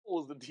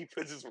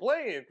defense is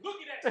playing. Look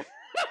at that.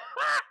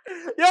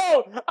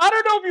 Yo, I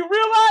don't know if you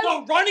realize.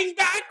 The running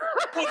back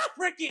was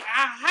freaking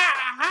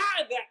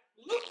that.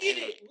 Look at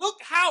it. Look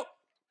how.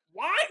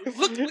 Why?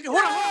 Look. Hold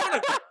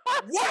on.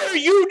 What are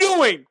you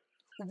doing?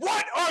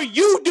 What are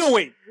you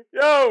doing?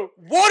 Yo,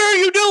 what are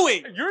you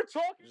doing? You're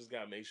talking. You just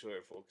gotta make sure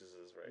it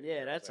focuses right.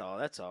 Yeah, that's all.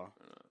 That's all.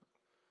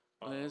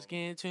 Let's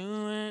get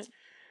to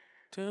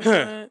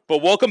it.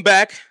 But welcome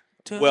back.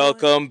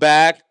 Welcome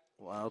back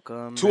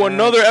to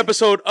another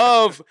episode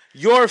of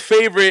your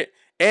favorite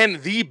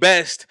and the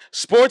best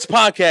sports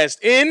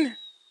podcast in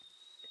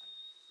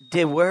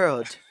the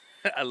world.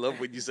 I love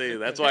when you say it.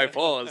 That's why I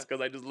pause, because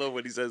I just love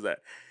when he says that.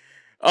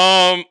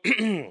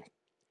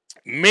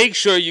 Make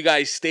sure you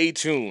guys stay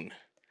tuned,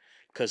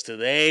 because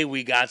today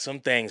we got some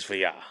things for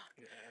y'all.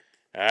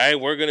 All right,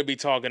 we're going to be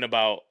talking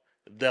about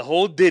the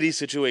whole Diddy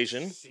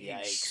situation.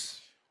 Yikes.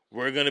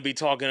 We're going to be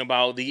talking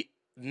about the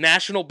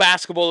National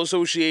Basketball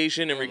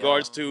Association in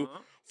regards to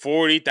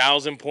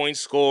 40,000 point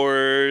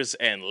scorers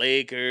and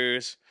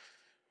Lakers.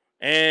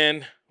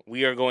 And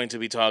we are going to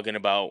be talking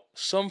about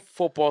some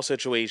football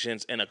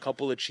situations and a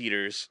couple of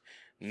cheaters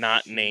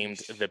not named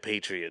the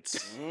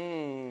Patriots.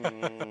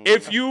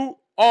 If you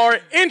are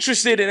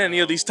interested in any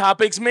of these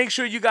topics, make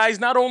sure you guys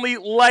not only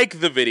like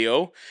the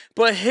video,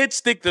 but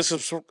stick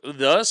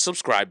the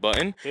subscribe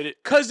button. Hit it.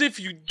 Because if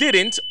you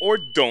didn't or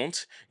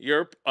don't,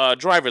 your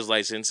driver's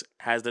license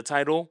has the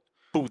title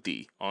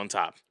Booty on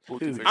top.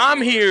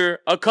 I'm here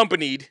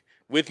accompanied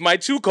with my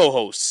two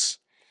co-hosts.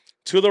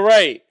 To the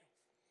right,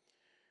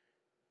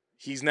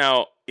 he's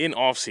now in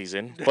off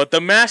season, but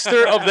the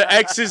master of the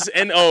X's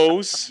and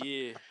O's.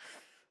 Yeah.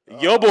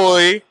 Your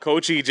boy,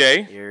 Coach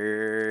EJ.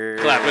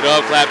 Yeah. Clap it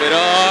up, clap it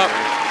up.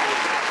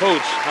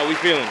 Coach, how we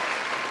feeling?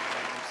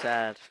 I'm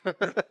sad.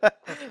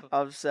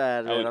 I'm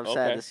sad, man. I'm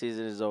sad the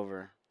season is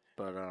over.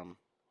 But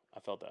I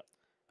felt that.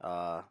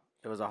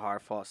 it was a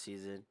hard fought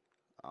season.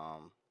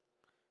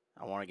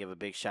 I want to give a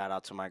big shout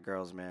out to my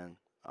girls, man.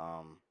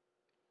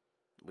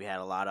 We had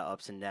a lot of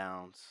ups and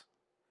downs.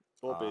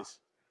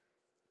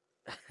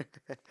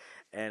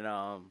 And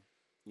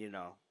you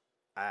know,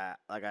 I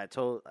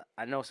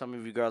know some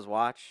of you girls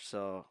watch,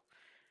 so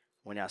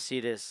when y'all see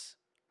this,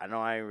 I know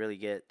I didn't really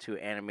get too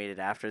animated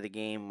after the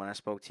game when I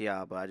spoke to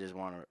y'all, but I just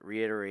want to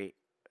reiterate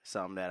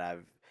something that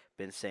I've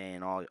been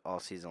saying all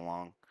season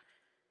long.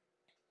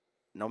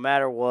 No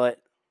matter what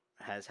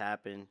has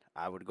happened,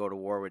 I would go to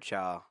war with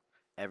y'all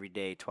every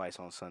day, twice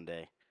on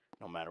Sunday,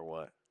 no matter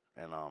what.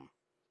 And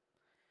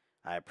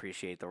I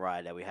appreciate the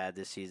ride that we had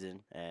this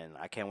season, and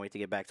I can't wait to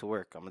get back to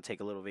work. I'm gonna take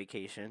a little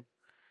vacation.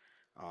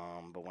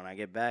 But when I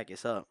get back,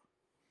 it's up.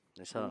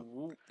 It's up.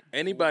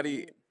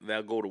 Anybody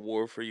that go to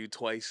war for you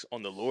twice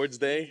on the Lord's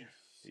Day?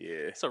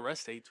 Yeah. It's a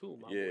rest day too,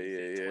 my boy.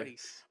 Yeah.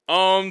 Twice.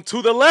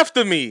 To the left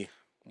of me.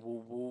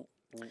 You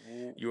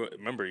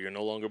Remember, you're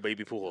no longer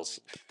baby pools.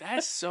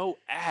 That's so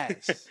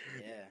ass.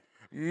 Yeah.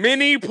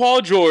 Mini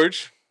Paul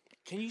George.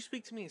 Can you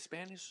speak to me in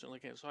Spanish so I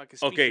can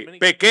speak Okay,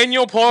 Dominican?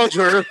 Pequeño Paul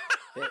George.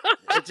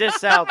 It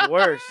just sounds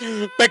worse.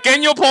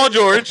 Pequeño Paul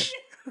George.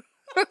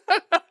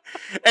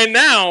 and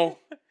now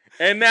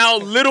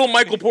little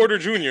Michael Porter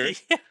Jr.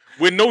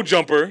 with no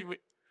jumper.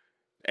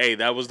 Hey,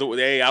 that was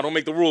I don't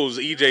make the rules.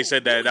 EJ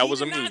said that. That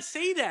wasn't me. He did not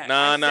say that.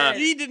 Nah.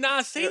 He did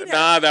not say that.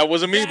 Nah, that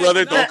wasn't me,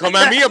 brother. Don't come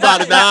at me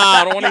about it. Nah,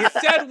 I don't want to hear. He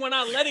said when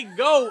I let it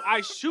go,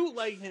 I shoot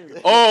like him.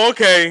 Oh,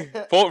 okay.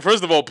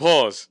 First of all,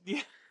 pause.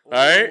 Yeah. All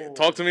right?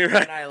 Talk to me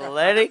right. When I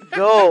let it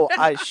go,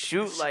 I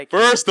shoot like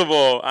First of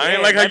all, I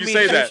ain't like how you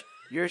say that.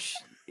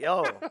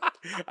 Yo.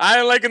 I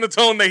ain't liking the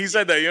tone that he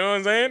said that. You know what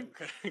I'm saying?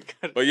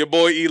 But your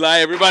boy Eli,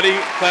 everybody,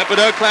 clap it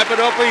up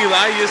for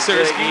Eli. Yes,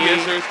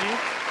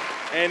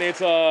 Sirski. And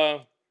it's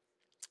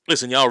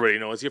listen, y'all already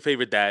know it's your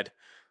favorite dad.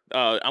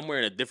 I'm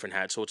wearing a different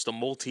hat, so it's the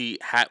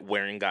multi-hat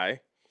wearing guy.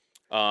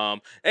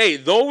 Hey,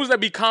 those that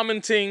be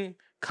commentating,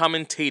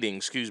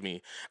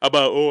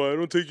 about, I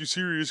don't take you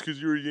serious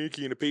because you're a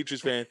Yankee and a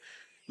Patriots fan.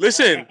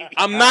 Listen,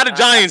 I'm not a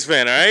Giants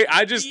fan, all right?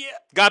 I just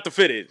got the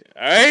fitted,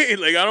 all right?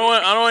 Like I don't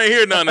want to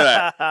hear none of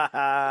that.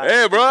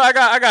 Hey, bro, I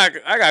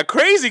got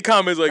crazy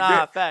comments like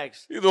that.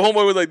 Facts. The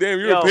homeboy was like, "Damn,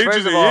 you're a Patriots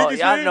first of and all, Yankees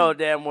y'all fan?" know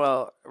damn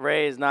well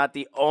Ray is not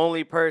the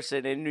only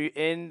person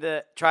in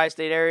the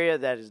tri-state area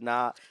that is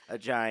not a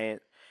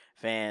Giant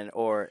fan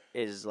or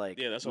is like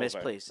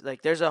misplaced.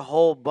 Like there's a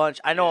whole bunch.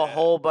 I know a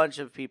whole bunch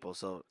of people.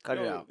 So cut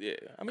it out. Yeah,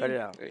 cut it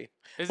out. Hey.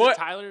 Is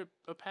Tyler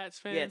a Pats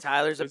fan? Yeah,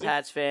 Tyler's a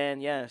Pats fan.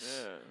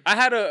 Yes. Yeah. I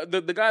had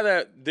the guy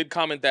that did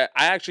comment that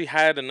I actually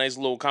had a nice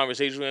little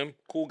conversation with him.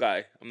 Cool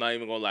guy. I'm not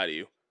even gonna lie to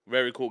you.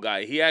 Very cool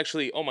guy. He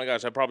actually. Oh my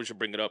gosh, I probably should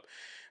bring it up.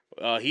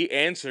 He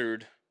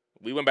answered.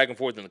 We went back and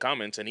forth in the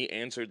comments, and he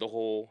answered the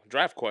whole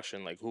draft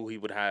question, like who he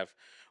would have,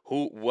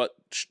 what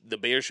the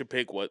Bears should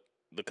pick, what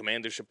the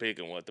Commanders should pick,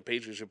 and what the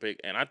Patriots should pick.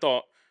 And I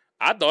thought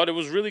it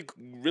was really,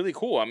 really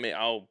cool. I mean,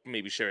 I'll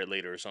maybe share it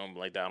later or something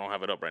like that. I don't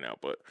have it up right now,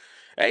 but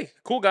hey,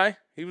 cool guy.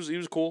 He was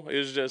cool. It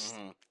was just,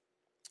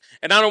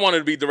 and I don't want it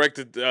to be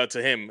directed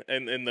to him.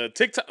 And the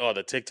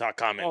TikTok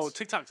comments. Oh,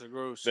 TikToks are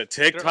gross. The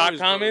TikTok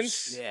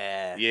comments. Gross.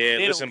 Yeah.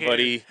 Listen,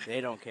 buddy.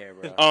 They don't care,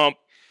 bro.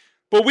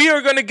 But we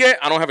are going to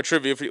get, I don't have a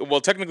trivia for you.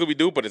 Well, technically we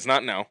do, but it's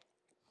not now.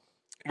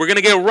 We're going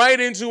to get right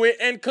into it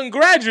and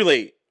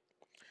congratulate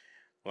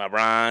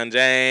LeBron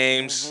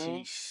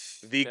James,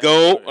 the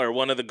GOAT, or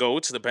one of the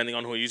GOATs, depending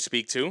on who you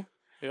speak to.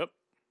 Yep.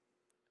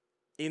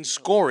 In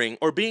scoring,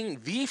 or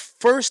being the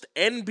first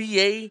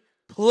NBA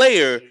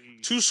player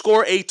to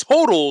score a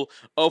total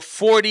of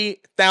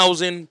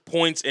 40,000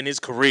 points in his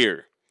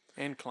career.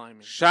 And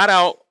climbing. Shout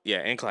out,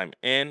 and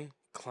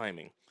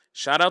climbing.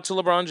 Shout out to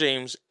LeBron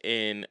James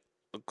in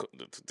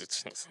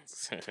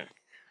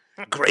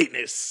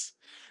greatness.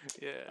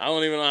 Yeah. I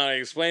don't even know how to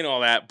explain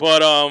all that, but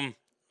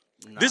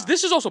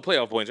this is also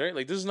playoff points, right?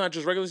 Like, this is not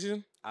just regular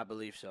season. I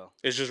believe so.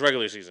 It's just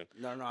regular season.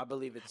 No, I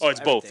believe it's. Oh, it's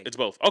everything. both. It's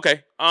both.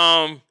 Okay.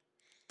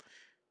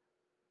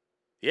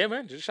 Yeah,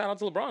 man. Just shout out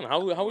to LeBron. How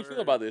we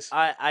feel about this?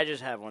 I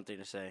just have one thing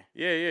to say.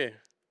 Yeah.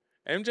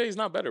 MJ's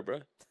not better,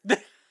 bro.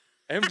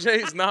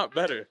 MJ's not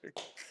better.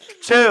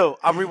 Chill.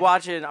 I'm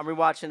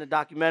rewatching the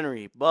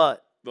documentary,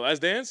 but The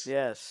Last Dance?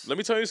 yes. Let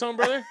me tell you something,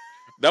 brother.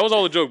 That was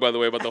all a joke, by the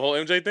way, about the whole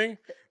MJ thing.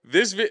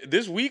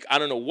 This week, I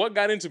don't know what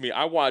got into me.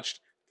 I watched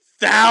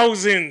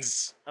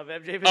thousands Of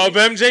MJ videos? of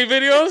MJ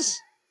videos.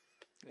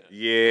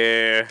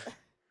 Yeah.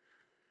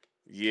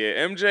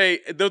 MJ.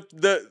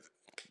 The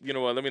you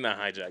know what? Let me not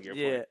hijack your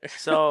Yeah. point.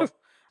 So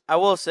I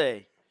will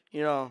say,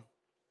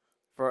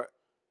 for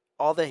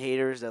all the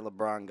haters that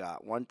LeBron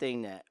got, one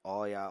thing that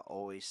all y'all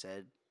always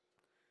said,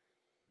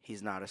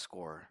 he's not a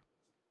scorer.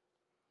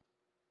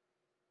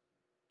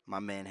 My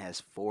man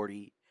has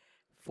 40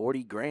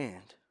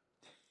 grand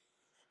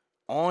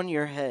on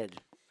your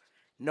head.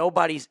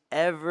 Nobody's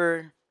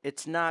ever,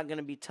 it's not going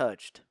to be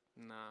touched.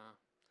 Nah.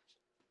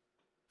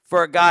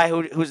 For a guy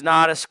who's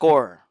not a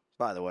scorer,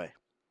 by the way.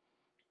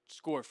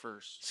 Score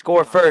first.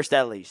 Score first,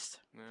 at least.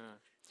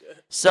 Yeah.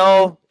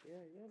 So,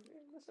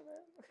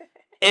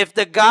 if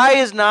the guy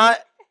is not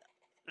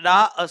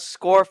a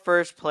score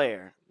first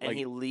player and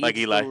he leads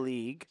the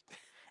league,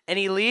 and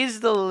he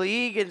leads the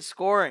league in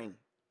scoring,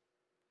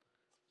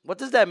 what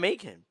does that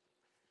make him?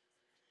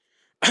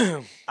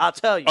 I'll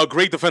tell you. A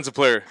great defensive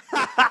player.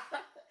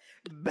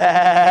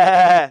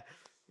 Bah.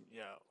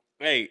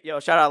 Hey. Yo,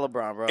 shout out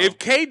LeBron, bro. If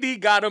KD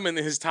got him in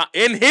his top,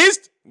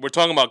 we're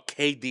talking about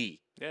KD.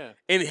 Yeah.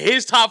 In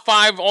his top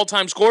 5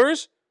 all-time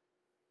scorers.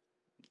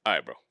 All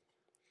right, bro.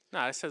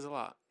 Nah, it says a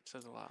lot.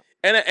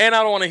 And I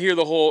don't want to hear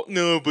the whole,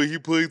 no, but he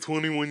played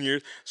 21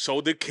 years. So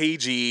did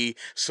KG.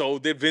 So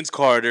did Vince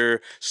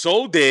Carter.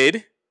 So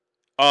did,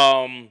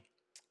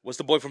 what's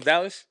the boy from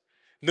Dallas?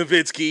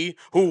 Nowitzki,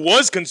 who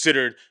was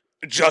considered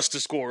just a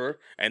scorer,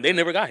 and they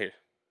never got here.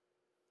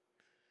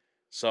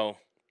 So,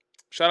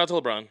 shout out to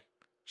LeBron.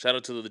 Shout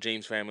out to the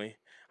James family.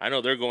 I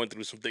know they're going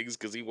through some things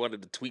because he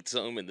wanted to tweet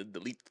something and then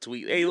delete the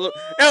tweet. Hey, look,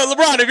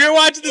 LeBron, if you're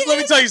watching this, let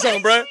me tell you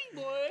something, bro.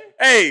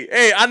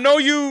 Hey, I know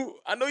you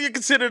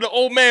considered an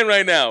old man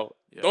right now.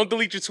 Yo. Don't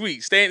delete your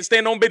tweet.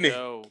 Stand on business.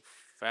 Yo,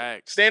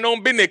 facts. Stand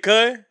on business,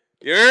 cuz.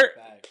 You heard?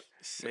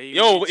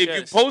 Yo, if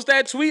you post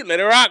that tweet, let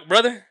it rock,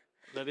 brother.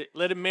 Let it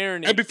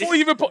marinate. And before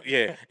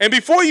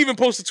you even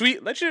post the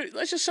tweet, let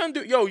your son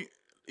do. Yo,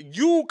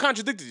 you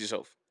contradicted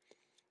yourself.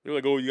 You're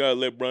like, oh, you gotta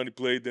let Bronny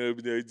play.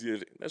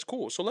 That's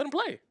cool. So let him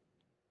play.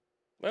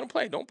 Let him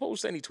play. Don't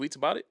post any tweets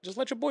about it. Just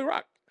let your boy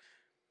rock.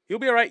 He'll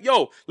be all right.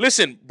 Yo,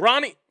 listen,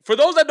 Bronny. For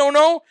those that don't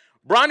know,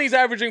 Bronny's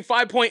averaging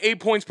 5.8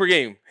 points per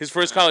game his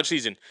first college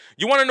season.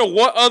 You want to know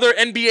what other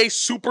NBA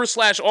super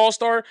 /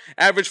 all-star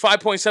averaged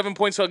 5.7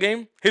 points a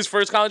game his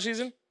first college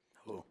season?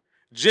 Who?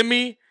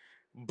 Jimmy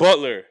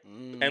Butler.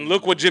 And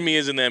look what Jimmy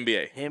is in the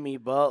NBA. Jimmy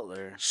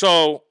Butler.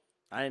 So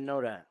I didn't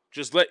know that.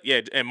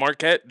 And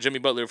Marquette, Jimmy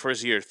Butler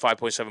first year,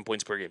 5.7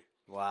 points per game.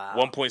 Wow.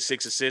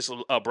 1.6 assists.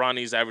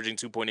 Bronny's averaging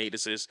 2.8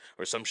 assists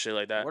or some shit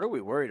like that. What are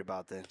we worried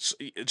about then? So,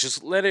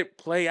 just let it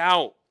play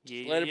out.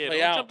 Let it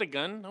play out.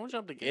 Don't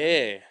jump the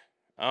gun.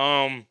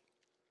 Yeah.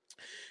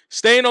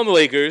 Staying on the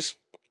Lakers,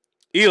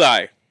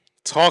 Eli,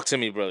 talk to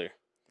me, brother.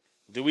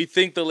 Do we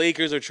think the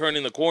Lakers are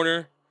turning the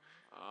corner?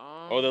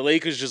 Or the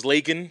Lakers just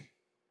laking?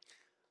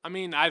 I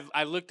mean,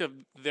 I looked at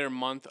their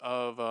month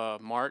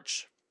of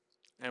March,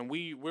 and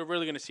we're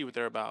really gonna see what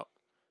they're about.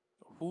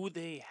 Who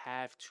they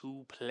have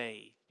to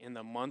play in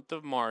the month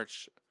of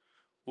March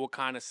will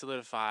kind of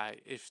solidify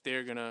if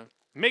they're gonna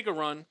make a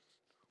run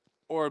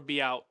or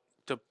be out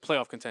to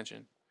playoff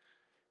contention.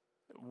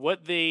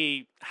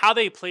 How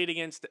they played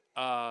against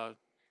the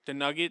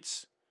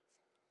Nuggets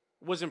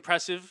was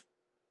impressive,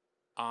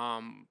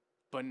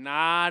 but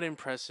not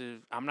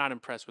impressive. I'm not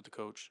impressed with the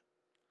coach.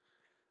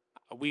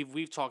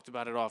 We've talked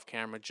about it off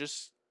camera.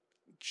 Just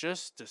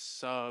the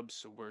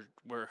subs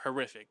were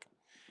horrific.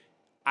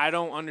 I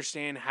don't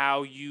understand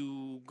how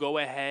you go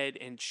ahead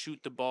and shoot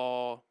the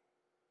ball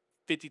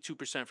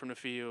 52% from the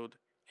field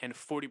and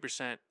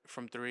 40%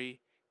 from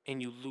 3,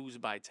 and you lose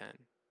by 10.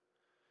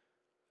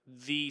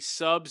 The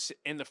subs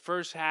in the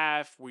first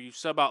half where you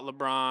sub out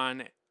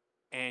LeBron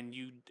and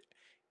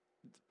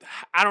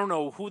I don't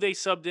know who they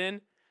subbed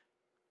in.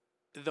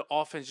 The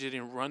offense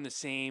didn't run the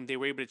same. They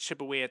were able to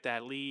chip away at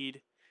that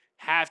lead.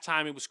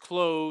 Halftime, it was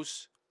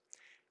close.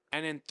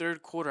 And then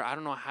third quarter, I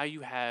don't know how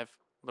you have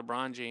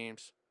LeBron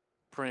James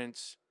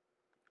Prince.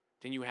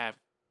 Then you have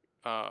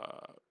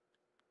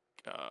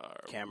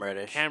Cam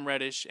Reddish.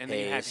 And then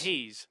you have Hayes.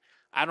 Hayes.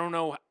 I don't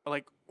know,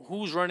 like,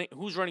 who's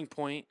running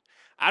point.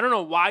 I don't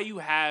know why you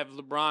have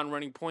LeBron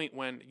running point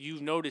when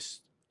you've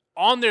noticed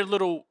on their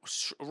little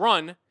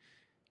run,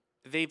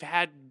 they've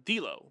had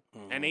D'Lo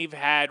and they've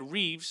had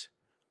Reeves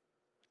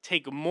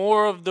take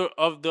more of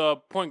the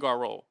point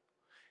guard role.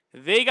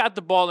 They got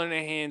the ball in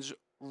their hands.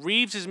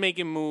 Reeves is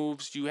making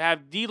moves. You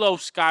have D'Lo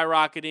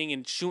skyrocketing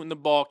and shooting the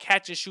ball,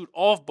 catch and shoot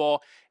off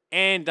ball,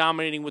 and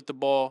dominating with the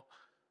ball.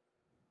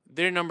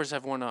 Their numbers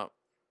have went up.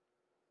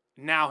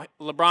 Now,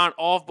 LeBron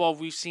off ball,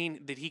 we've seen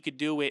that he could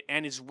do it,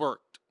 and it's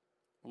worked.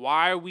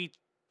 Why are we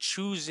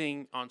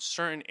choosing on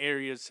certain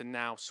areas to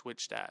now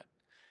switch that?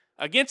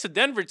 Against a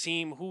Denver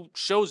team who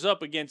shows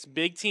up against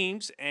big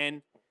teams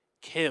and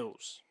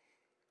kills.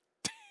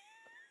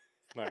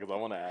 No, because I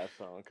want to ask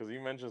something. Because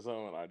you mentioned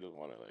something, and I just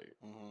want to, like...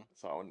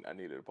 So I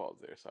needed to pause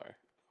there. Sorry.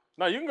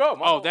 No, you can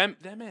go.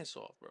 That man's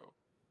soft, bro.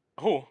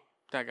 Who?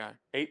 That guy.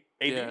 AD?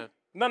 Yeah.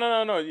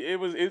 No.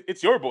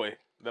 It's your boy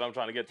that I'm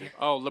trying to get to.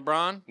 Oh,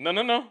 LeBron?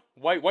 No.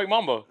 White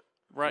Mamba.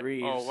 Right.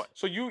 Reeves. Oh,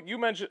 So you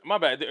mentioned... My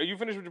bad. Are you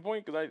finished with your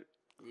point? Because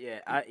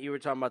You were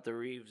talking about the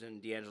Reeves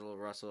and D'Angelo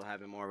Russell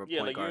having more of a Yeah,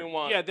 point like you guard. didn't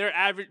want... yeah,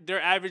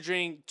 they're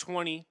averaging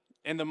 20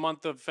 in the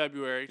month of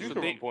February. You So should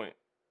they run point.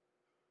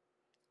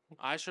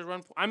 I should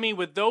run. I mean,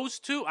 with those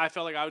two, I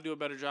felt like I would do a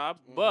better job,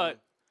 but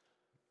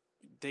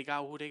they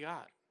got who they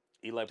got.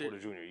 Eli Porter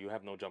Jr., you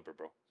have no jumper,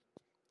 bro.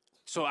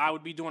 So I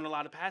would be doing a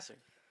lot of passing,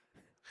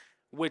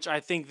 which I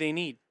think they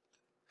need.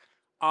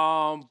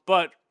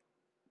 But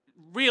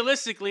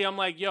realistically, I'm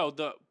like, yo,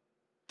 the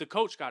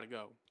coach got to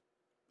go.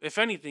 If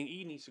anything,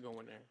 E needs to go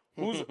in there.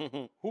 Who's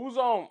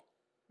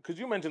because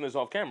you mentioned this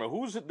off camera.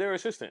 Who's their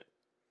assistant?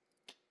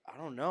 I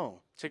don't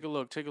know. Take a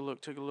look. I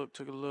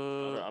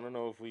don't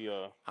know if we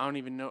I don't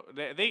even know.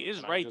 They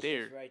is right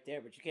there. It's right there,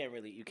 but you can't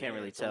really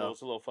it's tell.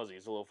 It's a little fuzzy.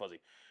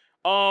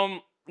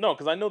 No,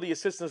 because I know the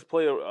assistants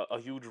play a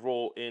huge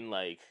role in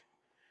like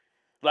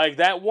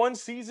that one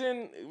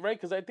season, right?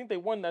 Because I think they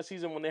won that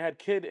season when they had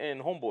Kid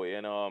and Homeboy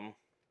and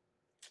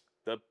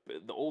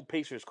the old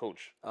Pacers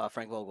coach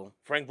Frank Vogel.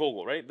 Frank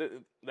Vogel, right?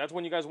 That's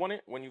when you guys won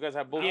it. When you guys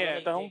had both Yeah.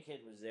 at the helm. J Kid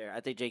was there. I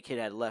think J Kid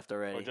had left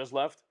already. Or just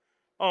left.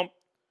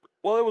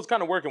 Well, it was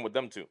kind of working with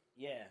them too.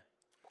 Yeah.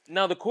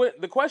 Now the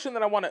question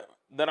that I want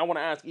to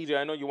ask EJ,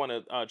 I know you want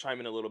to chime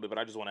in a little bit, but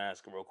I just want to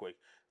ask real quick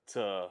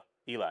to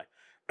Eli.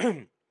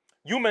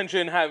 You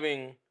mentioned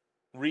having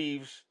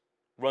Reeves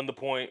run the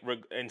point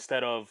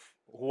instead of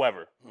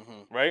whoever,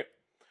 right?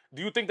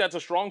 Do you think that's a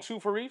strong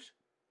suit for Reeves?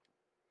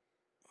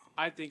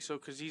 I think so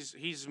because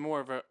he's more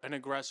of an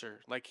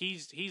aggressor. Like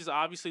he's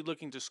obviously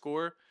looking to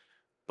score,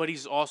 but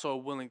he's also a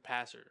willing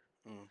passer.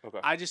 Okay.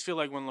 I just feel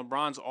like when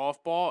LeBron's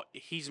off ball,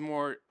 he's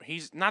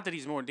not that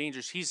he's more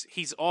dangerous.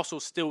 He's also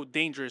still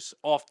dangerous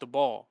off the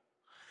ball.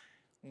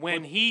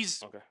 When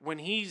he's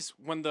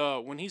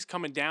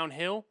coming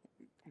downhill,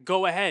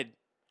 go ahead.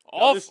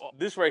 Now,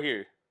 this right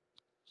here.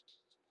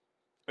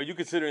 Are you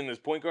considering this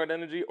point guard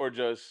energy or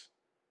just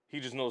he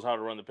just knows how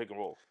to run the pick and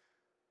roll?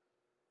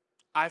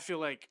 I feel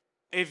like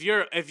if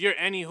you're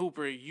any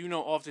hooper, you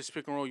know off this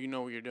pick and roll, you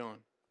know what you're doing.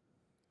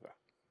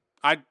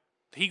 Yeah.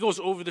 He goes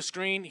over the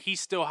screen. He's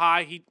still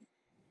high.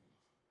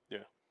 Yeah.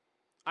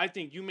 I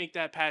think you make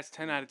that pass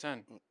 10 out of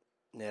 10.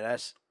 Yeah,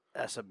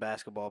 that's a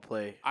basketball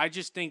play. I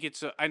just think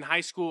in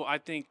high school. I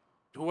think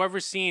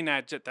whoever's seeing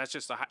that's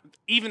just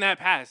even that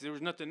pass. There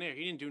was nothing there.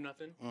 He didn't do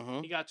nothing.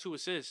 He got 2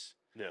 assists.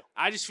 Yeah.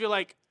 I just feel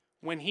like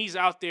when he's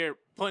out there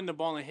putting the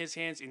ball in his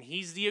hands and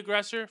he's the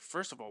aggressor.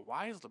 First of all,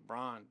 why is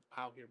LeBron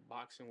out here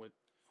boxing with?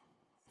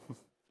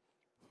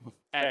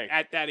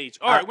 At that age.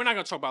 All right, we're not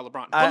going to talk about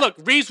LeBron. But look,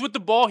 Reeves with the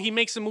ball. He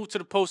makes a move to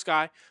the post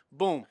guy.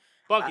 Boom.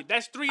 Bucket.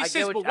 That's 3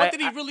 assists. But what did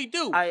he really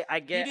do?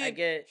 I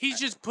get. He's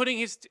just putting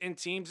his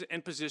teams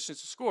in positions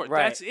to score.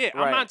 Right, That's it.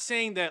 right. I'm not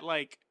saying that,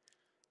 like,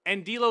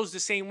 and D'Lo's the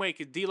same way.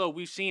 Because D'Lo,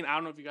 we've seen, I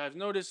don't know if you guys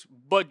noticed,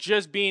 but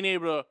just being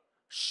able to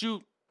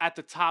shoot at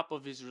the top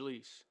of his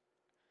release.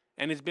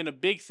 And it's been a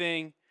big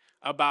thing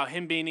about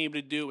him being able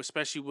to do,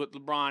 especially with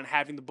LeBron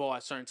having the ball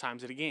at certain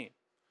times of the game.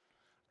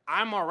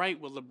 I'm all right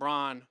with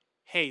LeBron.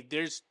 Hey,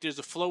 there's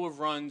a flow of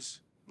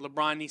runs.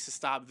 LeBron needs to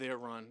stop their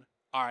run.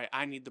 All right,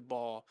 I need the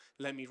ball.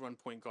 Let me run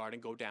point guard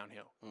and go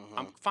downhill.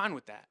 I'm fine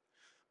with that.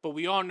 But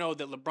we all know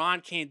that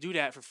LeBron can't do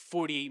that for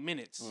 48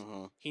 minutes.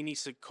 He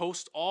needs to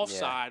coast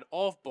offside,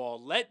 off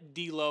ball. Let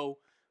D'Lo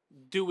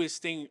do his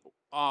thing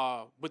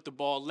with the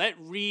ball. Let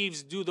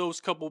Reeves do those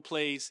couple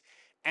plays.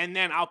 And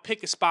then I'll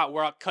pick a spot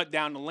where I'll cut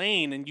down the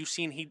lane. And you've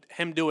seen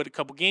him do it a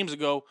couple games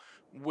ago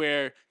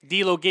where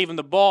D'Lo gave him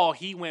the ball.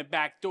 He went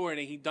backdoor and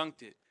then he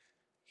dunked it.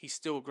 He's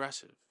still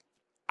aggressive.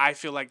 I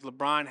feel like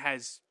LeBron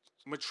has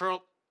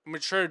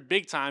matured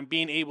big time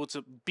being able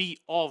to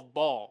beat off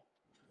ball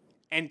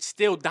and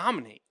still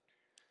dominate.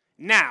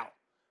 Now,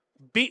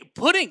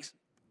 putting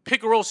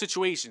pick and roll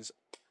situations,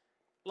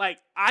 like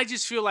I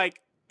just feel like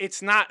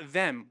it's not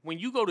them. When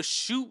you go to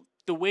shoot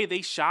the way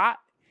they shot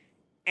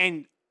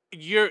and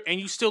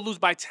you still lose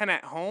by 10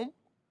 at home,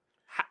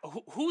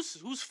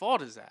 whose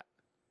fault is that?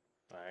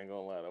 I ain't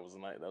gonna lie. That was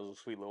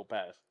a sweet little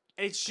pass.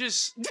 It's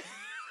just.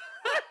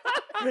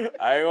 I ain't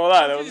gonna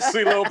lie. That was a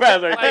sweet little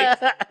pass right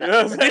there. You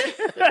know what I'm saying?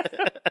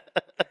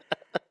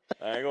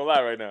 I ain't gonna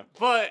lie right now.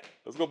 But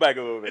let's go back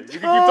a little bit. You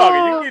can keep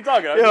talking. You can keep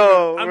talking.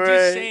 Yo, I'm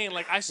just saying,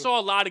 like, I saw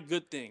a lot of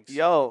good things.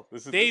 Yo,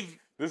 this is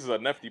a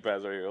nefty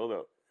pass right here. Hold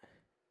up.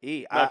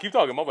 No, keep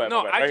talking. My bad.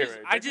 No, my bad.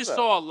 I just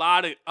saw a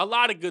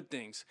lot of good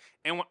things,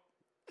 and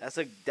that's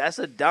a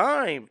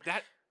dime.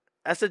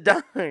 That's a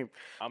dime.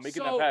 I'm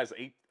making that pass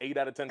 8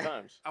 out of 10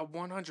 times.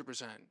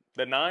 100%.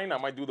 The 9, I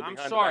might do the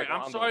behind.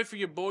 I'm sorry for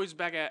your boys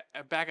back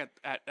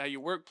at your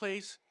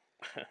workplace.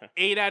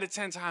 8 out of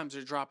 10 times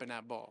they're dropping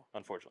that ball.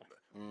 Unfortunately.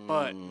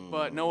 But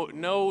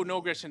no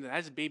aggression.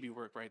 That's baby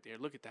work right there.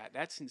 Look at that.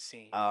 That's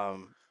insane.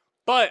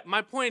 But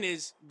my point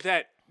is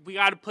that we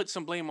got to put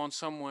some blame on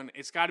someone.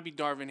 It's got to be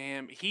Darvin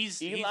Ham.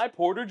 He's Eli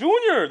Porter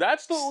Jr.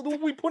 That's the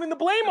we putting the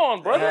blame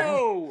on, brother.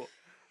 No.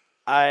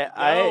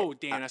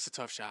 Damn, that's a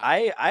tough shot.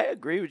 I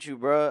agree with you,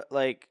 bro.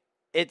 Like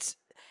it's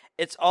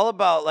all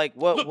about like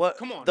what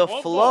come on, the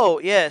flow.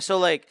 Ball. Yeah, so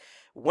like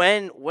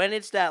when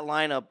it's that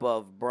lineup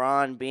of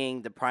Bron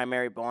being the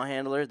primary ball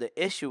handler, the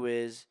issue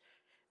is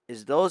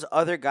those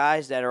other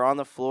guys that are on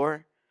the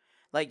floor.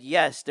 Like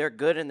yes, they're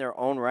good in their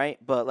own right,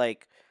 but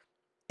like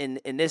in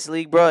this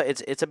league, bro,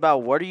 it's about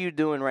what are you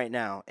doing right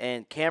now.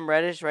 And Cam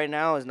Reddish right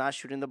now is not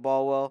shooting the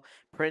ball well.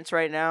 Prince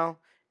right now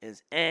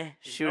is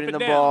shooting the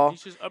ball.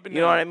 He's just up and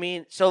you know what I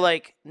mean? So,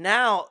 like,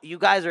 now you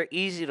guys are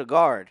easy to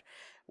guard.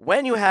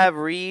 When you have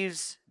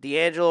Reeves,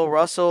 D'Angelo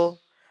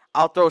Russell,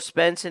 I'll throw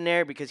Spence in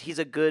there because he's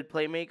a good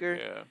playmaker.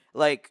 Yeah.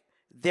 Like,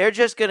 they're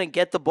just going to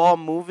get the ball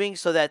moving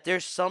so that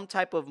there's some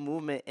type of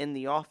movement in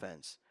the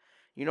offense.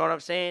 You know what I'm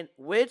saying?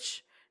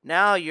 Which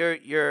now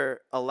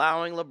you're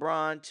allowing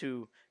LeBron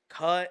to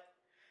cut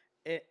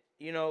to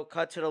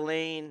the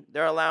lane.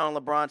 They're allowing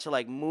LeBron to,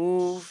 like,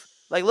 move.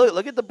 Like,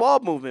 look at the ball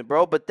movement,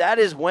 bro. But that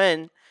is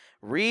when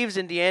Reeves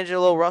and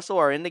D'Angelo Russell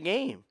are in the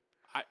game.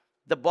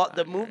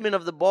 The movement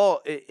of the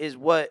ball is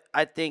what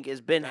I think has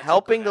been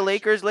helping the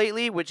Lakers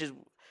lately, which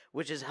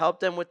has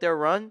helped them with their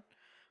run.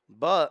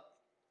 But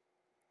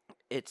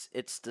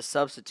it's the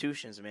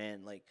substitutions,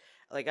 man.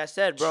 Like I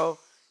said, bro,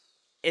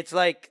 it's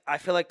like I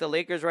feel like the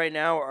Lakers right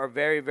now are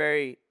very,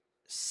 very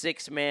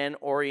 6-man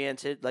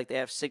oriented. Like they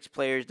have 6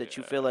 players that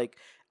you feel like,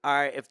 all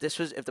right, if the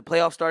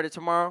playoffs started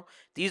tomorrow,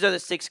 these are the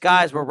 6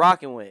 guys we're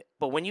rocking with.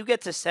 But when you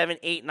get to 7,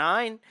 8,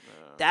 9,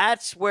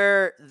 that's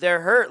where they're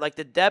hurt. Like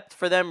the depth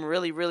for them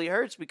really, really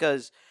hurts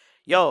because,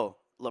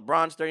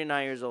 LeBron's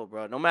 39 years old,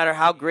 bro. No matter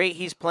how great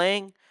he's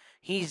playing,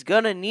 he's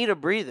gonna need a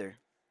breather.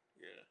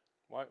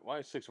 Yeah. Why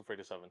is 6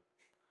 afraid of 7?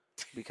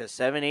 Because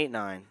 7, 8,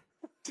 9.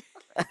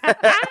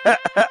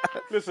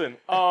 Listen,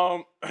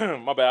 my bad.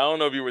 I don't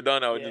know if you were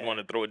done. I just want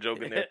to throw a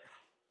joke in there.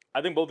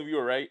 I think both of you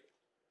are right.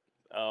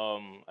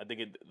 I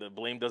think the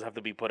blame does have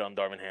to be put on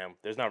Darvin Ham.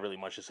 There's not really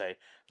much to say.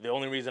 The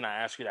only reason I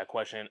asked you that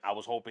question, I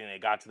was hoping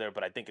it got to there,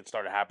 but I think it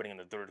started happening in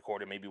the third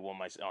quarter. Maybe one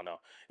might say, oh no,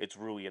 it's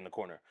Rui in the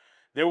corner.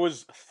 There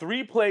was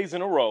 3 plays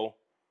in a row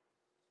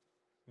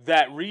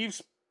that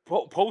Reeves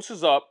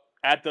posts up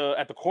at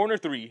the corner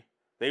 3.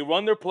 They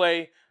run their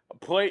play.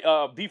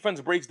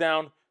 Defense breaks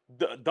down,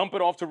 dump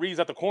it off to Reeves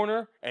at the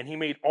corner, and he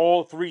made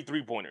all 3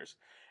 3-pointers.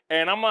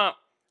 And I'm not.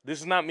 This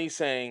is not me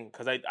saying,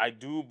 because I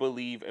do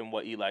believe in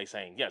what Eli's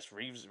saying. Yes,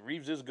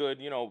 Reeves is good,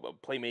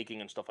 playmaking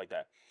and stuff like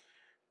that.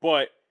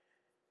 But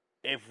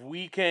if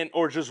we can,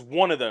 or just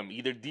one of them,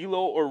 either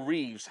D'Lo or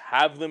Reeves,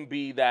 have them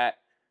be that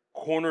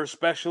corner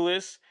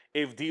specialist.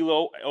 If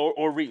D'Lo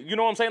or Reeves, you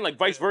know what I'm saying? Like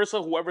vice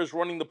versa, whoever's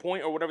running the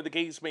point or whatever the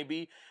case may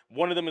be,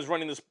 one of them is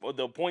running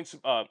the points.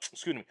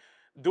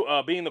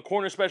 Being the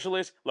corner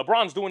specialist.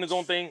 LeBron's doing his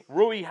own thing.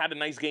 Rui had a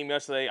nice game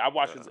yesterday. I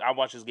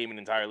watched his game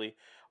entirely.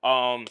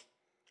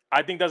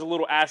 I think there's a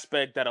little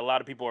aspect that a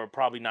lot of people are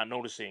probably not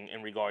noticing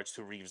in regards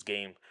to Reeves'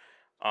 game.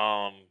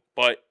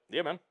 But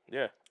yeah, man,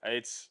 yeah,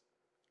 it's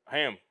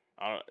Ham.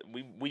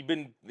 We've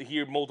been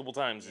here multiple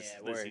times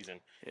this season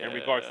in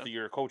regards to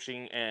your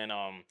coaching and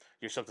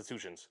your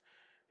substitutions.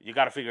 You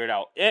got to figure it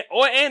out,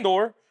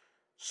 or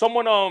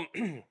someone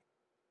that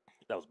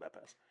was a bad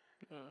pass.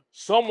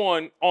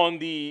 Someone on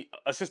the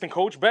assistant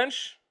coach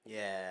bench.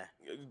 Yeah.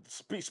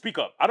 Speak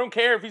up. I don't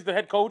care if he's the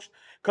head coach,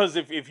 because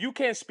if you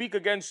can't speak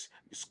against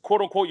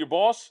quote unquote your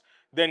boss,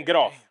 then get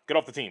off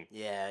the team.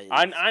 Yeah.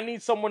 I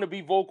need someone to be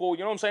vocal.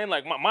 You know what I'm saying?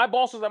 Like my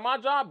bosses at my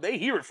job, they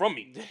hear it from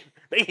me.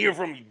 They hear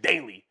from me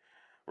daily.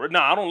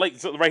 I don't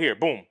like right here.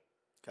 Boom.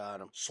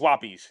 Got him.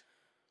 Swappies.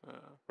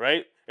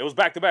 Right? It was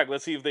back to back.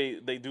 Let's see if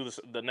they do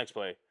the next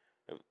play.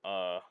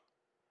 No.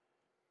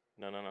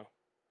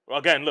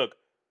 Again, look.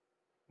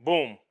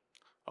 Boom.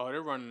 Oh,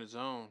 they're running the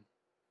zone.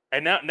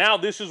 And now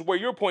this is where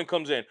your point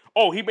comes in.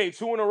 Oh, he made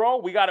 2 in a row.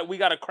 We got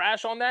to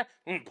crash on that.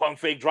 Pump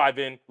fake, drive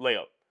in,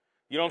 layup.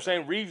 You know what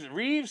I'm saying?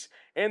 Reeves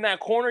in that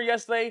corner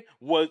yesterday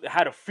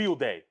had a field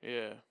day.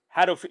 Yeah.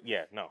 Had a field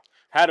day.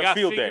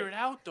 Figure it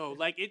out though.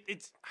 Like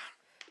it's.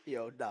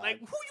 Yo, dog. Like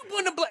who you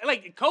want to play?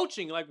 Like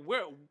coaching. Like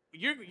where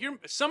you're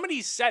some of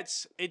these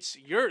sets. It's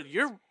you're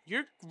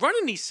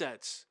running these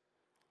sets.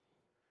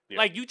 Yeah.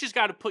 Like, you just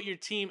got to put your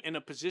team in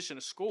a position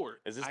to score.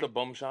 Is this the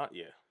bum shot?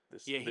 Yeah.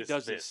 He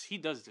does this. He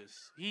does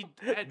this.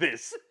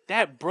 This.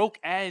 That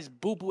broke-ass,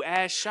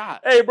 boo-boo-ass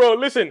shot. Hey, bro,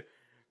 listen.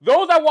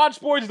 Those that watch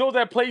sports, those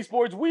that play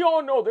sports, we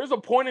all know there's a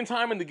point in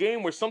time in the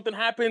game where something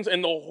happens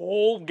and the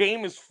whole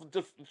game is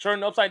just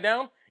turned upside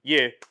down.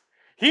 Yeah.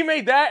 He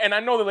made that, and I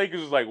know the Lakers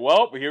was like,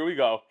 well, here we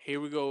go.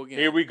 Here we go again.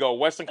 Here we go.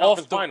 Western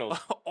Conference Finals.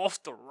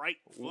 Off the right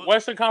foot.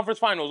 Western Conference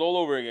Finals all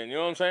over again. You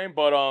know what I'm saying?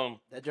 But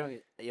that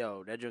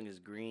junk is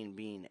green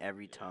bean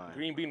every time.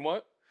 Green bean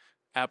what?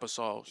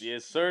 Applesauce.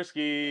 Yes,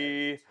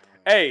 Sirski.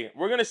 Hey,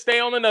 we're going to stay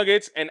on the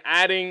Nuggets and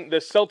adding the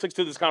Celtics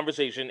to this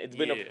conversation. It's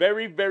been a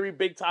very, very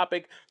big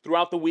topic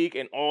throughout the week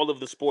in all of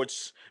the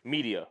sports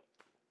media.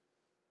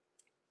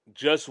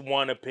 Just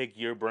want to pick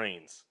your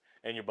brains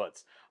and your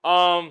butts.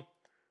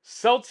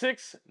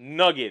 Celtics,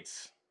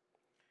 Nuggets.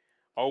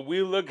 Are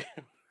we looking...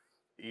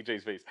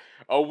 EJ's face.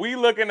 Are we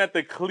looking at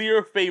the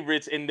clear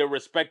favorites in their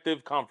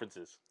respective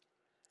conferences?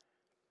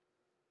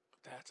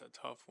 That's a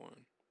tough one.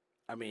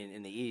 I mean,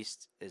 in the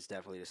East, it's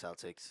definitely the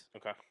Celtics.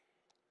 Okay.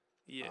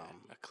 Yeah,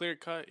 a clear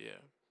cut. Yeah.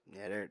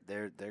 Yeah,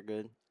 they're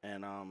good,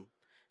 and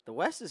the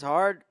West is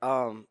hard.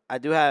 I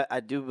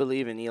do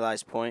believe in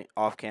Eli's point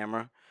off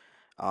camera.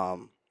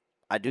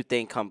 I do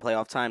think come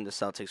playoff time, the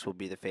Celtics will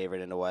be the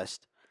favorite in the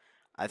West.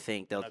 I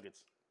think they'll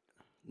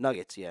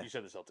Nuggets. Yeah. You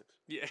said the Celtics.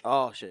 Yeah.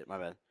 Oh shit, my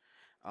bad.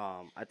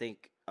 I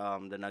think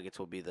the Nuggets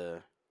will be the.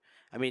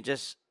 I mean,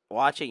 just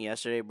watching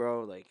yesterday,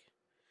 bro. Like,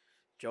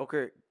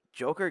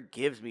 Joker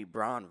gives me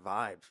Bron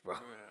vibes, bro. Yeah.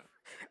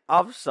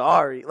 I'm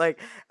sorry. Like,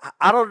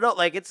 I don't know.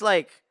 Like, it's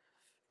like,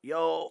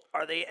 yo,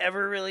 are they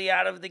ever really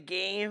out of the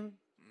game?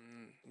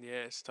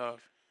 Yeah, it's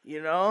tough.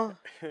 You know?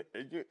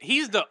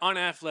 He's the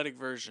unathletic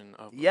version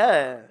of.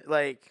 Yeah,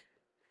 like.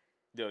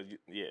 Yo,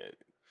 yeah.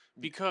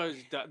 Because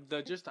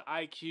the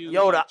IQ.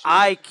 Yo, the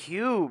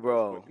IQ,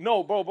 bro.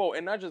 No, bro,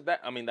 and not just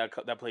that. I mean,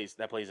 that plays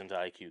into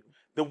IQ.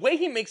 The way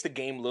he makes the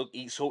game look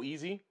so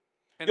easy.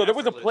 Yo, there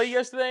was a play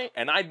yesterday,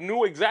 and I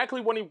knew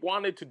exactly what he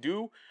wanted to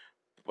do,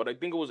 but I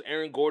think it was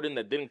Aaron Gordon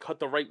that didn't cut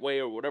the right way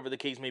or whatever the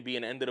case may be,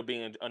 and ended up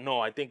being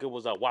no, I think it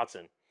was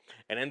Watson,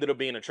 and ended up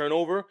being a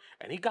turnover.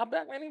 And he got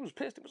back, man. He was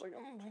pissed. He was like,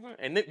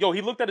 and then,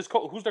 he looked at his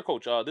coach. Who's their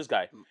coach? This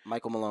guy,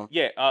 Michael Malone.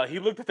 Yeah, he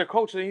looked at their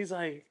coach, and he's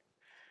like,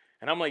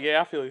 and I'm like, yeah,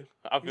 I feel you.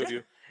 I feel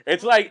you.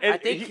 It's like I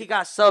think he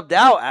got subbed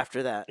out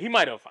after that. He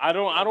might have. I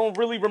don't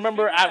really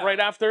remember right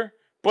after,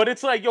 but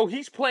it's like, yo,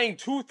 he's playing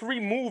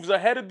 2-3 moves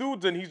ahead of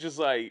dudes, and he's just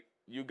like.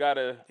 You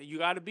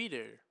gotta be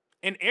there.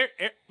 And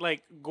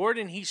like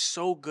Gordon, he's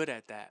so good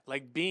at that.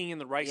 Like being in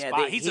the right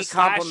spot. He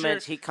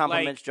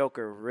compliments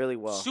Joker really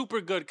well. Super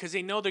good because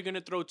they know they're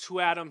gonna throw two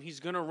at him. He's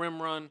gonna rim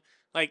run.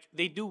 Like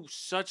they do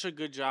such a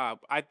good job.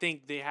 I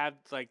think they have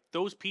like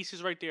those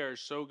pieces right there are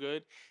so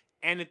good.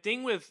 And the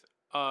thing with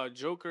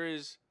Joker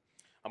is,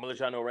 I'm gonna let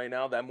y'all know right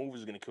now that move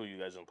is gonna kill you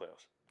guys in the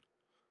playoffs.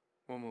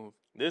 What move?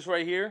 This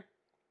right here.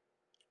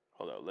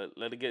 Hold on.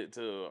 Let it get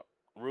to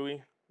Rui.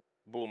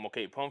 Boom,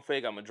 okay, pump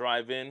fake, I'm going to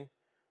drive in,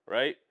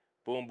 right?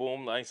 Boom,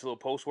 boom, nice little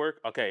post work.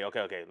 Okay,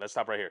 let's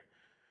stop right here.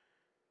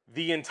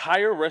 The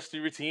entire rest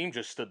of your team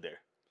just stood there.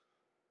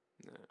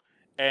 Yeah.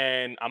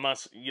 And I'm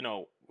not,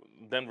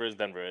 Denver is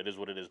Denver, it is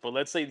what it is. But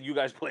let's say you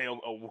guys play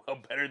a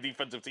better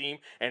defensive team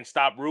and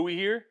stop Rui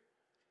here.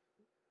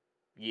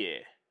 Yeah,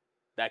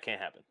 that can't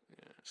happen.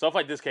 Yeah. Stuff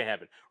like this can't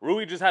happen.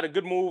 Rui just had a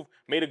good move,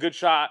 made a good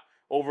shot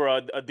over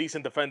a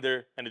decent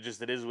defender, and it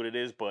is what it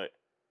is, but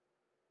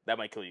that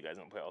might kill you guys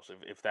in the playoffs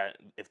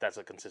if that's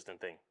a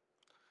consistent thing.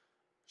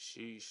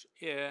 Sheesh.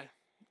 Yeah,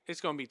 it's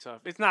gonna be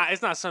tough. It's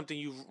not something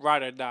you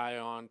ride or die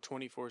on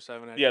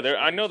 24/7. Yeah,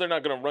 I know they're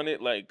not gonna run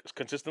it like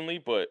consistently,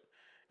 but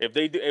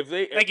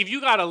if you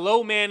got a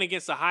low man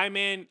against a high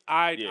man,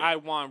 I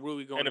want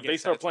Rui going. And if they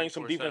start playing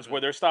some defense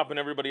where they're stopping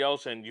everybody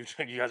else, and you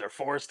guys are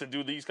forced to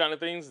do these kind of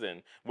things,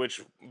 then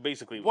which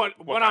basically what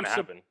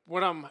happened.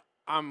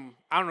 I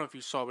don't know if you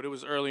saw, but it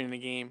was early in the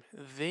game.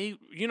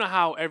 You know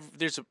how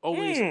there's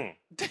always.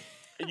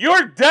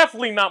 You're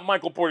definitely not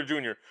Michael Porter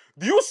Jr.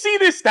 Do you see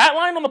this stat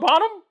line on the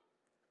bottom?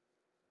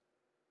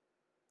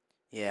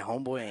 Yeah,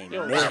 homeboy ain't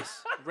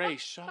miss. Ray,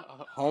 shut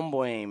up.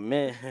 Homeboy ain't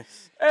miss.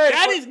 Hey,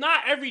 that is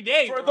not every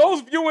day. For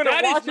those viewing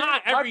and watching, that is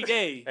not every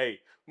day.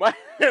 Hey,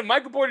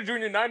 Michael Porter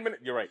Jr. 9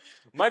 minutes. You're right.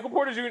 Michael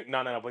Porter Jr.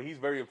 No, but he's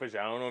very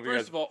efficient. I don't know if you guys.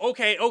 First of all,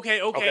 okay.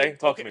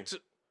 Talk to me. So,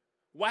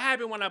 what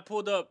happened when I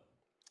pulled up?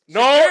 Hey.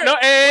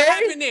 What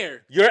happened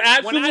there? You're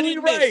absolutely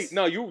right.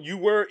 No, you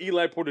were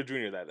Eli Porter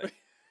Jr. that day.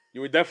 You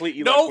were definitely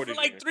Eli Porter Jr. No, for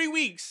like 3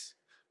 weeks.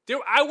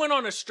 I went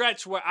on a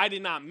stretch where I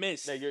did not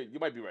miss. Yeah, you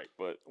might be right,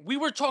 but we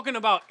were talking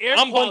about air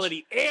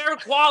quality. Air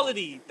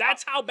quality.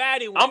 That's how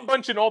bad it was. I'm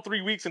bunching all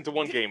 3 weeks into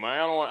one game. I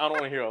don't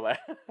want to hear all that.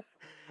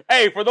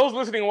 Hey, for those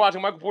listening and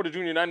watching, Michael Porter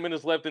Jr. 9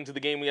 minutes left into the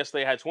game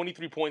yesterday had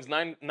 23 points,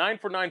 9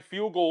 for 9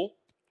 field goal,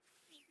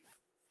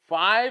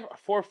 5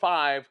 for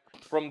 5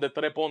 from the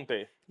Tre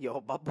Ponte.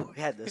 Yo, my boy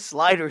had the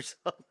sliders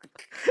up.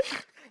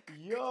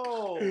 Yo.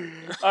 All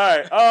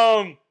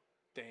right.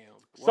 Damn.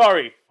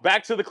 Sorry.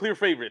 Back to the clear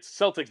favorites.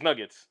 Celtics,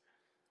 Nuggets.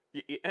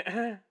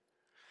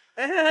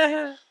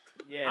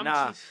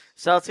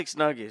 Celtics,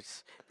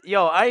 Nuggets.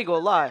 Yo, I ain't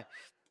gonna lie.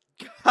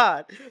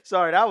 God,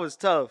 sorry, that was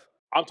tough.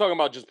 I'm talking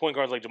about just point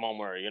guards like Jamal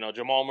Murray.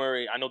 Jamal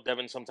Murray. I know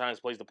Devin sometimes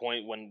plays the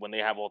point when they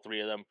have all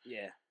three of them.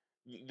 Yeah.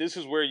 This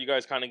is where you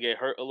guys kind of get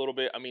hurt a little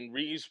bit. I mean,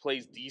 Reeves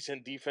plays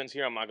decent defense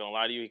here. I'm not gonna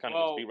lie to you. He kind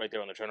of gets beat right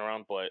there on the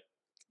turnaround, but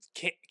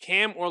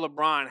Cam or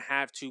LeBron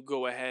have to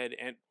go ahead,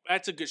 and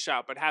that's a good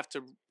shot, but have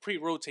to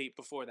pre-rotate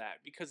before that,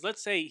 because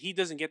let's say he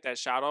doesn't get that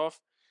shot off,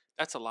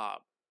 that's a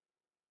lob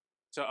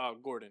to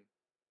Gordon.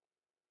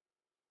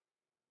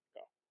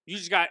 You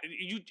just got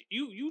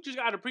you just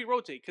got to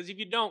pre-rotate, because if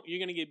you don't, you're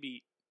gonna get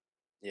beat.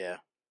 Yeah.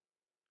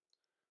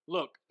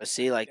 Look, But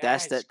see, like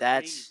that's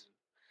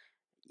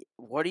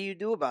what do you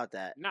do about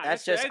that? Nah,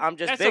 I'm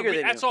just bigger than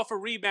you. That's off a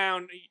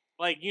rebound.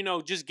 Like,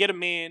 just get a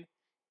man,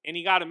 and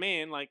he got a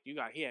man. Like,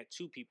 he had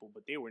two people,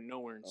 but they were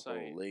nowhere in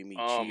sight. Holy me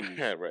cheese.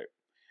 Yeah, right.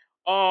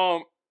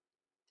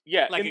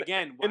 Yeah. Like,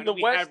 again, why do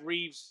we have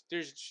Reeves?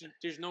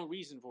 There's no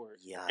reason for it.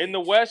 Yikes. In the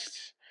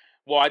West,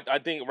 well, I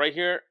think right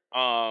here,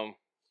 I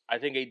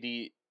think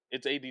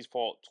it's AD's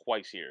fault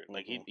twice here.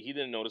 Like he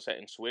didn't notice that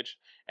in switch,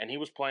 and he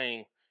was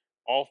playing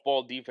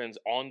off-ball defense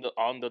on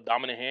the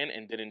dominant hand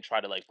and didn't try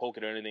to like poke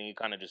it or anything. He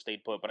kind of just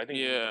stayed put. But I think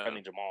he was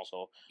defending Jamal,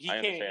 so I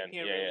understand. He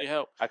can't really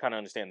help. I kind of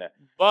understand that.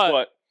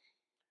 But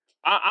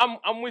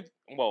I'm with.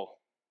 Well,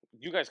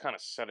 you guys kind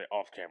of said it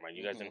off camera.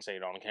 You guys didn't say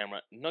it on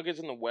camera. Nuggets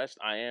in the West,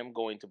 I am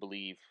going to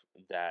believe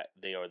that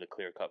they are the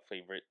clear-cut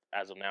favorite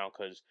as of now,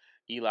 because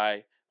Eli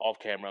off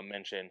camera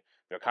mentioned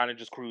they're kind of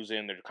just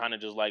cruising. They're kind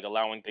of just like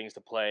allowing things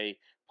to play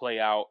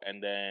out,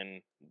 and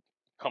then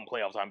come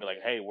playoff time, be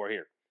like, hey, we're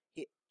here,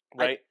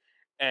 right?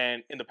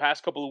 And in the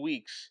past couple of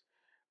weeks,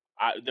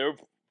 their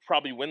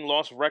probably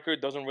win-loss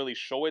record doesn't really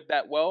show it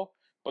that well.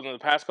 But in the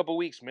past couple of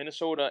weeks,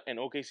 Minnesota and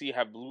OKC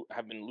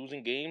have been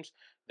losing games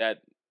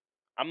that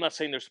I'm not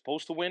saying they're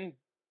supposed to win,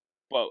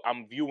 but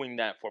I'm viewing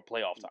that for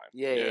playoff time.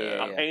 Yeah.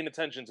 I'm paying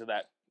attention to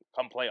that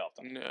come playoff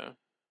time.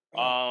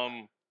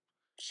 Yeah.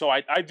 So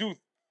I do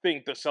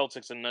think the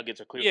Celtics and Nuggets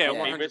are clear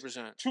favorites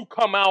 100%. to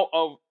come out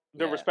of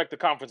their respective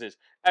conferences.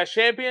 As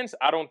champions,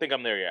 I don't think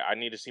I'm there yet. I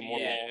need to see more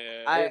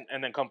ball.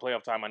 And then come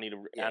playoff time, I need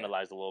to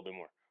analyze a little bit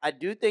more. I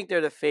do think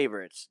they're the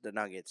favorites, the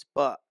Nuggets,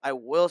 but I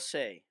will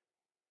say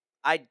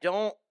I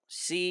don't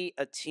see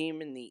a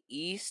team in the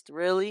East,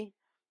 really,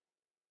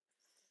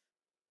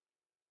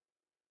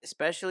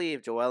 especially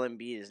if Joel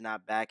Embiid is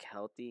not back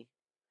healthy.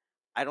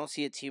 I don't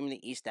see a team in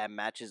the East that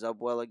matches up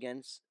well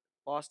against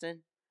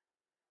Boston.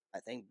 I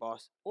think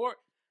Boston.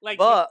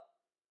 But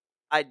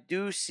I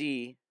do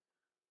see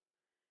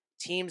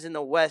teams in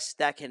the West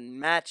that can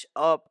match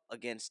up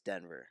against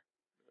Denver.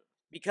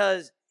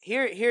 Because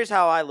here's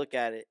how I look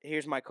at it.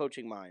 Here's my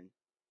coaching mind.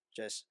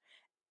 Just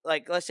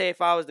like, let's say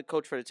if I was the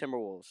coach for the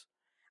Timberwolves,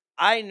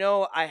 I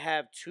know I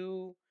have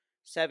 2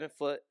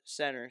 7-foot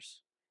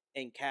centers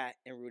in Cat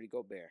and Rudy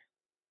Gobert,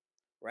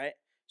 right?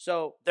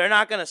 So they're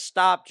not going to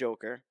stop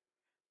Joker,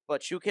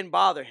 but you can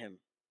bother him.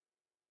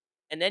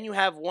 And then you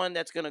have one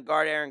that's going to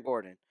guard Aaron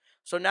Gordon.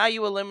 So now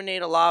you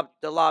eliminate the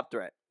lob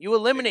threat. You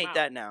eliminate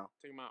that now.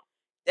 Take him out.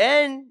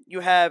 Then you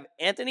have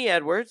Anthony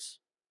Edwards,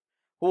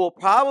 who will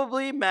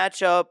probably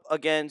match up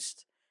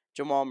against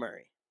Jamal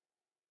Murray.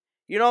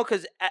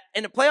 Because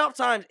in the playoff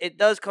times, it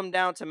does come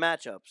down to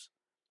matchups.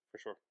 For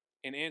sure.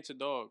 And answer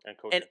dog. And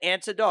coaching. And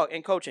answer dog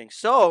and coaching.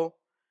 So,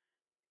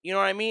 you know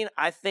what I mean?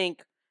 I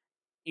think,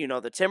 the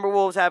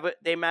Timberwolves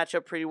they match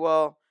up pretty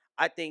well.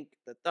 I think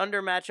the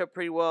Thunder match up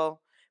pretty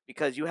well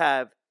because you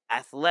have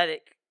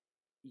athletic,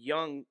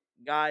 young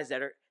guys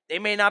they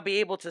may not be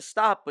able to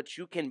stop, but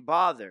you can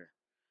bother.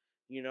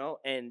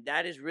 And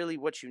that is really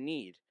what you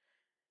need.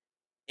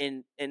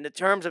 In the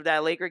terms of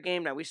that Laker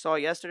game that we saw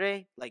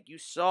yesterday, like you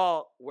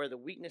saw where the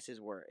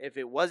weaknesses were. If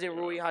it wasn't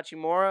Rui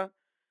Hachimura,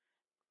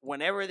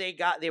 whenever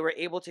they were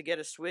able to get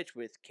a switch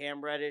with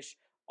Cam Reddish,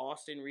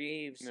 Austin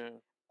Reeves,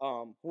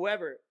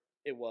 whoever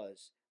it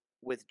was,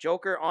 with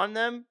Joker on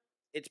them,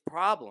 it's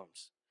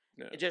problems.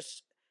 Yeah. It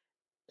just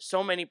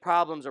so many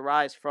problems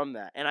arise from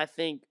that, and I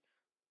think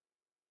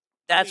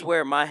that's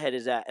where my head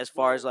is at as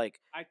far as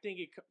like. I think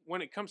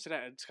when it comes to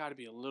that, it's got to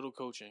be a little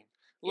coaching.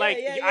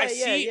 I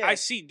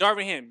see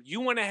Darvin Ham.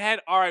 You went ahead.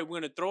 All right, we're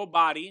gonna throw a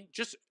body.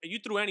 You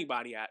threw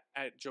anybody at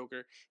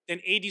Joker.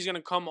 Then AD's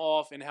gonna come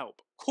off and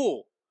help.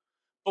 Cool.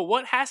 But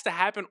what has to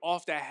happen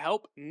off that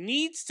help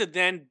needs to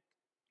then,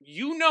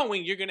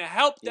 knowing you're gonna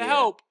help the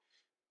help,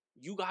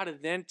 you gotta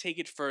then take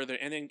it further.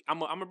 And then I'm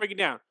gonna break it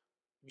down.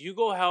 You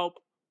go help.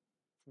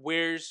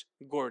 Where's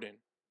Gordon?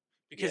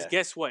 Because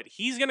guess what?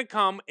 He's gonna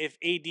come if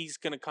AD's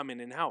gonna come in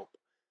and help.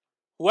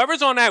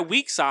 Whoever's on that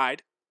weak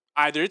side,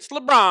 either it's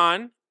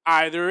LeBron,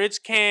 either it's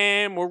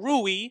Cam or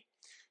Rui,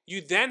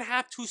 you then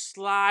have to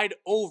slide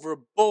over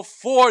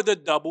before the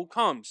double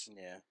comes.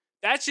 Yeah.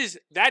 That's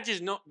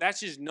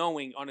just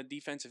knowing on a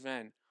defensive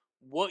end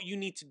what you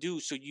need to do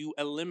so you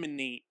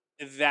eliminate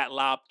that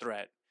lob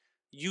threat.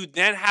 You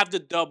then have the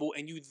double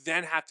and you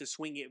then have to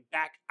swing it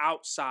back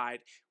outside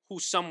who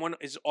someone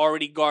is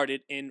already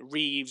guarded in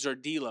Reeves or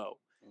D'Lo.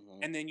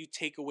 Mm-hmm. And then you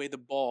take away the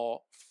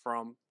ball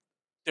from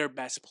their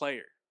best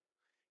player.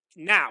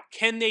 Now,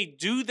 can they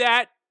do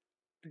that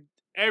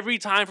every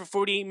time for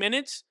 48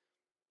 minutes,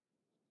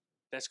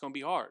 that's going to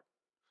be hard.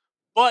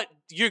 But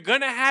you're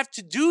going to have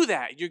to do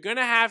that. You're going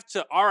to have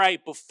to, all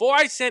right, before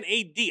I send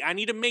AD, I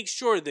need to make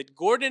sure that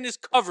Gordon is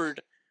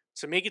covered.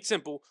 To make it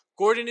simple,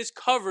 Gordon is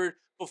covered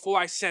before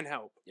I send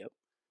help. Yep.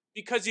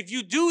 Because if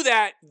you do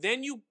that,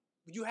 then you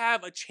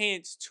have a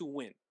chance to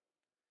win.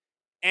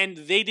 And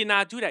they did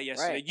not do that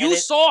yesterday. Right. You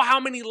saw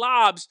how many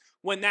lobs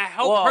when that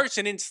help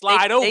person didn't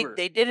slide over.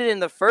 They did it in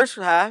the first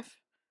half.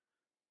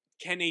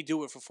 Can they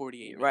do it for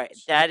 48 minutes? Right.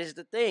 That is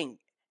the thing.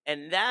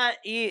 And that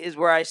is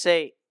where I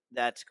say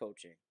that's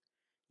coaching.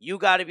 You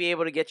got to be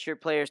able to get your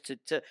players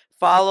to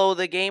follow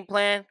the game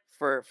plan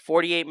for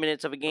 48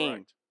 minutes of a game.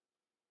 Correct.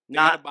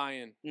 Not buy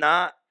in.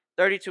 Not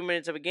 32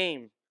 minutes of a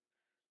game.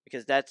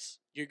 Because that's...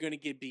 You're going to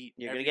get beat.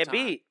 You're going to get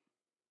beat.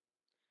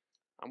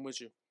 I'm with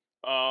you.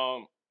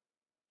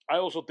 I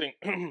also think,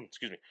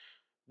 excuse me,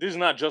 this is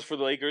not just for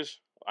the Lakers.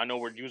 I know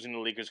we're using the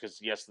Lakers because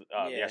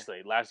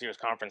yesterday, last year's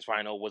conference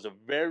final was a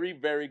very,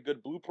 very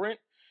good blueprint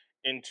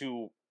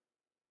into,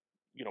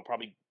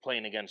 probably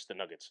playing against the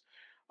Nuggets.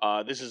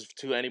 This is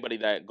to anybody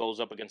that goes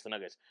up against the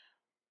Nuggets.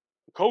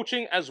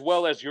 Coaching as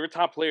well as your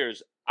top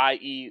players,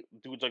 i.e.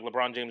 dudes like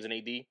LeBron James and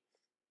AD,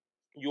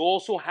 you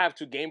also have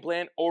to game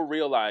plan or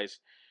realize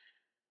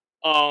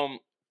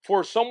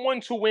for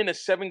someone to win a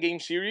 7-game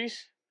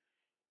series,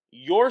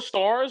 your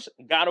stars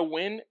got to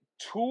win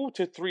 2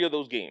 to 3 of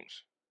those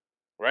games,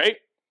 right?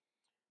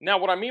 Now,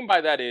 what I mean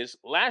by that is,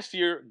 last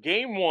year,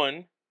 game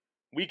 1,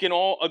 we can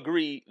all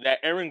agree that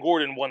Aaron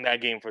Gordon won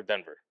that game for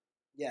Denver.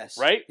 Yes.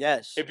 Right?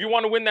 Yes. If you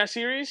want to win that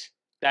series,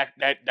 that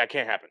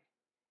can't happen.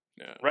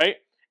 Yeah. Right?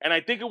 And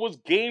I think it was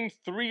game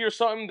 3 or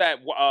something that,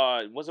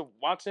 was it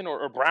Watson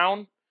or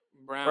Brown?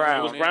 Brown.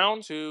 It was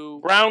Brown?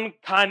 2. Brown,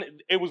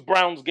 it was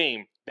Brown's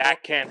game.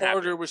 That can't happen.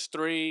 Porter was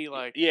 3.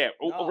 Yeah,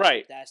 No,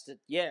 right. That's the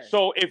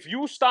So if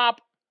you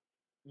stop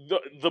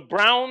the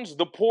Browns,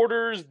 the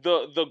Porters,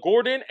 the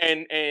Gordon,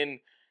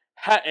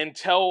 and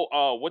tell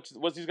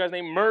what's these guys'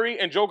 name, Murray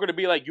and Joker, to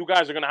be like, you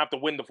guys are gonna have to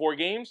win the 4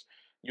 games,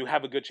 you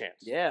have a good chance.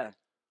 Yeah.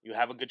 You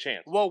have a good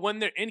chance. Well, when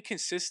they're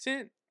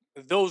inconsistent,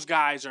 those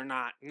guys are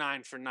not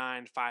 9 for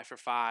 9, 5 for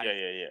 5.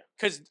 Yeah.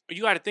 Because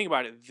you got to think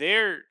about it.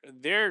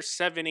 Their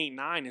 7, 8,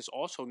 9 is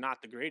also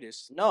not the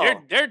greatest. No.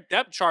 Their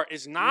depth chart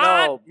is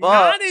not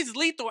as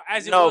lethal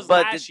as it was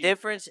last year. No,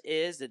 but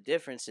the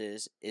difference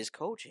is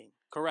coaching.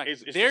 Correct.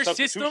 It's their the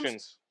systems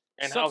substitutions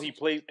and how he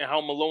plays and how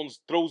Malone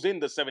throws in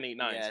the 7, 8,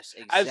 9s. Yes,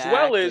 exactly. As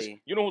well as,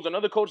 who's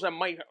another coach that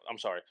might... I'm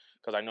sorry,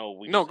 because I know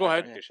we... No, go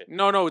ahead.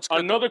 No, it's good.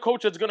 Another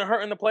coach that's going to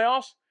hurt in the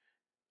playoffs?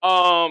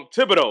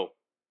 Thibodeau.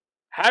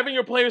 Having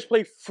your players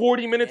play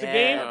 40 minutes a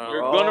game,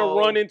 you're going to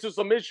run into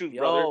some issues,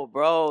 brother.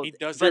 Bro. He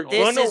does You're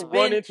going to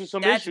run into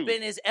some issues. That's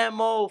been his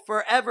MO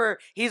forever.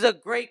 He's a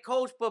great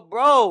coach, but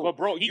bro,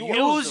 you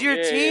use your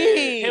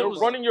team. You're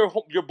running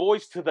your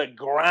boys to the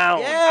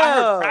ground. Yeah. I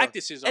heard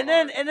practices are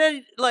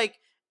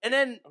and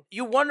then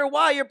you wonder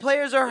why your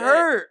players are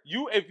hurt.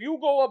 If you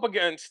go up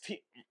against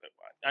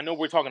I know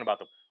we're talking about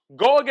them.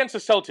 Go against the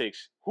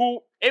Celtics, who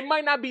it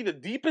might not be the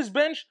deepest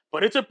bench,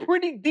 but it's a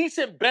pretty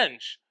decent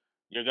bench.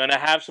 You're going to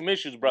have some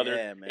issues,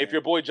 brother, if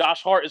your boy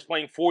Josh Hart is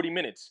playing 40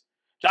 minutes.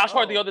 Josh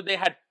Hart the other day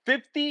had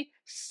 50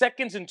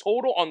 seconds in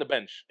total on the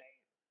bench.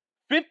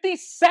 50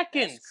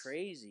 seconds. That's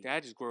crazy.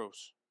 That is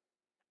gross.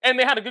 And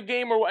they had a good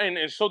game,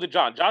 and so did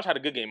John. Josh had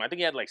a good game. I think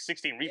he had like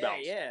 16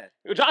 rebounds. Yeah.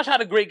 Josh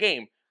had a great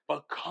game.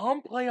 But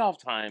come playoff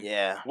time,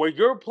 where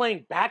you're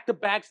playing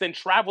back-to-backs, then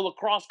travel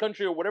across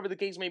country or whatever the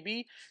case may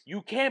be,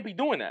 you can't be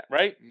doing that,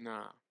 right?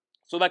 Nah.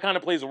 So that kind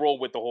of plays a role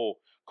with the whole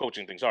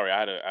coaching thing. Sorry, I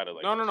had to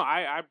like... No.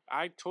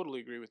 I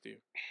totally agree with you.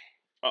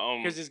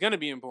 Because it's going to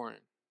be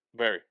important.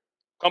 Very.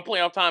 Come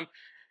playoff time,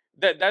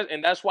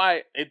 that's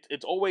why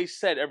it's always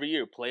said every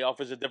year,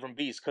 playoff is a different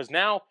beast. Because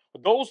now,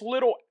 those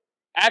little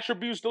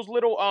attributes, those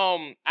little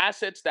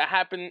assets that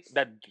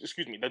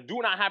do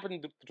not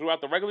happen throughout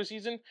the regular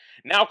season,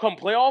 now come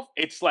playoff,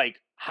 it's like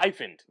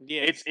hyphened.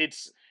 Yeah.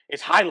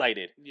 It's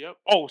highlighted. Yep.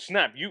 Oh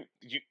snap!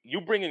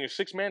 You bring in your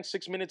 6 minutes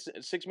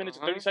and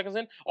 30 seconds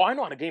in. Oh, I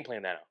know how to game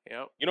plan that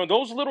out. Yep.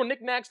 Those little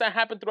knickknacks that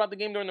happen throughout the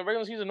game during the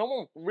regular season, no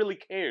one really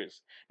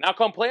cares. Now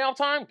come playoff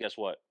time, guess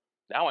what?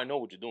 Now I know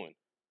what you're doing,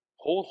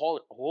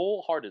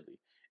 wholeheartedly,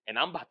 and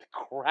I'm about to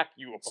crack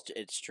you up.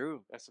 It's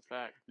true. That's a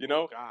fact.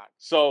 Oh, God.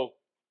 So.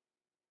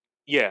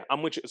 Yeah,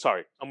 I'm with you.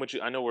 Sorry, I'm with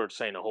you. I know we're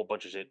saying a whole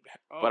bunch of shit,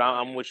 but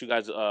I'm with you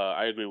guys.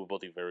 I agree with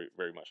both of you very,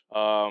 very much.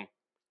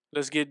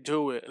 Let's get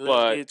to it.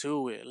 Let's get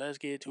to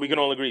it. We can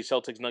all agree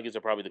Celtics Nuggets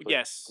are probably the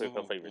clear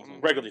favorites.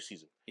 Regular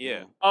season.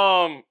 Yeah.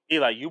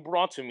 Eli, you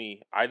brought to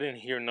me. I didn't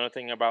hear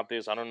nothing about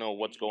this. I don't know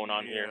what's going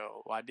on here.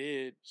 I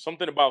did.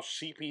 Something about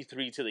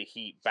CP3 to the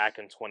Heat back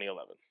in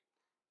 2011.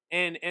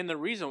 And the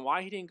reason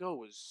why he didn't go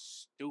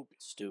was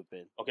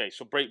stupid. Okay,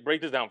 so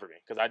break this down for me,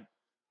 because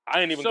I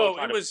didn't even. So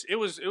it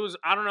was.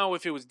 I don't know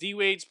if it was D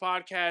Wade's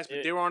podcast,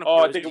 but they were on.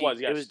 I think it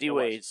was. Yes, it was D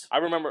Wade's. I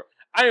remember.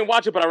 I didn't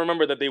watch it, but I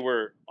remember that they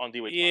were on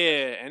D Wade's.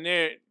 Yeah,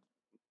 podcast.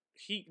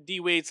 And D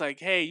Wade's like,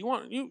 hey,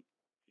 you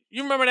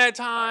remember that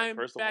time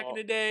back in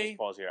the day? Let's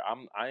pause here.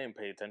 I didn't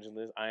pay attention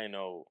to this. I didn't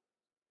know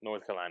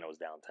North Carolina was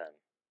down 10.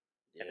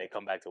 and they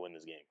come back to win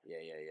this game. Yeah.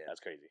 That's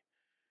crazy.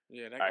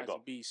 Yeah, that All right, guy's a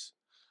go. beast.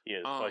 He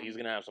is, but he's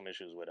gonna have some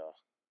issues with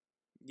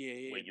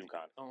Yeah. with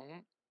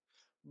UConn.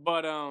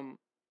 But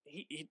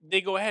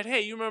they go ahead.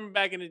 Hey, you remember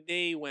back in the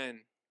day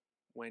when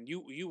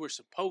you were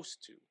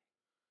supposed to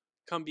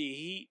come be a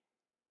Heat,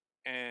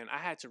 and I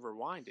had to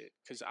rewind it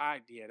because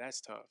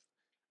that's tough.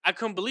 I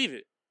couldn't believe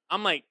it.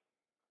 I'm like,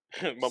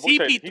 My boy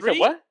said, he said CP3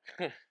 what?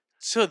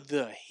 to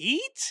the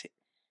Heat,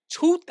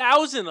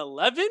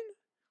 2011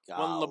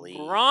 Golly.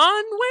 when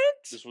LeBron went.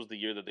 This was the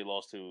year that they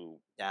lost to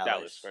Dallas.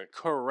 Dallas, right?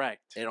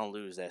 Correct. They don't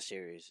lose that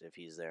series if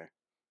he's there.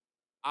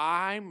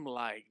 I'm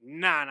like,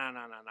 nah.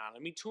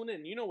 Let me tune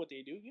in. You know what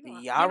they do. You know,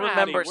 Y'all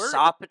remember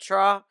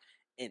CP3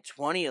 in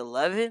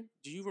 2011?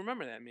 Do you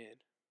remember that, man?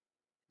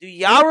 Do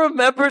y'all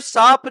remember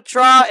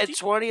CP3 in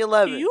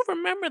 2011? Do you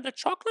remember the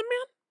Chocolate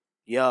Man?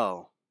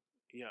 Yo.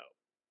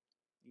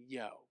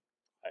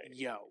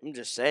 I'm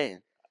just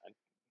saying.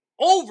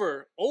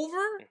 Over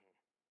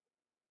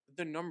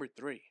the number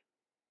 3.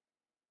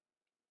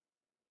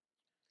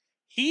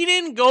 He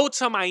didn't go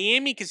to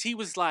Miami because he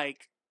was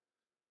like,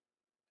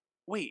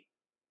 wait,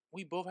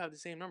 we both have the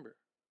same number.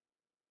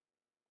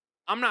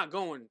 I'm not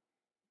going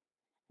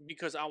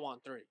because I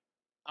want 3.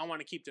 I want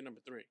to keep the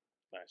number 3.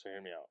 All right, so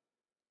hear me out.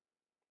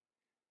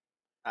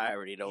 I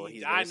already know what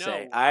he's I going to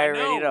say. know, I I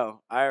already know.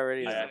 know. I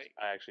already know.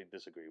 I actually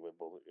disagree with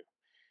both of you.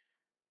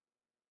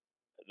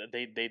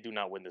 They do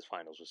not win this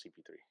finals with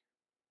CP3.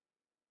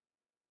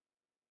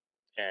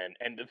 And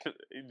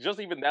just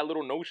even that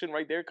little notion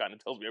right there kind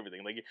of tells me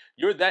everything. Like,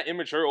 you're that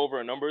immature over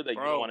a number that you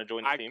don't want to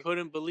join the team. I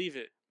couldn't believe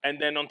it. And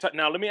then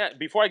now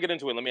before I get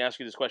into it, let me ask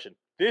you this question.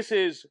 This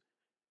is,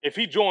 if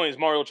he joins,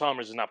 Mario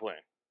Chalmers is not playing.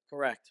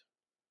 Correct.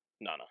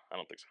 No, I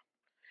don't think so.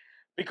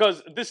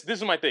 Because this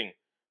is my thing.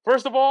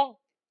 First of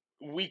all,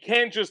 we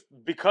can't just,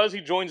 because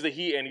he joins the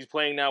Heat and he's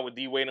playing now with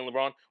D Wade and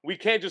LeBron, we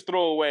can't just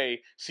throw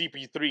away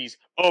CP3's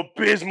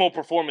abysmal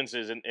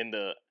performances in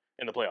the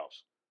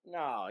playoffs.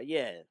 No,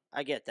 yeah,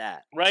 I get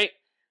that. Right?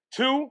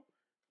 2,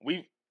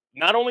 we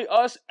not only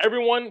us,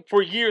 everyone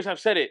for years have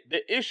said it.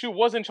 The issue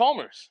wasn't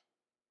Chalmers.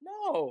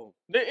 No.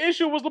 The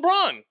issue was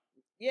LeBron.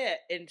 Yeah,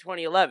 in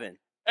 2011.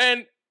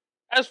 And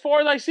as far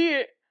as I see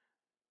it,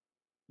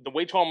 the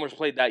way Chalmers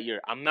played that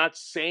year, I'm not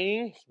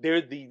saying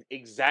they're the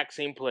exact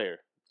same player.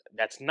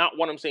 That's not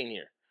what I'm saying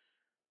here.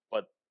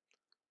 But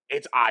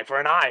it's eye for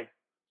an eye.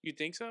 You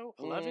think so?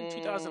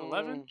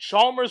 2011?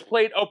 Chalmers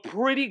played a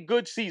pretty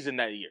good season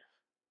that year.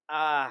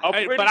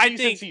 But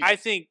I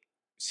think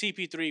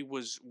CP3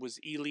 was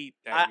elite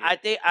that year.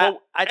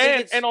 I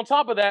think and on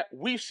top of that,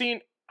 we've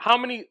seen how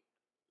many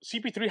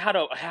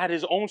CP3 had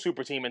his own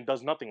super team and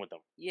does nothing with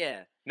them.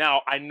 Yeah.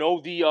 Now I know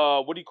the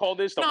what do you call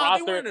this? The they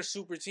roster. weren't a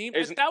super team.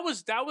 That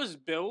was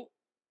built.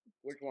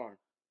 Which one?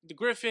 The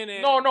Griffin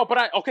and No,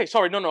 but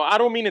sorry, I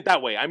don't mean it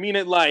that way. I mean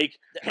it like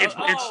it's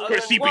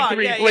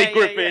CP3, Blake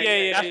Griffin.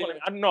 Yeah.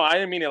 I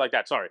didn't mean it like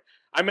that. Sorry,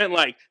 I meant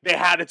like they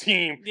had a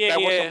team that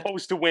was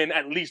supposed to win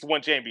at least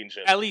one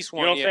championship. At least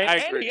one. You know what I'm saying?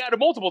 I agree. And he had it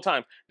multiple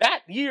times.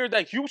 That year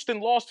that Houston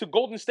lost to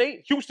Golden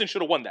State, Houston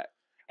should have won that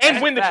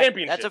and win the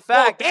championship. That's a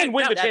fact. And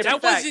win the championship.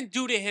 That wasn't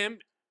due to him.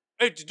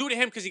 It's due to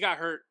him because he got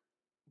hurt.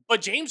 But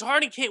James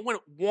Harden can't win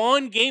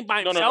one game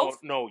by himself.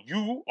 No.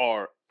 You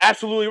are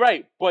absolutely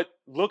right. But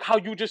look how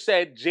you just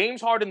said James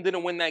Harden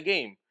didn't win that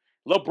game.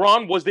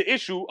 LeBron was the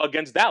issue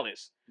against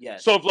Dallas.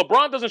 Yes. So if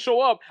LeBron doesn't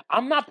show up,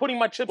 I'm not putting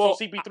my chips on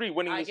CP3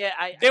 winning this.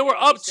 They were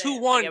up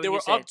 2-1. They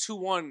were up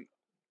 2-1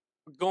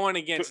 going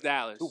against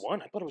Dallas.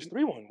 2-1? I thought it was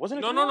 3-1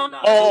 wasn't it? No.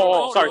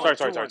 Oh,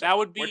 sorry. That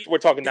would be. We're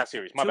talking that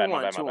series. My bad.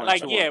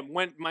 Like,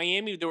 when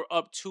Miami, they were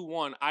up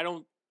 2-1.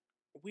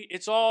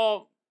 It's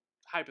all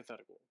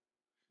hypothetical.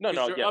 No,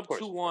 you're up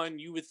 2-1.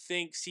 You would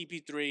think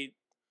CP3,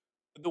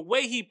 the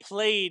way he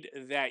played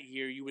that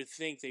year, you would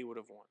think they would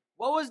have won.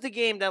 What was the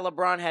game that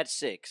LeBron had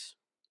 6?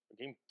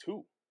 Game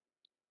 2.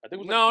 I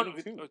think it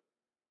was game 2.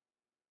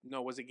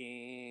 No, was it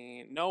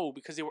game? No,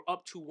 because they were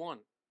up 2-1.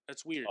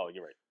 That's weird. Oh,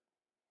 you're right.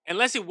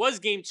 Unless it was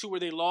game 2 where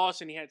they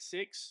lost and he had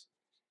 6,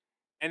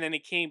 and then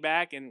it came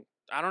back, and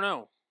I don't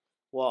know.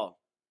 Well,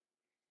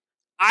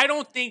 I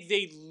don't think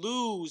they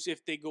lose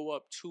if they go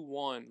up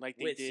 2-1 like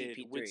they did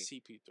CP3. with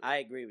CP3. I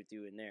agree with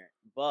you in there.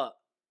 But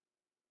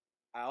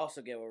I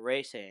also get what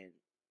Ray's saying.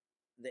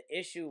 The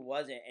issue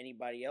wasn't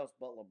anybody else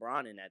but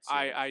LeBron in that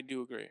series. I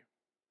do agree.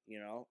 You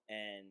know,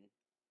 and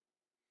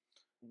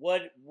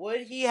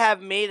would he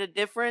have made a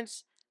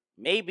difference?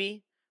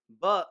 Maybe,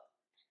 but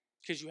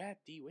because you have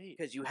D Wade.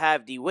 Because you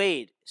have D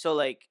Wade. So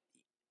like,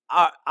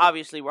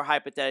 obviously we're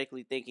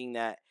hypothetically thinking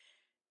that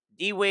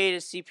D Wade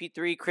and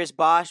CP3, Chris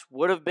Bosh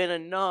would have been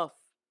enough,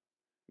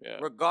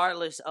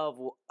 regardless of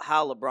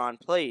how LeBron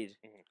played.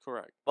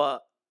 Correct.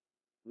 But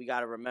we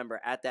got to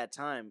remember, at that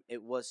time,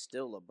 it was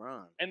still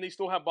LeBron, and they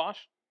still have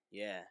Bosh.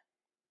 Yeah,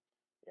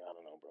 I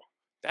don't know, bro.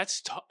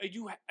 That's tough. I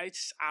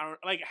don't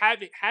like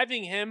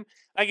having him.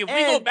 Like if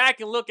we go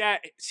back and look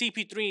at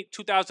CP3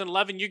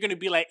 2011, you're gonna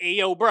be like, "Hey,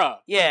 yo, bro."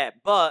 Yeah,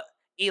 but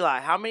Eli,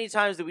 how many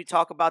times did we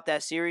talk about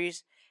that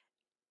series?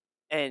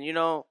 And you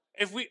know,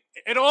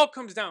 it all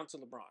comes down to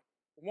LeBron,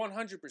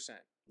 100%.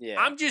 Yeah.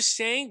 I'm just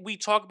saying we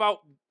talk about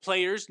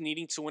players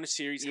needing to win a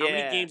series, how many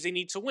Yeah. games they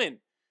need to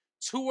win.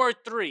 2 or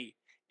 3.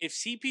 If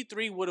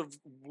CP3 would have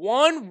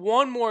won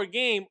one more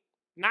game,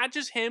 not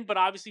just him, but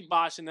obviously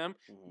Bosh and them,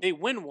 they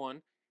win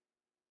one,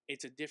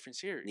 it's a different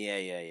series.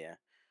 Yeah.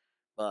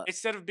 But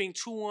Instead of being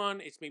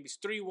 2-1, it's maybe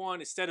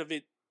 3-1. Instead of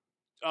it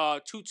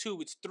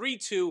 2-2, it's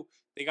 3-2.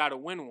 They got to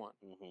win one.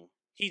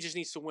 He just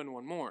needs to win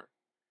one more.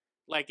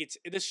 Like it's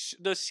the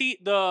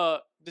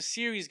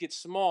series gets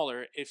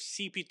smaller if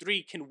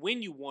CP3 can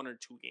win you 1 or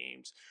 2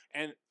 games,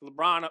 and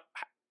LeBron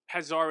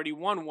has already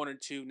won 1 or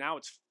 2. Now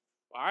it's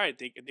all right.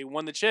 They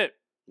won the chip.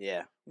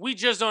 yeah. We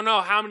just don't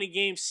know how many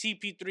games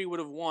CP3 would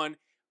have won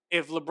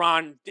if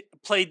LeBron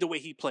played the way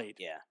he played.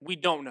 Yeah. We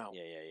don't know.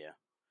 Yeah.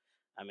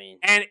 I mean,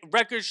 And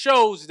record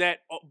shows that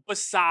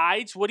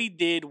besides what he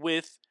did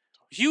with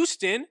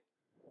Houston,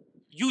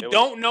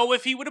 don't know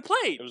if he would have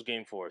played. It was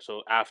game 4,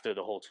 so after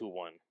the whole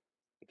 2-1.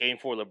 Game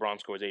 4, LeBron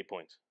scores 8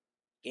 points.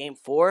 Game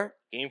 4?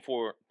 Game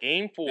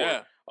 4.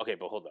 Yeah. Okay,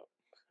 but hold up.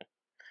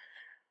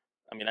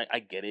 I mean, I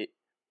get it.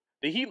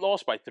 The Heat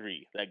lost by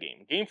 3 that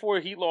game. Game 4,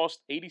 Heat lost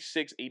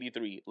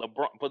 86-83.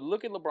 LeBron, but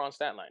look at LeBron's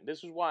stat line.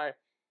 This is why.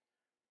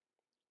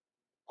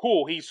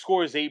 Cool, he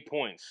scores 8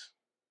 points.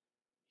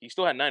 He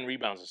still had 9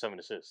 rebounds and 7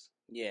 assists.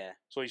 Yeah.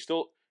 So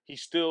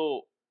he's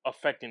still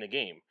affecting the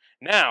game.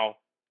 Now,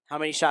 how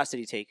many shots did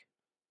he take?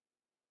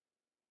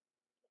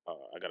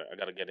 I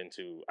gotta get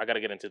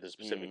into the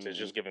specifics. It's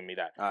just giving me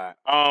that. All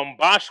right.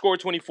 Bosh scored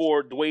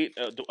 24.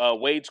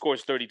 Wade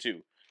scores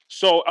 32.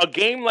 So a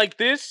game like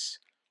this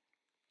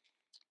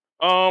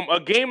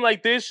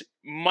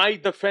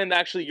might defend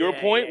actually your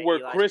point where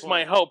Eli's Chris point.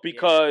 might help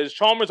because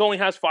Chalmers only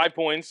has 5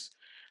 points.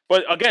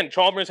 But again,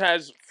 Chalmers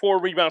has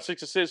 4 rebounds,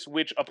 6 assists,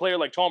 which a player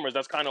like Chalmers,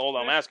 that's kind of all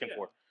I'm asking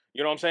for.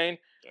 You know what I'm saying?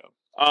 Yeah.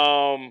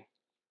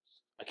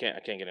 I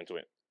can't get into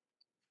it.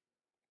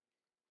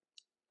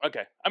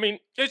 Okay. I mean,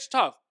 it's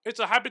tough. It's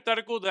a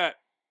hypothetical that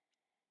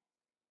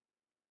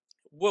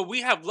would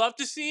we have loved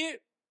to see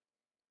it?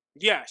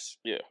 Yes.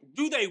 Yeah.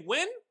 Do they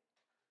win?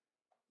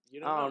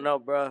 You I don't know,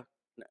 bro.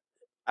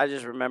 I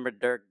just remember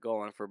Dirk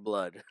going for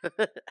blood.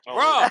 Bro.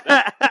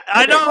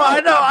 I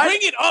know.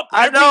 Bring it up.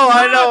 I know.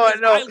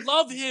 I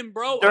love him,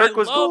 bro. Dirk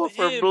was going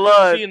for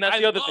blood. See, and that's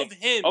the other thing.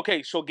 Him.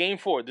 Okay, so game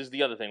 4, this is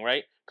the other thing,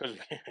 right? Because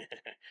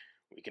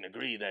we can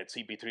agree that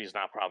CP3 is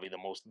not probably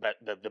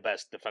the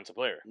best defensive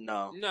player.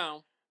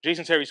 No.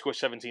 Jason Terry scored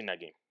 17 that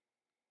game.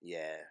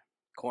 Yeah.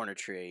 Corner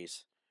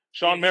trees.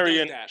 Sean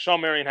Marion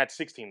had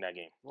 16 that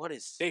game. What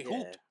is they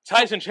hooped?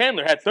 Tyson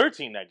Chandler had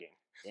 13 that game.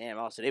 Damn,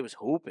 also they was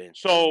hooping.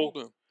 So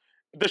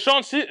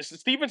Deshaun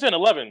Stevenson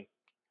 11.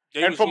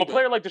 And from a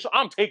player like Deshaun,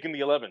 I'm taking the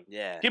 11.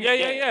 Yeah.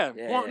 Yeah.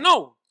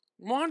 No,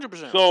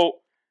 100%. So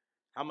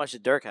how much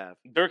did Dirk have?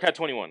 Dirk had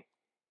 21.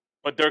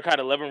 But Dirk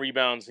had 11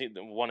 rebounds,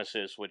 1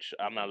 assist, which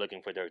I'm not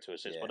looking for Dirk to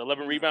assist. But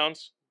 11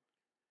 rebounds.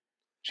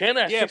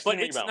 Chandler has 16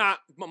 rebounds. It's not.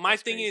 But my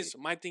thing is,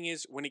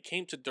 when it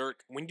came to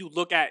Dirk, when you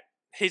look at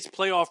his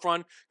playoff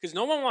run, because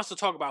no one wants to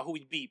talk about who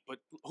he beat, but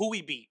who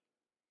he beat.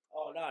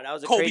 Oh no, that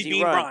was a Kobe crazy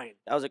beat run. Bryant.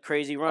 That was a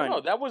crazy run.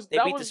 No, they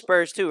beat the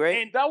Spurs too, right?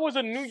 And that was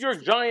a New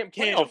York Giant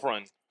playoff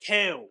run.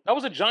 That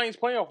was a Giants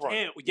playoff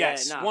run.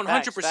 Yes,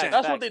 100%.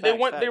 That's what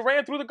they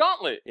ran through the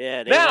gauntlet.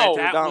 Yeah, they ran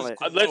through the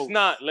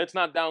gauntlet. Let's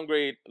not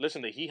downgrade.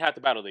 Listen, he had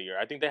to battle the year.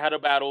 I think they had a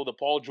battle the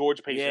Paul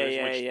George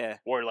Pacers, which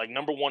were like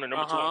number 1 or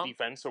number 2 on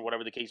defense or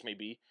whatever the case may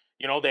be.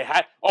 You know, they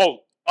had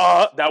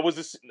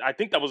I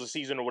think that was a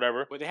season or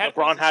whatever.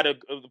 LeBron had to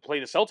play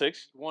the Celtics.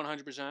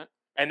 100%.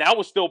 And that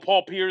was still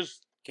Paul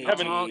Pierce,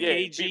 Kevin,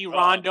 KG,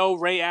 Rondo,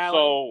 Ray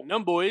Allen,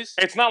 them boys.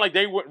 It's not like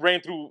they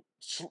ran through,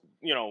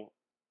 you know.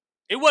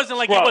 It wasn't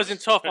like it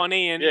wasn't tough on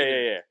A and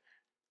Yeah.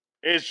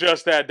 It's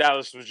just that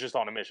Dallas was just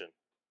on a mission.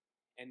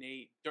 And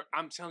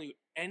I'm telling you,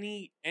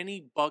 any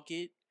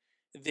bucket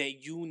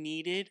that you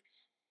needed,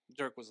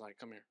 Dirk was like,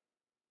 "Come here,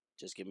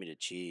 just give me the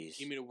cheese,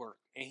 give me the work."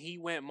 And he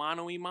went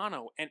mano y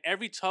mano, and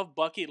every tough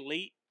bucket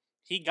late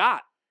he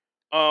got.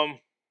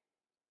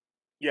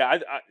 Yeah,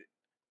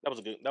 that was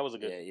a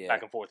good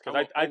back and forth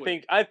because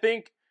I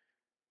think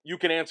you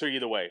can answer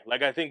either way.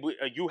 Like I think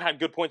you had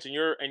good points in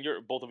your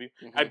both of you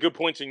had good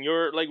points in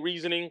your like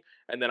reasoning,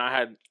 and then I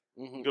had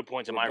good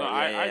points in my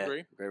reasoning. I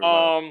agree.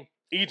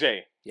 EJ.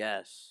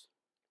 Yes.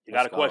 You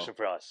got a question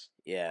for us?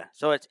 Yeah.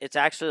 So it's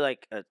actually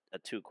like a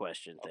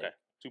 2-question thing. Okay.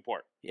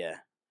 2-part. Yeah.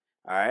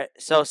 All right.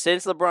 So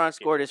since LeBron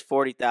scored his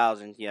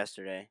 40,000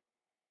 yesterday,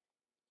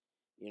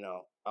 you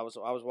know, I was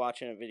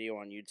watching a video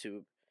on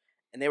YouTube,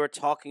 and they were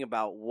talking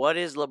about what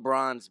is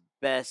LeBron's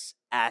best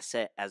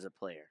asset as a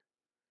player.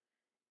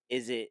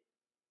 Is it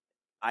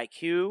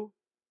IQ,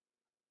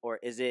 or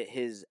is it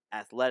his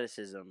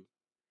athleticism,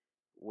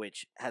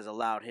 which has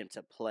allowed him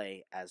to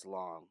play as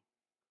long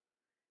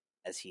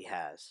as he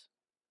has?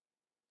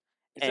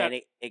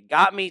 And it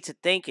got me to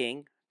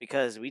thinking,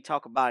 because we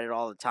talk about it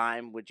all the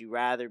time, would you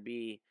rather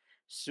be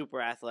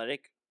super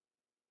athletic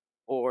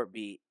or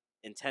be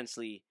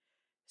intensely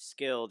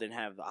skilled and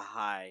have a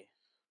high?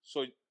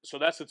 So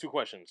that's the 2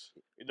 questions.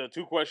 The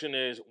 2 question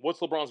is, what's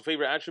LeBron's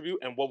favorite attribute,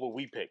 and what would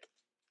we pick?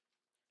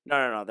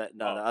 No.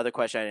 The other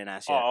question I didn't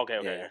ask yet. Oh,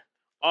 okay.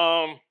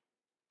 I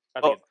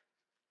Oh, think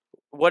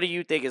what do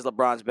you think is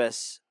LeBron's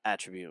best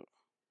attribute?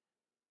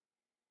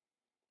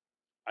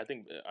 all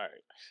right.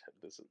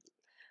 This is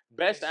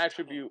best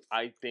attribute.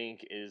 I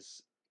think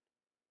is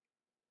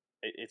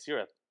it's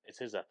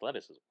his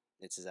athleticism.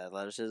 It's his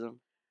athleticism.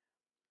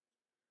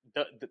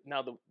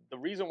 Now the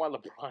reason why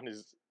LeBron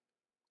is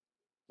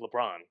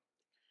LeBron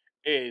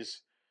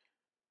is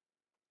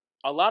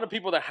a lot of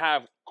people that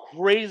have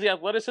crazy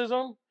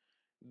athleticism,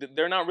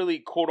 they're not really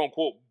quote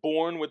unquote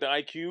born with the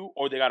IQ,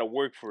 or they got to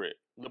work for it.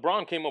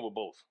 LeBron came up with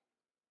both.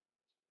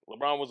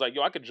 LeBron was like,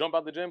 yo, I could jump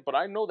out the gym, but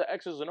I know the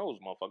X's and O's,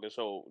 motherfucker,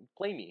 so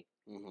play me.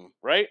 Mm-hmm.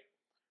 Right?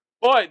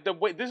 But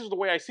this is the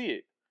way I see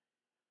it.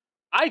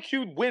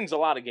 IQ wins a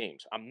lot of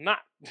games. I'm not.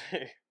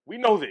 We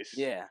know this.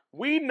 Yeah.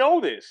 We know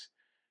this.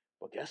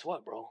 But guess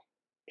what, bro?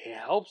 It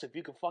helps if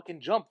you can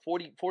fucking jump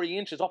 40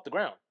 inches off the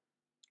ground.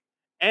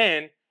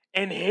 And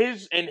in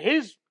his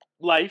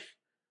life,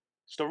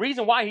 it's the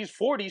reason why he's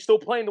 40 still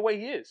playing the way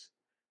he is.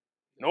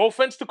 No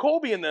offense to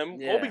Kobe and them.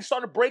 Yeah. Kobe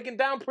started breaking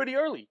down pretty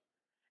early.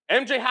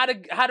 MJ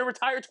had to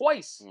retire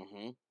twice.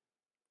 Mm-hmm.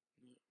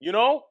 You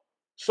know?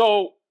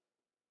 So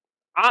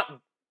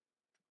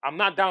I'm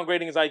not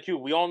downgrading his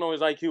IQ. We all know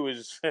his IQ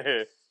is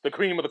the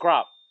cream of the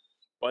crop.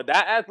 But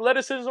that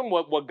athleticism,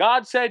 what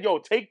God said, yo,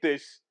 take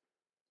this.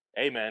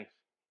 Hey, man.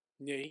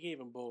 Yeah, he gave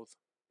him both.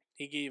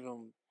 He gave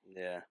him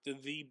Yeah.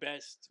 the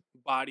best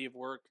body of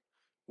work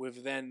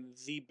with then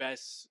the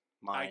best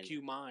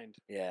IQ mind.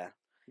 Yeah.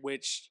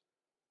 Which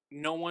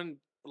no one,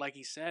 like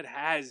he said,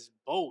 has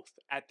both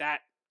at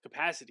that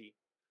capacity.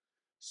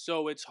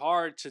 So it's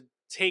hard to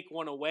take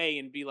one away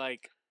and be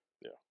like,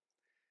 yeah.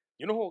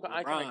 You know who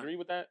I LeBron. can agree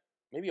with that?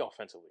 Maybe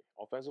offensively.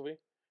 Offensively,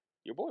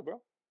 your boy,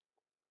 bro.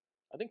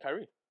 I think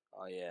Kyrie.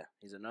 Oh yeah,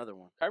 he's another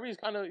one. Kyrie's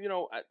kind of,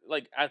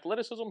 like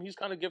athleticism, he's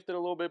kind of gifted a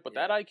little bit, but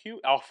Yeah. that IQ,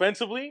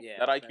 offensively, Yeah,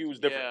 that IQ is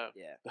different.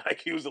 Yeah. The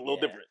IQ is a little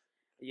Yeah. different.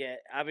 Yeah,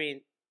 I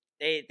mean,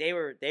 they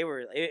were.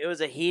 It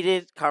was a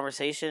heated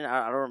conversation.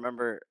 I don't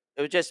remember.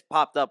 It just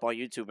popped up on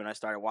YouTube, and I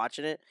started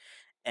watching it,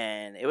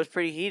 and it was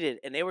pretty heated.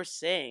 And they were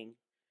saying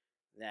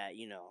that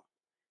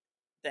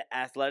the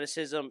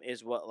athleticism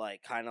is what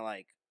kind of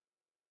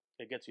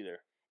It gets you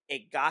there.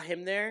 it got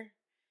him there.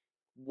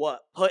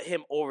 What put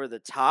him over the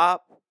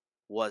top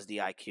was the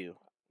IQ.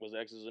 Was the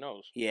X's and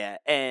O's. Yeah,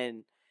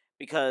 and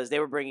because they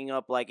were bringing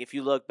up if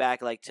you look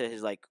back to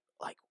his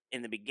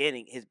in the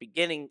beginning, his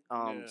beginning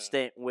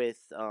stint with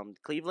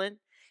Cleveland,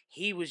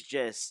 he was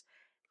just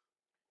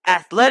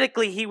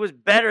athletically he was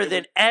better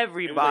than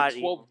everybody.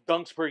 It was like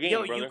 12 dunks per game,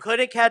 Yo, brother. you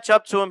couldn't catch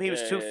up to him. He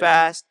was too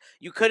fast.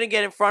 You couldn't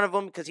get in front of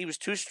him because he was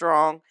too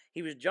strong.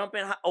 He was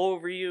jumping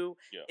over you.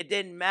 Yeah. It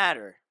didn't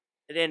matter.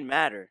 It didn't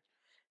matter.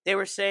 They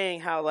were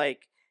saying how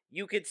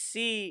you could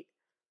see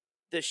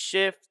the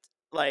shift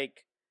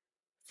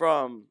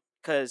from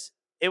because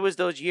it was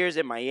those years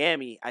in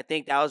Miami. I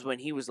think that was when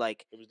he was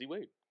it was D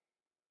Wade.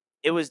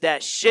 it was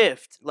that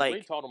shift.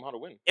 Wade taught him how to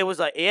win. It was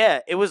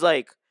it was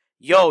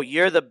yo,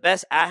 you're the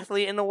best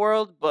athlete in the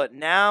world, but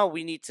now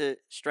we need to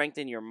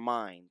strengthen your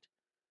mind.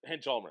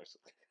 And Chalmers.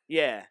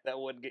 Yeah. That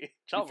one game.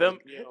 You feel me?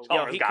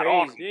 Chalmers he got crazy.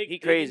 off. He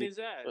crazy. His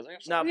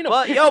ass. Nah,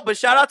 but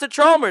shout out to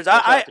Chalmers.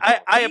 I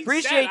He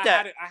appreciate said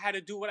that. I had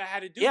to do what I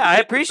had to do. Yeah, to I get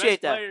the appreciate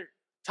best that. player.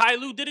 Ty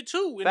Lue did it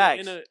too.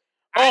 Facts.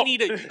 You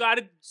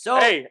gotta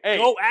Hey,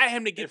 go at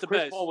him to get if the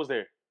Chris best. Paul was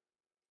there.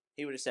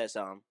 He would have said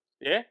something.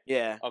 Yeah?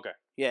 Yeah. Okay.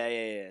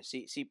 Yeah.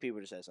 CP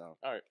would have said something.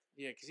 All right.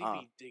 Yeah, because he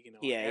be digging on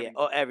Yeah. everything.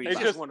 Oh, everything.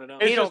 It's just one of them.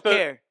 it's He just don't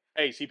care.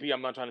 Hey, CP,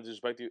 I'm not trying to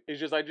disrespect you. It's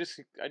just I just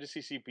see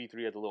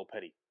CP3 as a little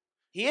petty.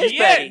 He is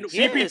Yeah, petty.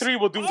 He is. CP3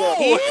 will do He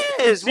that.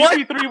 is. What?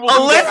 CP3 will A do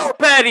little that.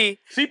 petty.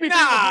 CP3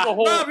 Nah, will do the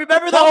whole. bro,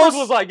 remember the Chalmers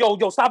whole- was like,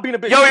 yo, stop being a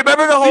bitch. Yo,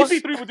 remember the whole-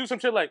 CP3 would do some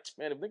shit like,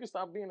 man, if niggas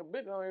stop being a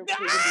bitch,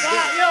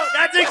 Yo,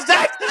 that's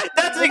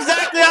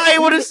exactly how he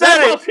would have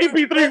said it. That's how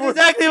CP3 That's would.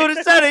 exactly what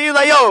he said it. He was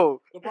like,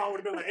 yo, LeBron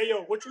would have been like, hey,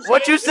 yo, what you say?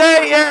 what you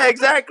say? Yeah,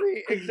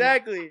 exactly.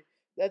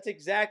 That's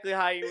exactly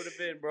how he would have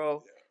been,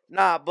 bro.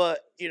 Nah,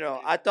 but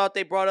I thought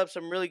they brought up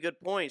some really good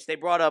points. They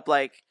brought up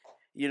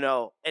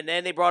and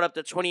then they brought up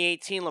the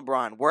 2018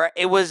 LeBron, where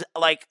it was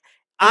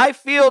I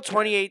feel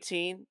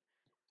 2018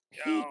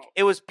 peak.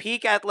 It was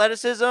peak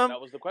athleticism.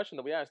 That was the question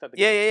that we asked at the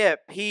game. Yeah.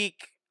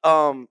 Peak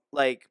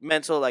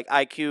mental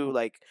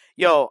IQ.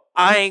 Yo,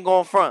 I ain't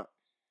going front.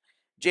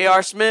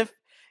 J.R. Smith,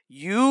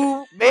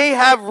 you may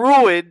have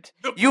ruined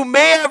the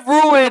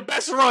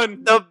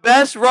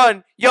best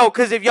run. Yo,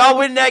 because if y'all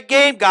win that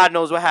game, God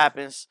knows what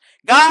happens.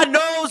 God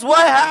knows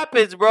what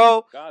happens,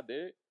 bro. God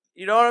did.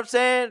 You know what I'm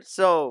saying?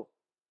 So,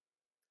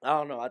 I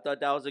don't know. I thought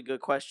that was a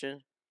good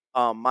question.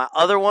 My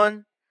other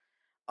one,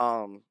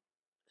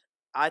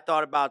 I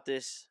thought about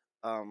this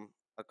a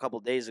couple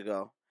days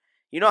ago.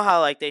 You know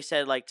how they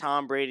said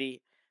Tom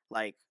Brady,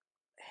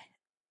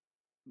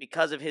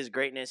 because of his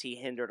greatness, he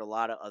hindered a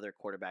lot of other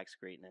quarterbacks'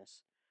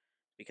 greatness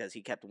because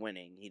he kept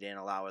winning. He didn't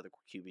allow other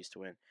QBs to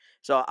win.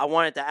 So I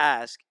wanted to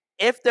ask,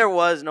 if there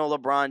was no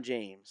LeBron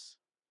James,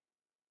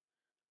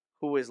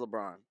 who is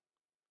LeBron?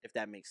 If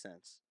that makes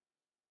sense.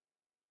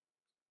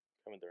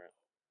 Kevin Durant.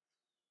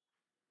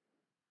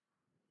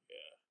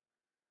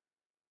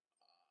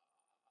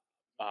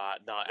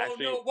 No, Well,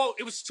 actually,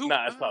 it was two.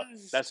 nah, that's tough.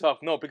 That's tough.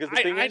 No, because the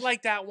thing I is,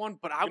 like that one,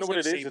 but I you know was what gonna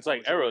it say is? It's Paul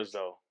like eras, George.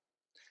 though.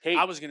 Hey,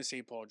 I was gonna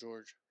say Paul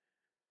George.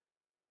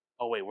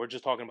 oh wait, we're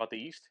just talking about the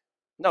East.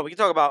 No, we can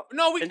talk about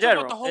No, we in can talk about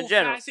general. the whole In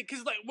general, facet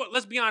because, like,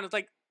 let's be honest.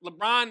 Like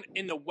LeBron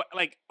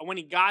like when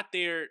he got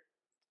there,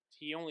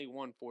 he only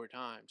won 4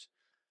 times.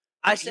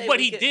 I say What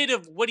he did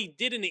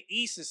in the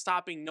East and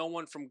stopping no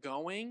one from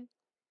going.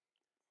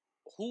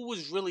 Who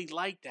was really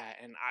like that?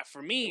 And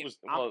for me,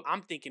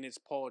 I'm thinking it's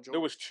Paul George. There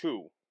was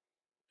 2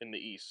 in the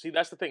East. See,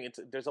 that's the thing.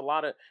 There's a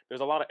lot of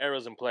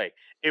eras in play.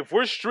 If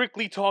we're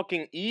strictly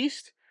talking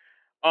East,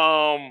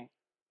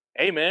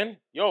 hey man,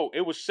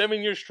 it was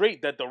 7 years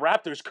straight that the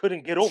Raptors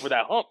couldn't get over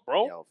that hump,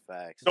 bro. Yo,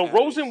 facts. So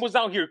Rosen was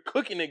out here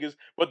cooking niggas,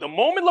 but the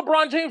moment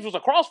LeBron James was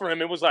across from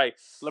him, it was like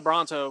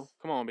LeBronto.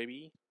 Come on,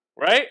 baby.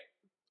 right.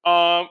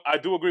 I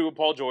do agree with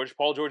Paul George.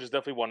 Paul George is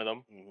definitely one of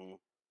them.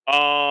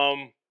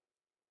 Mm-hmm.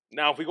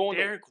 Now if we go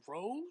into Derrick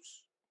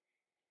Rose,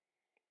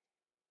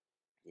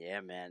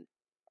 Yeah, man,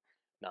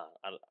 nah,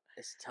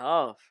 it's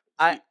tough.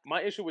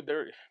 my issue with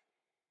Derrick,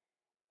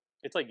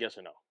 it's like yes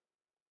or no.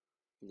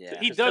 Yeah,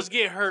 he does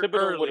get hurt Thibodeau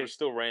would early. have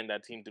still ran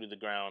that team to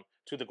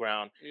the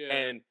ground, Yeah.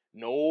 and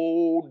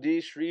no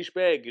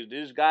disrespect, because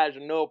this guy's a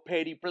no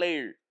petty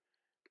player.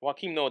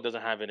 Joakim Noah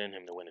doesn't have it in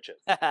him to win a chip.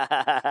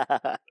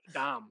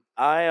 Damn.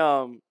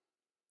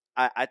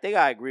 I think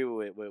I agree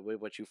with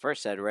what you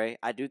first said, Ray.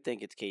 I do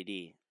think it's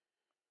KD.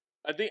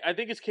 I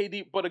think it's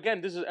KD, but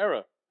again, this is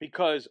era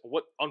because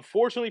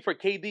unfortunately for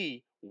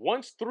KD,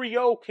 once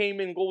 3-0 came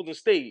in Golden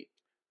State,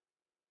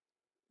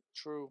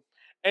 True.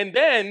 and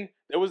then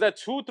there was that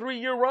 2-3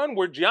 year run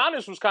where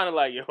Giannis was kind of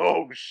like,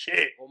 oh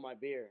shit, Oh, my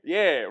beer.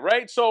 yeah,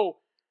 right. So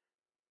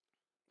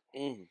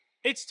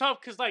It's tough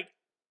because like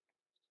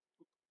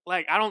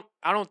I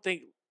don't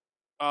think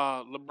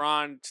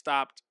LeBron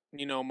stopped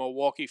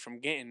Milwaukee from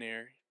getting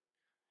there.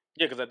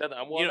 yeah, because at that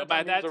time,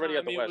 By that he was already time,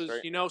 at the it West, was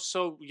right?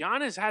 so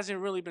Giannis hasn't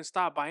really been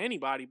stopped by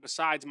anybody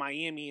besides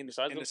Miami and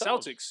Besides the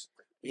themselves. Celtics.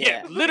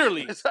 Yeah.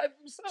 Literally. Besides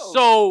themselves.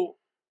 So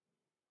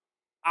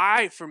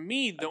for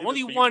me, the did only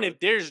this for you, one bro. if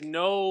there's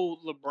no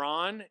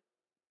LeBron,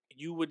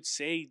 you would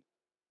say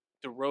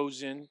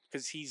DeRozan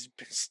because he's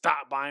been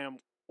stopped by him,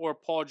 or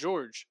Paul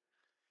George.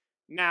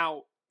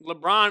 Now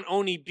LeBron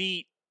only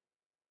beat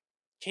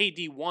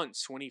KD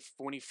once when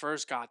he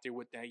first got there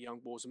with that young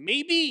Bulls.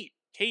 Maybe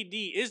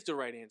KD is the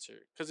right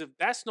answer because if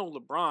that's no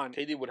LeBron,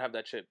 KD would have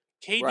that chip.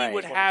 KD Right.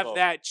 would have 2012.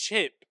 that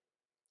chip,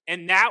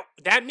 and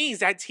that means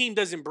that team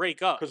doesn't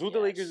break up. Because who the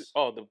Lakers?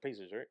 Oh, the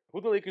Pacers, right?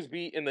 Who the Lakers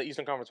beat in the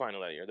Eastern Conference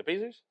Final that year? The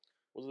Pacers?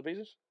 Was it the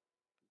Pacers?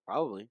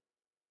 Probably.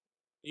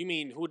 You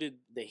mean who did?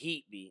 The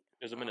Heat beat.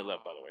 There's a minute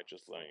left, by the way.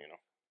 Just letting you know.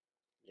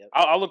 Yep.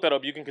 I'll look that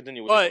up. You can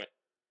continue with your But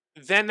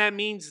point. then that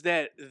means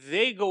that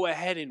they go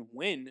ahead and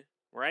win,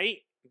 right?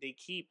 They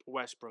keep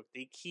Westbrook.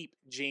 They keep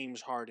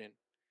James Harden.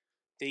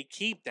 They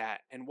keep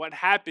that. And what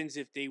happens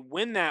if they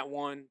win that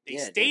one? They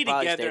Yeah, stay they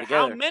probably stay together.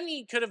 How together.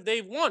 many could have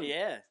they won?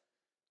 Yeah.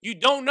 You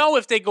don't know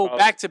if they go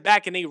back to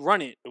back and they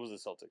run it. It was the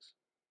Celtics.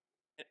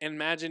 And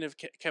imagine if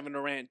Kevin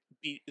Durant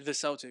beat the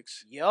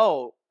Celtics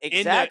Yo,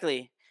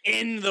 exactly.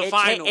 in the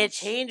finals. It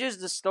changes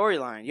the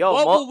storyline. Yo,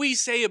 what will we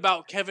say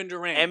about Kevin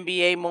Durant?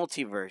 NBA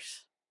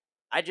multiverse.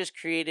 I just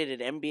created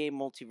an NBA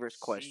multiverse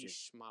question.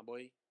 Sheesh, my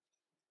boy.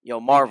 Yo,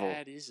 Marvel,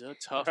 That is a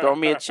tough throw one.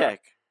 me a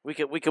check. We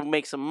could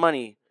make some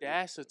money.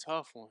 That's a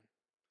tough one.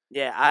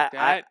 Yeah,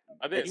 I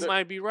think You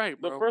might be right,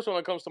 bro. the first one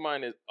that comes to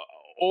mind is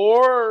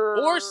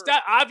or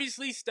Steph.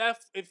 Obviously, Steph.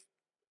 If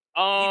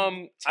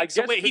I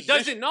guess he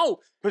doesn't know.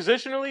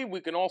 Positionally, we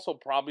can also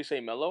probably say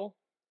Melo.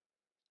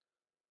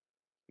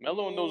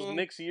 Melo in those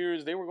Knicks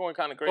years, they were going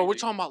kind of crazy. But we're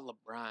talking about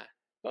LeBron.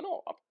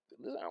 No,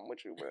 I'm with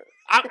you, bro.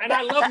 And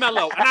I love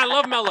Melo.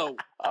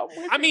 I'm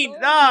with I you, mean,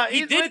 dog. nah, he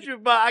he's did- with you,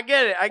 but I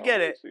get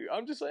it.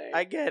 I'm just saying.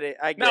 I get it.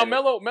 Now,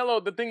 Melo.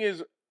 The thing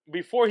is,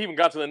 before he even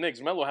got to the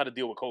Knicks, Melo had to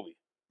deal with Kobe.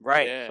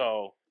 Right. Yeah.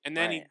 So And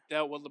then he Right.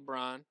 dealt with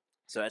LeBron.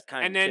 So that's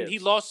kind of And then he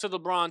lost to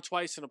LeBron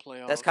twice in the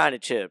playoffs. That's kind of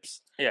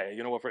chips. yeah,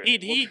 you know what?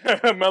 He-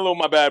 Melo,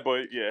 my bad,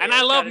 but yeah. And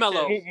I love kinda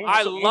Melo. chips. Move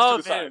I to the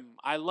love side. him.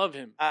 I love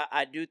him.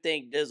 I do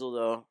think Dizzle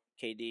though,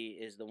 KD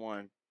is the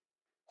one.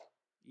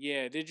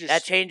 Yeah, they just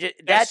That changes.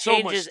 That that's so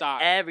much changes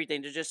stock.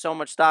 everything. There's just so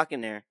much stock in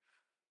there.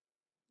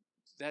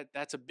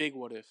 that's a big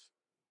what if.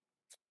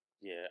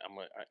 Yeah,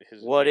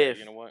 What if?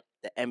 You know what?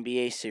 The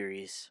NBA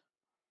series.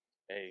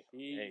 Hey,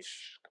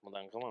 Yeesh. come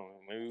on.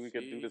 Maybe we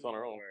could do this on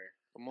our own.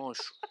 Come on.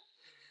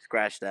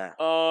 Scratch that.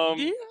 Wow,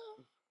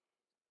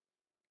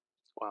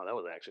 that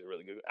was actually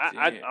really good.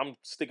 Yeah. I'm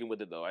sticking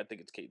with it though. I think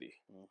it's KD.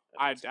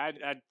 I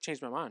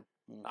changed my mind.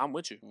 Mm. I'm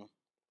with you.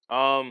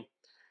 All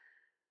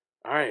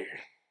right,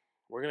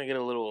 we're gonna get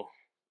a little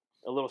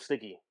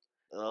sticky.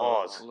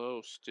 Pause. A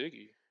little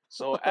sticky.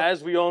 So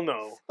as we all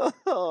know,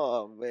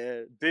 Oh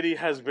man. Diddy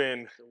has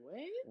been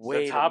Wait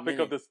the a topic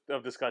of minute.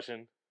 this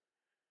discussion,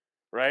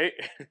 right?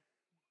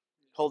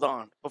 Hold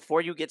on. Before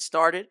you get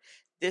started,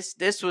 this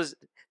was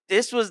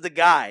the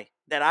guy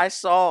that I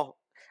saw.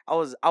 I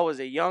was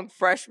a young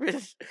freshman,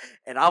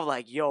 and I'm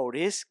like, yo,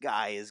 this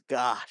guy is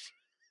God.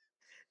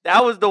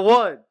 That was the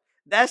one.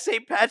 that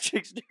St.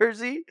 Patrick's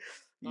jersey,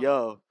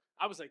 yo,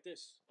 I was like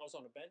this. I was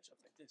on the bench. I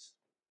was like this.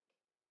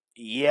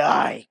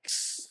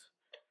 yikes.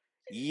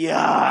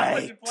 I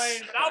wasn't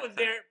playing, but I was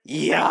there.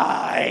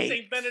 Yikes.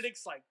 St.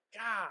 Benedict's like,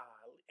 God,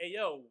 hey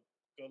yo,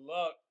 good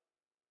luck.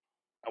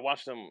 I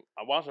watched them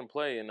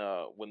play, and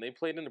when they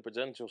played in the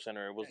Prudential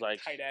Center, it was That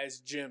like tight ass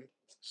gym.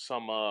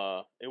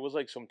 it was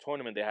like some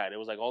tournament they had. It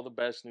was like all the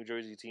best New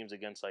Jersey teams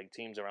against like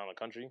teams around the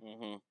country,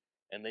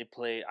 and they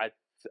played.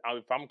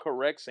 If I'm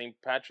correct, St.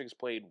 Patrick's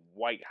played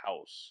White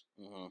House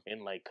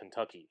in like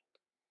Kentucky.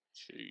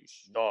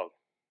 Jeez. Dog,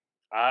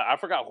 I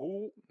forgot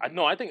who. I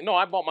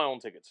bought my own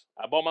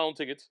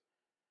tickets.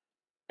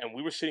 And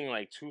we were sitting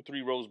like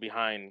 2-3 rows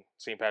behind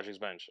St. Patrick's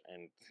bench,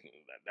 and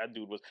that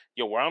dude was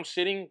where I'm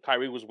sitting.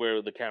 Kyrie was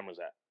where the camera's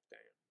at,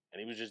 and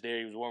he was just there.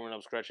 He was warming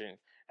up, stretching,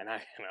 and I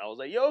was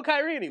like, "Yo,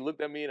 Kyrie," and he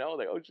looked at me, and I was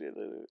like, "Oh shit!"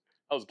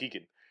 I was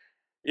geeking.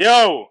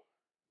 Yo,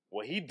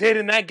 what he did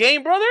in that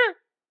game, brother,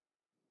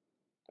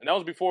 and that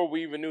was before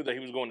we even knew that he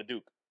was going to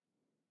Duke.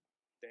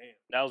 Damn.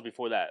 That was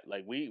before that.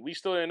 Like we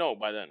still didn't know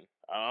by then.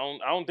 I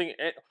don't think,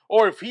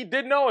 or if he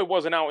did know, it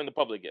wasn't out in the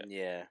public yet.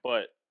 Yeah.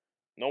 But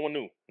no one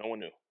knew.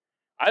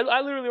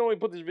 I literally only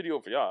put this video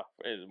for y'all,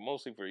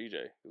 mostly for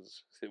EJ,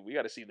 because we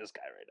got to see this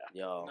guy right now.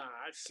 Yo. Nah,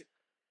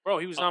 bro,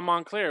 he was on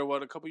Montclair,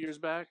 a couple years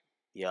back?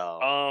 Yo.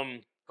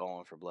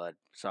 Going for blood.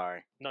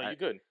 Sorry. No, you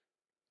good.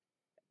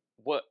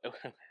 What?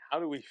 How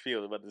do we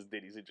feel about this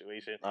Diddy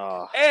situation?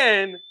 Oh.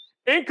 And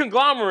in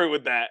conglomerate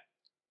with that,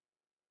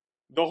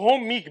 the whole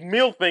Meek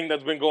Mill thing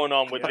that's been going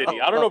on with Diddy.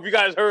 I don't know if you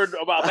guys heard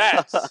about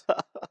that.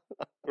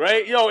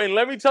 Right? Yo, and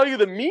let me tell you,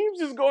 the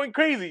memes is going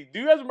crazy. Do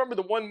you guys remember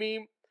the one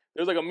meme?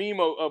 There was like a meme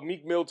of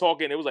Meek Mill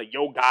talking. It was like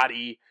Yo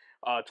Gotti,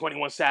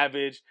 21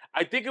 Savage.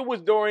 I think it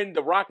was during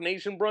the Rock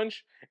Nation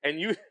brunch, and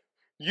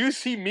you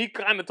see Meek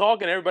kind of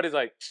talking. Everybody's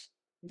like,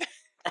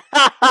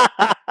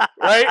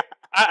 right?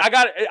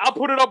 I'll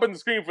put it up on the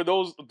screen for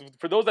those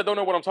that don't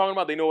know what I'm talking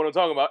about. They know what I'm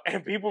talking about.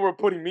 And people were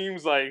putting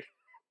memes like,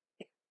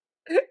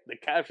 the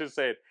caption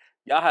said,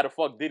 "Y'all had to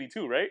fuck Diddy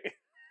too, right?"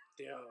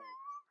 Yo.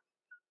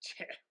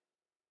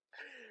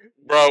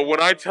 Bro, when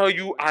I tell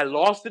you I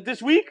lost it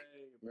this week.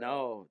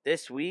 No,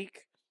 this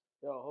week.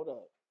 Yo, hold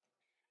up.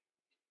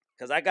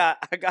 Cause I got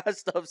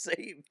stuff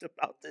saved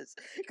about this.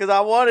 Cause I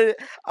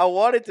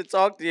wanted to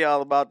talk to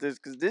y'all about this.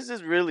 Cause this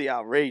is really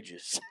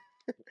outrageous.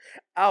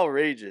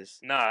 Outrageous.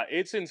 Nah,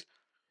 it's in.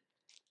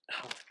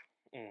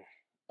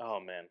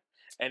 Oh man,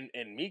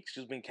 and Meek's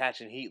just been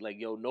catching heat.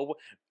 Like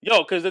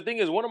cause the thing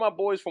is, one of my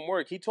boys from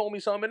work, he told me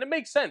something, and it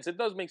makes sense. It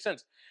does make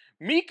sense.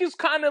 Meek is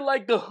kind of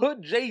like the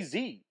hood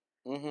Jay-Z.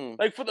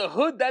 Like for the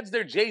hood, that's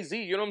their Jay-Z.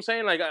 You know what I'm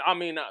saying? Like I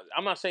mean,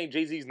 I'm not saying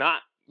Jay-Z's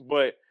not,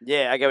 but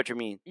yeah, I get what you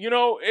mean. You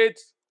know,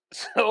 it's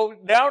so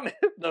down.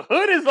 The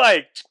hood is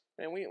like,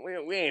 man,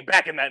 we ain't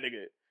backing that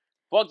nigga.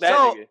 Fuck that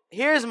nigga.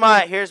 Here's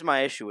my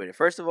issue with it.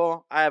 First of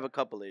all, I have a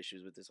couple of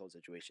issues with this whole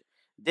situation.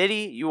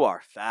 Diddy, you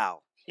are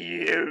foul.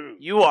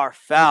 You are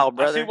foul,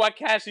 brother. I see why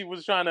Cassie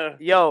was trying to.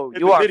 Yo,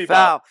 you are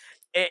foul.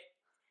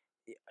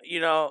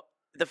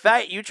 The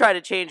fact you try to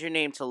change your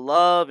name to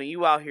Love and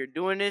you out here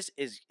doing this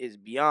is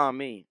beyond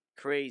me.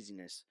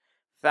 Craziness.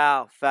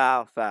 Foul.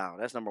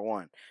 That's number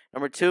one.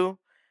 Number two,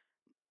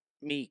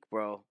 Meek,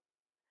 bro.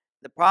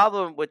 The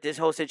problem with this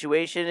whole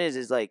situation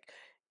is like,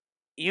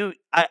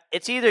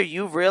 it's either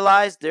you've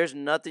realized there's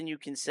nothing you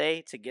can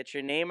say to get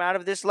your name out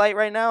of this light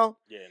right now.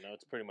 Yeah, no,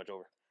 it's pretty much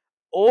over.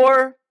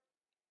 Or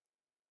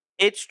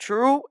it's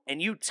true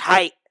and you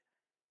tight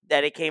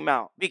that it came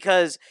out,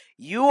 because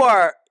you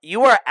are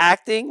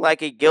acting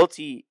like a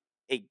guilty,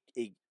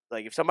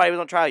 like if somebody was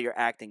on trial, you're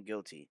acting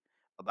guilty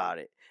about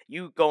it.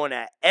 You going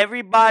at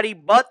everybody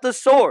but the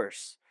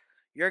source.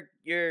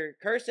 You're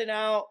cursing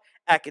out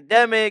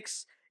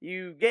academics.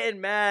 You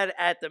getting mad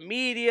at the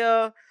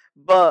media,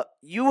 but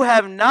you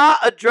have not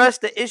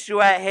addressed the issue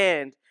at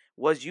hand.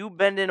 Was you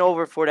bending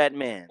over for that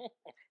man?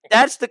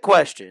 That's the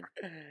question.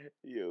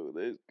 Yo,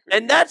 that's crazy.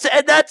 And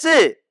that's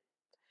it.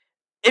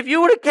 If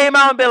you would have came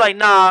out and been like,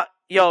 nah,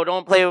 yo,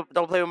 don't play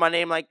with my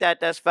name like that.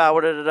 That's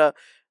foul.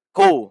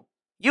 Cool.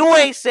 You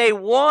ain't say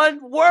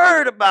one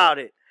word about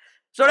it.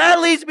 So that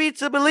leads me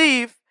to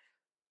believe,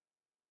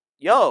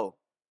 yo,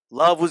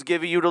 love was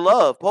giving you the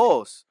love.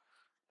 Pause.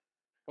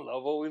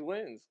 Love always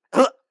wins.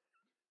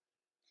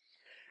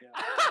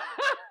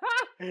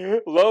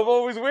 Love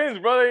always wins,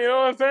 brother. You know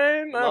what I'm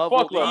saying?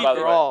 Fuck love, by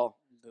the way.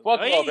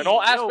 Fuck love. In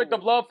all aspect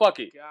of love, fuck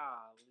it.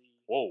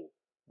 Golly.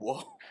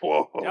 Whoa.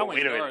 That went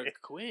Wait a dark minute.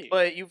 quick.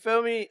 But you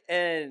feel me?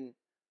 And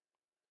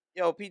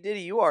yo, P.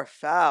 Diddy, you are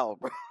foul,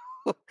 bro.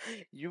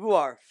 You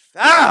are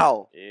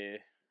foul. Yeah.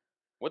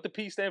 What the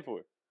P stand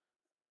for?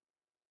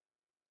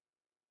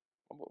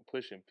 I'm gonna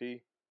push him,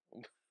 P.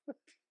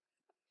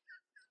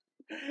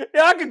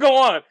 Yeah, I could go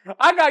on.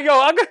 I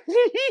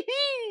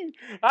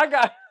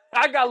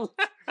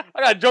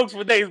got jokes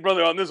for days,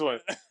 brother, on this one.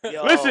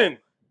 Yo. Listen.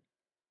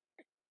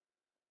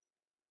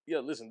 Yeah,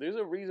 listen, there's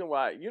a reason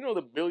why,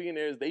 the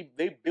billionaires, they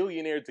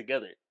billionaire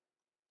together.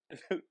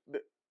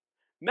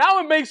 Now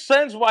it makes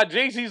sense why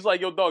Jay-Z's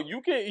like, yo, dog, you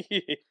can't.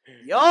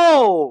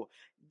 Yo,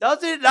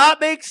 Does it not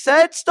make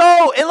sense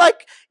though?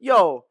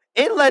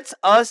 It lets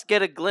us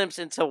get a glimpse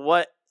into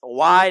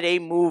why they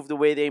move the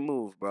way they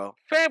move, bro.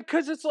 Fam,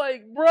 because it's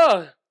like,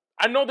 bruh.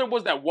 I know there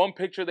was that one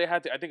picture they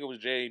had. I think it was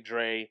Jay,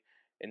 Dre,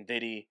 and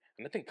Diddy,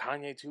 and I think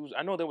Kanye too.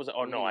 I know there was.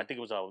 Oh no, I think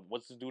it was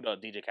what's the dude?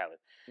 DJ Khaled.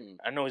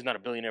 I know he's not a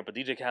billionaire, but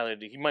DJ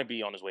Khaled, he might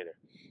be on his way there.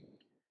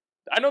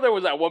 I know there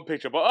was that one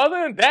picture, but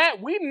other than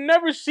that, we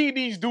never see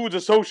these dudes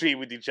associate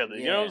with each other.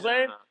 You know what I'm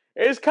saying?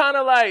 It's kind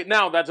of like,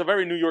 now that's a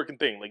very New York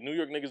thing. Like New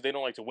York niggas, they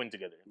don't like to win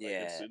together.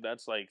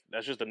 Like,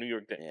 that's just a New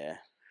York thing. Yeah.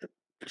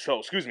 So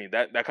excuse me,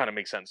 that kind of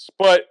makes sense.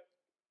 But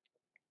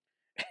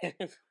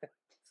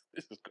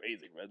this is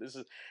crazy, bro. This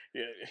is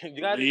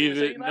you got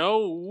Leave it.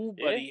 No,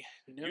 buddy.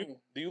 No.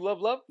 Do you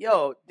love love?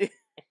 Yo,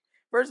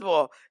 first of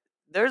all,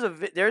 there's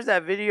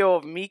that video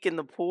of Meek in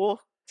the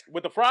pool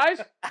with the fries.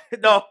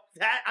 No,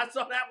 I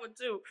saw that one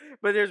too.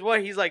 But there's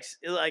one he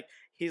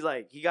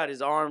got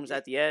his arms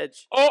at the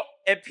edge. Oh,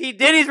 and P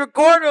Diddy's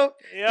recording him.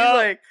 Yeah. He's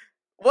like,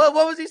 what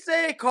was he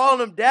saying?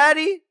 Calling him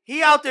daddy.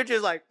 He out there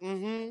just like,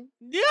 Yeah.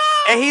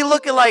 And he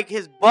looking like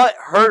his butt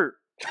hurt.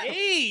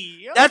 Hey,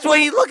 yo. That's what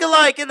he's looking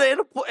like in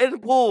the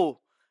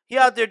pool. He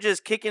out there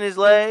just kicking his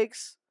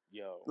legs.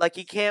 Yo, like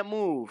he can't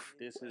move.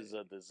 This is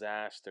a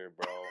disaster,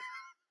 bro.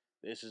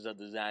 This is a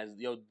disaster.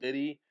 Yo,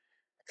 Diddy,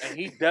 and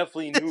he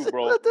definitely knew,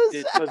 bro.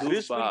 Because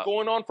this was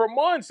going on for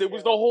months. It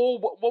was the whole,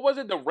 what was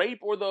it, the rape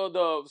or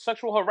the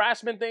sexual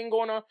harassment thing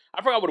going on?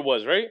 I forgot what it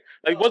was, right?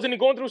 Like, wasn't he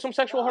going through some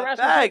sexual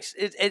harassment? Facts.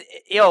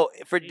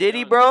 For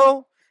Diddy,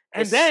 bro.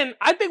 And then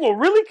I think what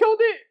really killed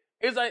it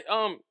is like,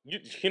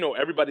 you know,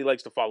 everybody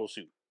likes to follow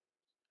suit.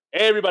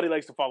 Everybody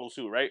likes to follow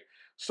suit, right?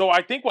 So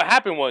I think what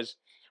happened was,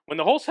 when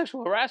the whole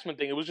sexual harassment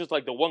thing, it was just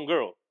like the one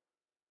girl.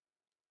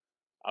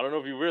 I don't know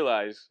if you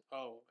realize,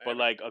 but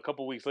like a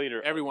couple weeks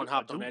later, everyone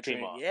hopped on that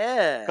train.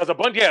 Yeah, because a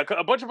bunch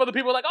of other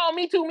people were like, "Oh,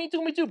 me too, me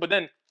too, me too." But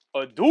then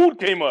a dude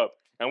came up,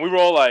 and we were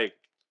all like,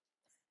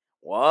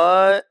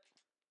 "What?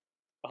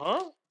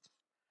 Huh?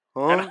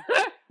 Huh?"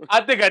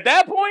 I think at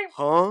that point,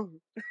 huh?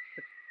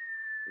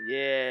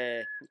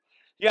 Yeah,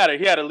 he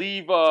had to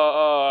leave.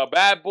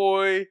 Bad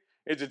Boy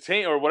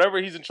Entertain or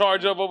whatever he's in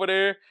charge of over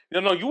there.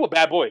 No, you a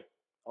bad boy.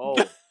 Oh,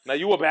 now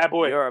you a bad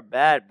boy. You're a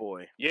bad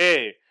boy.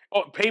 Yeah.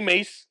 Oh, pay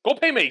Mace. Go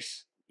pay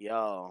Mace. Yo.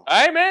 All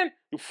right, man.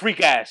 You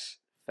freak ass.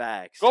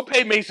 Facts. Go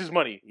pay Mace's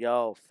money.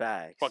 Yo,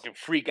 facts. Fucking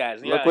freak ass.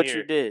 Look what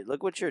you did.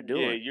 Look what you're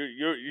doing.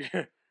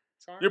 Yeah,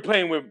 you're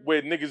playing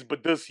with niggas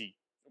Badussy.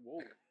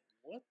 Whoa.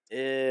 What?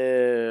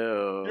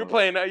 Ew. You're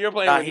playing with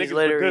niggas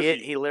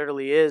Badussy. He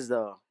literally is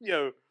though.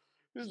 Yo.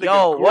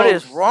 What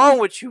is wrong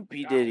with you,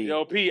 P Diddy?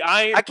 Yo, P,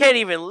 I can't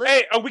even listen.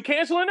 Hey, are we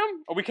canceling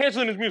him? Are we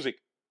canceling his music?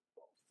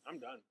 I'm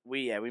done.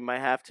 We might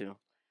have to.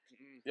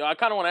 Yo, I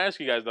kind of want to ask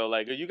you guys though.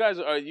 Like, are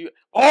you?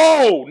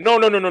 Oh, no!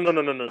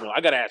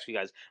 I gotta ask you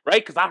guys,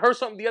 right? Because I heard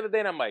something the other day,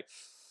 and I'm like,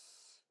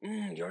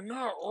 you're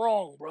not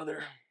wrong,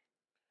 brother.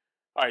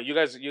 All right, you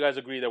guys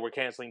agree that we're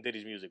canceling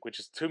Diddy's music, which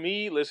is to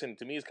me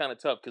it's kind of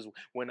tough because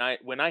when I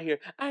hear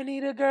I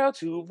need a girl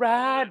to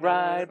ride,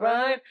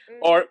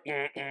 or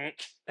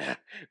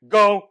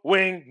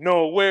going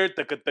nowhere,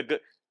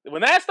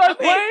 when that starts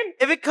playing,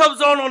 if it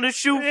comes on the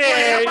shoe,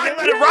 I might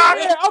let it rock.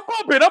 Yeah, I'm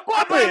bumping.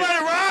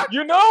 Let it rock.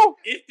 You know,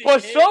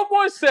 but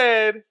someone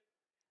said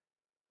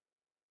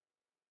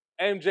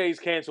MJ's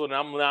canceled, and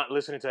I'm not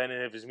listening to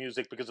any of his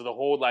music because of the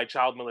whole like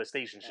child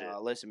molestation shit.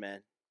 Listen,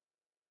 man,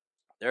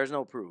 there's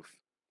no proof.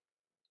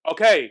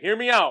 Okay, hear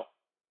me out.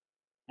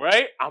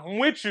 Right? I'm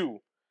with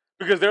you.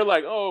 Because they're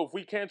like, oh, if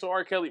we cancel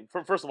R. Kelly...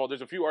 First of all,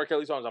 there's a few R.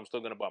 Kelly songs I'm still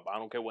going to bump. I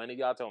don't care what any of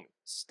y'all tell me.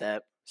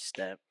 Step,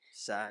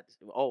 side.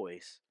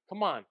 Always.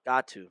 Come on.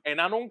 Got to.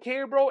 And I don't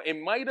care, bro.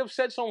 It might have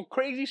said some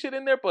crazy shit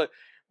in there, but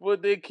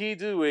with the key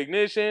to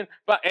ignition...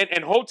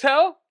 And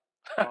Hotel?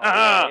 Oh,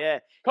 yeah.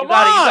 Come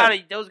on.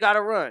 Those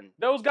gotta run.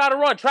 Those gotta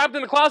run. Trapped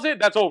in the Closet?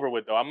 That's over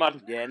with, though. I'm not...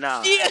 Yeah,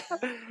 nah.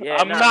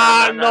 I'm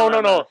not...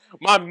 No.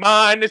 My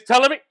mind is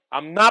telling me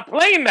I'm not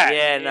playing that.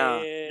 Yeah,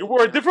 no. You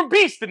were a different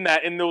beast than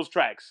that in those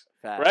tracks.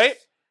 Facts. Right?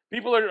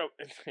 People are,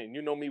 and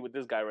you know me with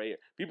this guy right here.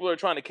 People are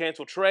trying to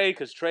cancel Trey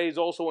because Trey's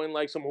also in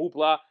like some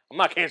hoopla. I'm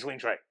not canceling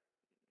Trey.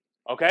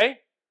 Okay?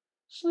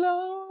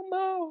 Slow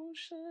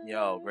motion.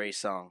 Yo, great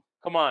song.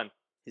 Come on.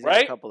 He's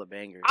right? got a couple of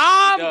bangers.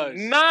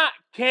 I'm not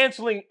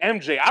canceling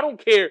MJ. I don't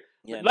care.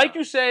 Yeah, like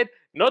you said,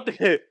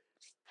 nothing.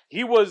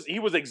 He was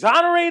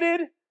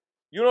exonerated.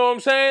 You know what I'm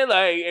saying?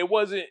 Like it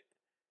wasn't.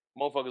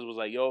 Motherfuckers was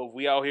like, yo, if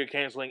we out here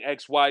canceling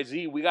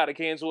XYZ, we gotta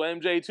cancel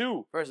MJ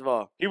too. First of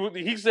all,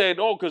 he said,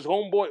 oh, because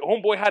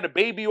homeboy had a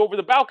baby over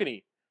the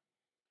balcony.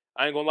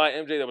 I ain't gonna lie,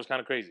 MJ, that was kind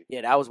of crazy.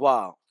 Yeah, that was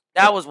wild.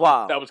 That was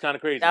wild. That was kind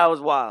of crazy. That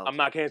was wild. I'm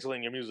not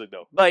canceling your music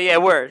though. But yeah,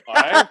 word. All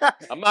right,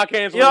 I'm not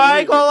canceling. Yo, your I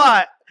ain't gonna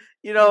lie.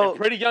 You know, if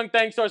Pretty Young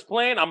Thing starts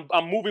playing, I'm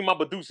moving my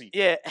Badussy.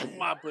 Yeah,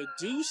 my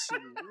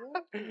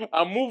Badussy.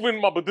 I'm moving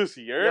my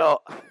Badussy. Yo,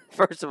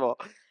 first of all,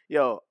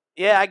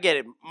 yeah, I get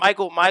it.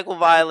 Michael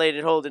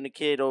violated holding the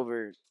kid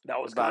over the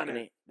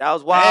balcony. That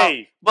was wild.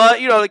 Hey. But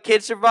the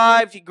kid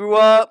survived. He grew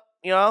up.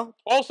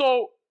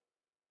 Also,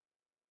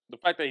 the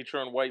fact that he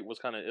turned white was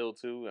kind of ill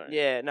too.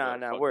 Yeah, nah,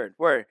 fuck it.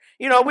 word.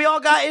 You know, we all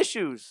got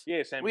issues.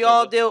 Yeah, Sam. We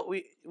all deal.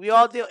 We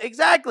all deal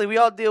exactly. We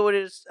all deal with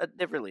it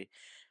differently.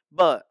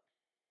 But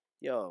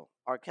yo,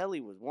 R.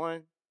 Kelly was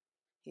one.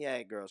 He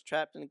had girls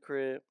trapped in the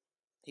crib.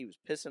 He was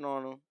pissing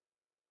on them.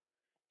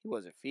 He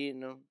wasn't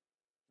feeding them.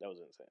 That was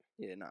insane.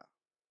 Yeah, nah.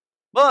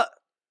 But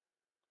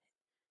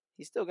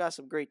he still got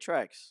some great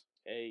tracks.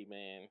 Hey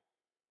man,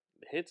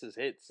 the hits is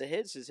hits. The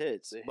hits is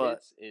hits. The but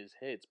hits is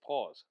hits.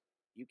 Pause.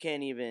 you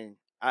can't even.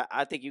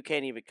 I think you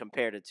can't even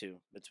compare the two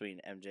between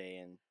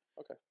MJ and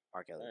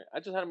R. Kelly. All right. I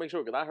just had to make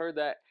sure because I heard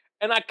that,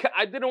 and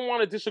I didn't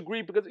want to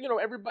disagree because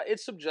everybody,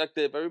 it's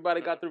subjective. Everybody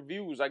got their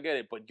views. I get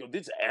it, but yo,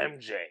 this is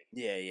MJ.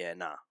 Yeah,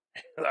 nah.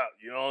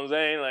 You know what I'm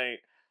saying? Like,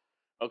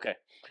 okay.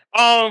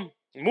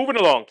 Moving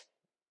along.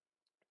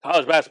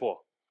 College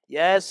basketball.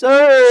 Yes,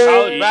 sir.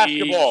 College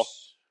basketball.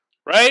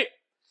 Right?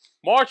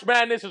 March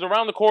Madness is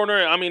around the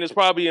corner. I mean, it's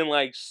probably in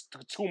like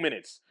 2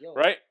 minutes. Yo,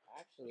 right?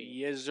 Actually,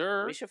 Yes,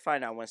 sir. we should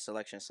find out when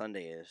Selection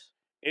Sunday is.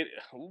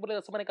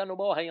 Somebody got no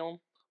ball. Hang on.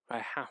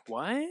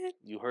 What?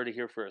 You heard it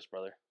here first,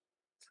 brother.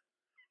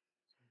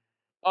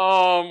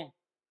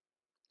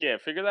 Yeah,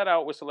 figure that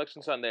out with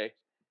Selection Sunday.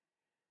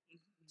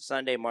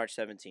 Sunday, March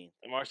 17th.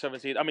 March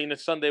 17th. I mean,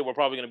 it's Sunday. We're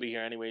probably going to be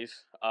here anyways.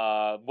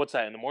 What's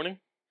that, in the morning?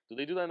 Do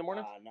they do that in the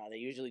morning? No, they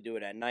usually do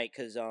it at night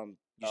because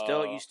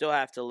you still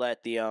have to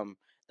let the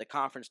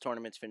conference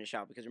tournaments finish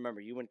out because remember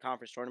you win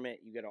conference tournament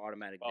you get an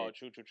automatic bid. Oh,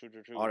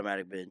 true.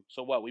 Automatic bid.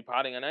 So what? We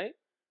potting at night?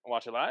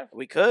 Watch it live?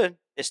 We could.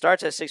 It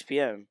starts at 6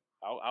 p.m.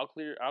 I'll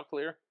clear.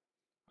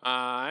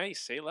 I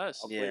say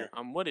less. Yeah.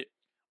 I'm with it.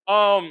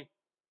 Um,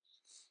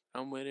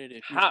 I'm with it.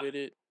 If you How- with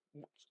it.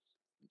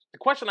 the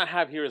question I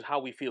have here is how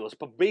we feel.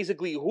 But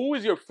basically, who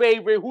is your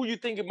favorite? Who you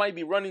think it might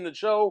be running the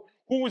show?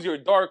 Who is your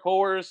dark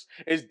horse?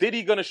 Is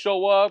Diddy gonna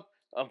show up?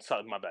 I'm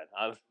sorry, my bad.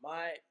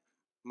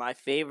 My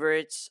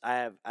favorites.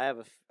 I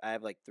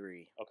have like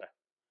 3. Okay.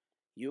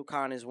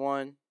 UConn is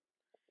 1.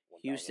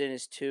 Houston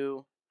is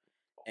 2,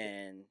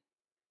 and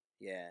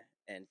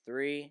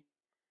 3.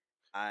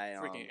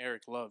 Freaking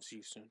Eric loves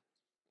Houston.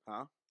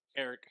 Huh?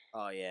 Eric.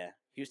 Oh yeah,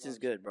 Houston's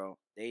good, bro.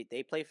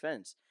 They play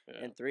fence.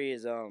 Yeah. And 3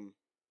 is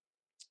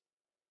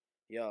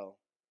yo,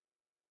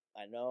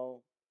 I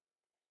know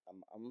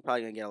I'm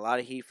probably gonna get a lot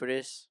of heat for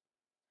this.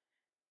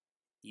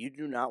 You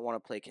do not want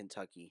to play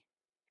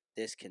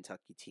this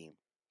Kentucky team,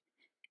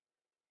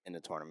 in the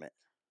tournament.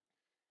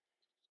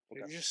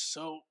 They're just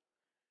so.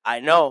 I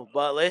know,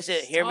 but listen,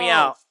 hear me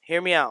out. Tough.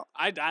 Hear me out.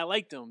 I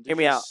like them. Hear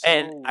me out.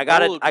 And I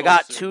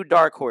got 2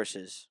 dark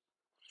horses.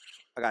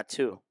 I got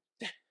 2.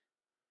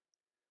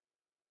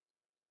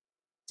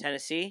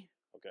 Tennessee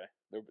Okay,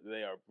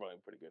 they are running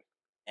pretty good.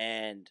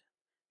 and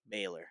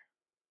Baylor.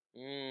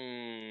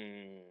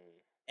 Mm.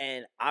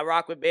 And I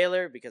rock with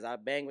Baylor because I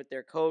bang with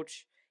their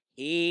coach.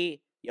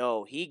 He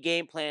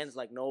game plans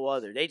like no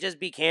other. They just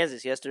beat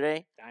Kansas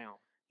yesterday. Damn.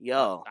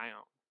 Yo,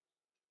 Damn.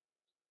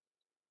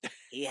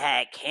 he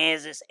had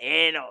Kansas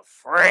in a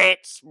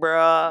fritz,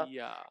 bruh.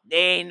 Yeah. They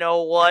ain't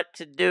know what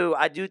to do.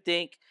 I do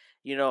think,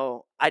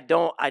 I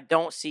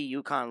don't see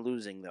UConn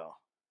losing though.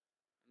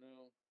 No.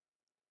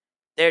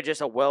 They're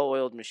just a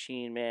well-oiled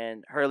machine,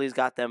 man. Hurley's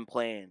got them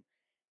playing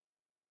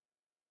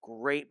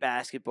great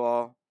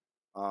basketball.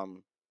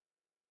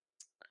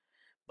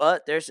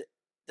 But there's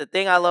the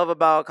thing I love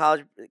about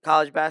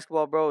college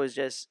basketball, bro, is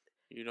just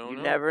You don't you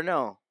know. never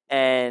know.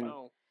 And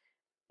No.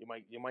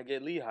 You might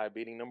get Lehigh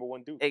beating number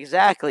 1 Duke.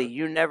 exactly,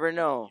 you never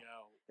know.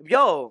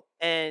 Yo,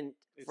 and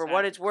for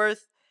what it's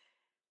worth,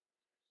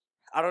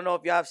 I don't know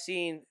if y'all have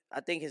seen.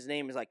 I think his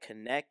name is like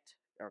Kennick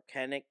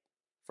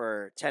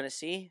for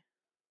Tennessee.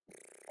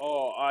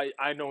 Oh,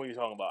 I know what you're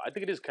talking about. I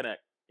think it is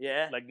Connect.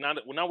 Yeah. Like not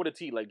with a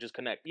T, like just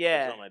Connect. Or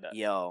Yeah. something like that.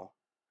 Yo,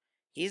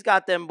 he's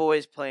got them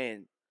boys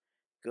playing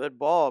good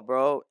ball,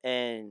 bro.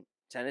 And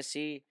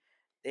Tennessee,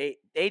 they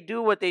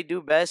do what they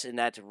do best, and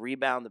that's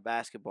rebound the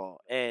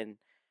basketball. And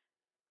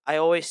I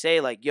always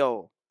say, like,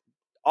 yo,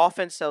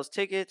 offense sells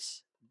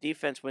tickets,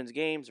 defense wins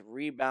games,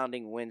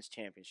 rebounding wins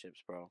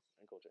championships, bro.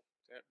 And coaching.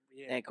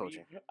 Yeah, And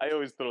coaching. I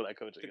always throw that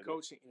coaching. The in there.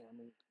 coaching. Yeah, I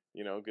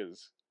mean,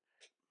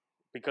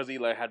 Because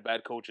Eli had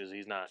bad coaches,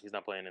 he's not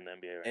playing in the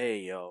NBA right Hey,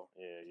 yo.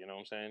 now. Yeah, you know what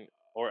I'm saying?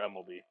 Or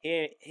MLB.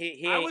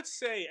 He I would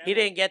say he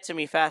didn't get to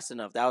me fast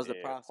enough. That was the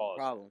Yeah, pause.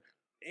 problem.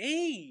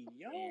 Hey,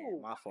 yo, Yeah,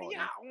 my fault, Yeah,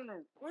 man. I want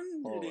to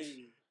run Pause.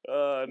 today.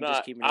 Nah,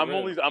 just keeping it I'm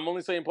real.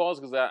 only saying pause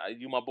because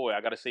you my boy.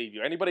 I gotta save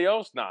you. Anybody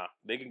else? Nah,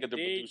 they can get their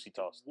Producy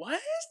tossed. What?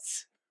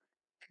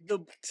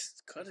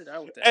 Cut it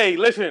out with that. Hey,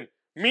 listen,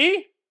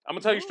 me. I'm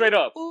gonna tell you straight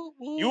up.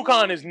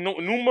 UConn is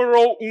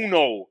numero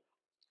uno.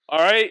 All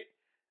right,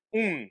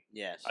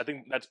 Yes. I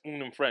think that's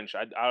un in French.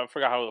 I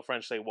forgot how the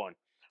French say 1.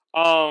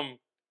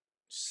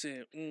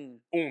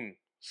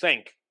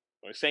 Cinq.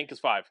 Cinq is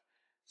 5.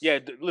 Yeah,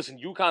 listen,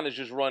 UConn is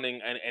just running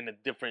in a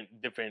different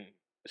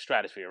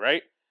stratosphere,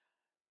 right?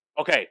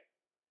 Okay,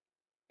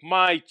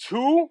 my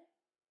 2.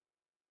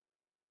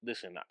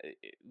 Listen,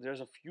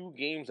 there's a few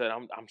games that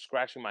I'm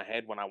scratching my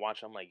head when I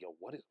watch. I'm like, yo,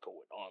 what is going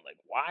on? Like,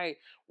 why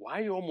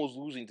are you almost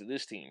losing to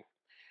this team?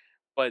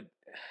 But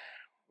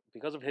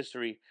because of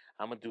history,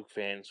 I'm a Duke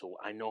fan, so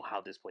I know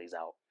how this plays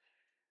out.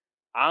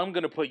 I'm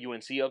gonna put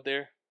UNC up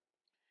there.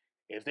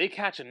 If they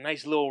catch a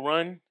nice little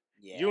run,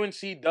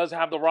 UNC does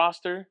have the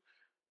roster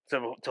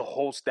to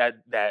host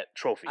that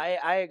trophy.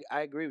 I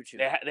agree with you.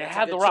 They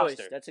have the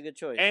roster. That's a good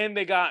choice. And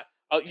they got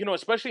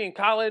especially in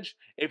college,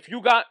 if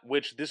you got,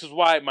 which this is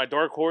why my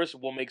dark horse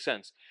will make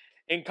sense.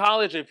 In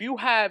college, if you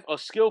have a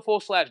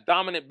skillful /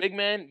 dominant big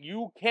man,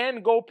 you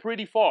can go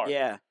pretty far.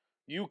 Yeah.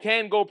 You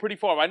can go pretty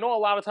far. I know a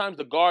lot of times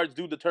the guards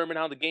do determine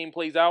how the game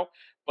plays out,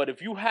 but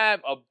if you have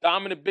a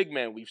dominant big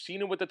man, we've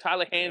seen it with the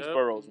Tyler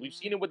Hansboroughs, we've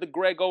seen it with the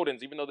Greg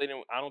Odens, even though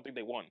I don't think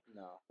they won.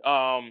 No.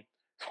 Oh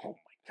my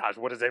gosh,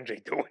 what is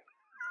MJ doing?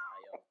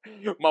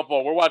 My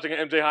fault. We're watching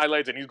MJ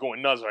highlights and he's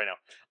going nuts right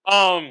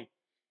now.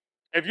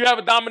 If you have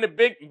a dominant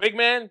big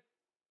man,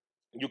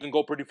 you can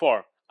go pretty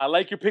far. I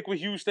like your pick with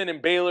Houston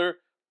and Baylor.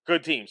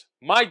 Good teams.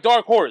 My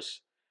dark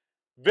horse,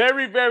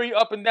 very, very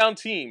up and down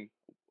team.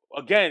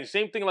 Again,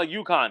 same thing like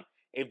UConn.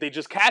 If they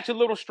just catch a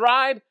little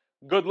stride,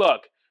 good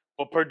luck.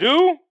 But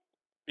Purdue,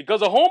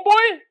 because of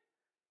homeboy,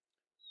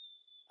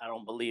 I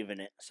don't believe in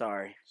it.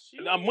 Sorry.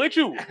 I'm with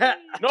you.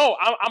 No,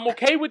 I'm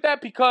okay with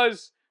that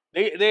because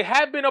they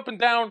have been up and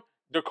down.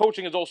 Their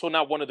coaching is also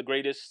not one of the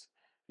greatest.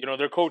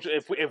 Their coach.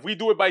 If we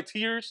do it by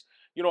tiers,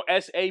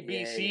 S, A,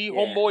 B, C. Yeah.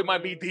 Homeboy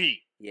might be D.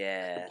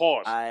 Yeah.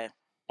 Pause.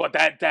 But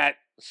that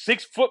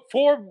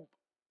 6'4".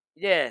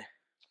 Yeah.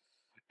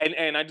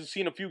 And I just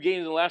seen a few games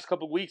in the last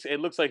couple of weeks. It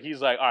looks like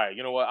he's like, all right,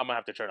 you know what? I'm gonna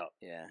have to turn up.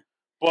 Yeah.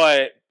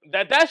 But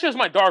that's just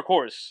my dark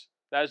horse.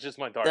 That's just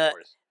my dark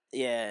horse.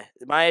 Yeah.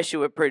 My issue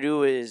with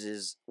Purdue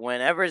is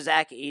whenever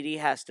Zach Edey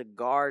has to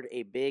guard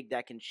a big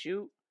that can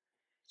shoot,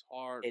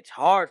 it's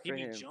hard for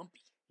him.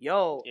 Jumpy.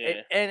 Yo,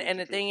 yeah, and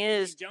the thing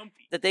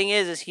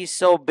is he's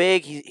so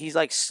big, he's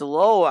like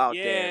slow out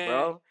there,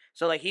 bro.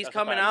 So like he's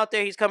coming out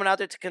there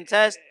to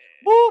contest.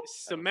 Boop.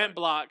 Cement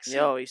blocks.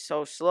 Yo, he's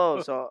so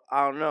slow. So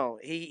I don't know.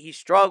 He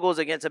struggles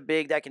against a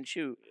big that can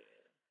shoot.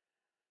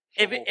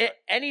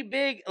 Any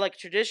big, like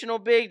traditional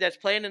big that's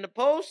playing in the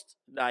post,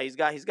 nah, he's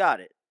got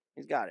it.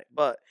 He's got it.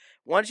 But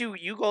once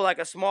you go like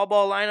a small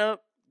ball lineup,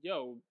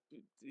 yo,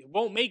 it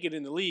won't make it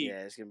in the league.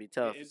 Yeah, it's gonna be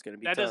tough.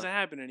 That doesn't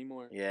happen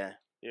anymore. Yeah.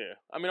 Yeah.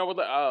 I mean, I would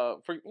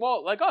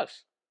like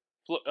us.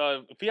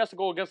 If he has to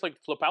go against like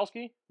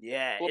Flipowski,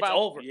 it's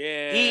over.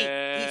 Yeah,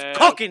 he's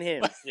cooking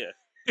him. Yeah.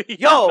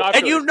 Yo,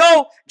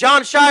 and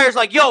John Shire's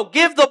like, yo,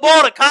 give the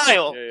ball to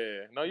Kyle.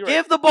 Yeah. No, you're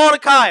Give the ball to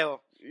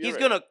Kyle. He's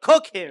gonna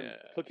cook him. Yeah.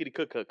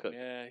 Cook.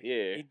 Yeah,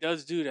 he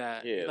does do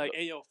that. Yeah, like,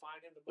 hey, yo,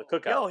 find him the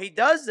cookout. Yo, he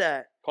does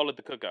that. Call it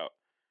the cookout.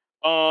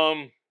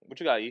 What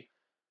you got, E?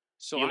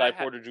 So Eli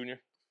Porter Jr.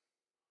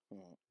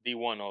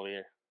 D1 over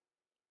here.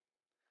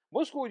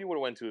 What school you would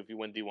have went to if you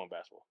went D1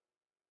 basketball?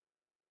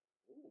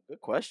 Ooh,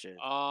 good question.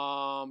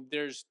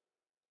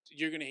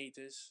 You're gonna hate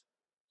this.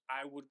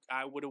 I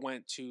would have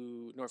went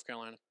to North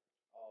Carolina.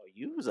 Oh,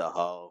 you was a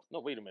hoe. No,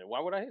 wait a minute. Why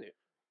would I hate it?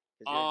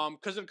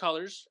 Because of the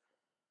colors.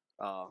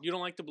 Oh. You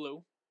don't like the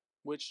blue,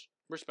 which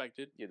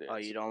respected. Oh,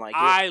 you don't like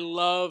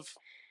it?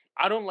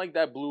 I don't like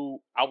that blue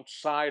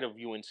outside of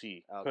UNC.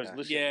 Because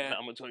listen,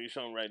 I'm gonna tell you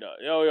something right now.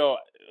 Yo,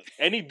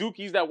 any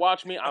Dukies that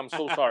watch me, I'm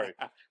so sorry.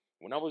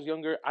 When I was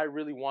younger, I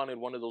really wanted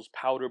one of those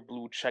powder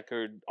blue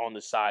checkered on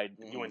the side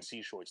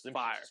UNC shorts. Them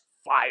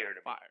fire.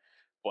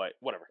 But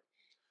whatever.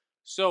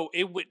 So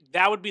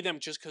that would be them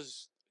just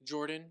because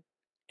Jordan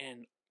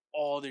and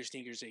all their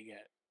sneakers they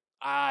get.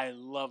 I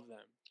love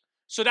them.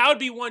 So that would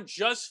be one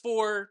just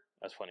for.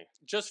 That's funny.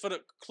 Just for the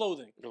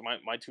clothing.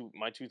 My 2-3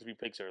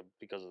 picks are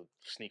because of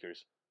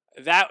sneakers.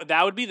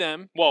 That would be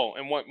them. Well,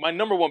 and my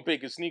number one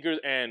pick is sneakers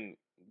and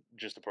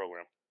just the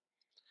program.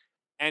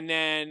 And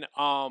then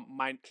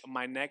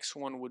my next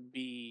one would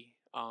be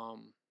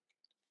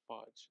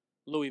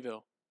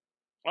Louisville.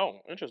 Oh,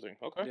 interesting.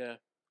 Okay. Yeah.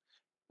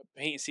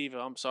 Peyton Seville,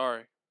 I'm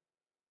sorry.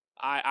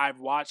 I've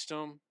watched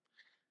them.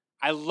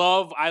 I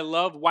love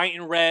white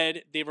and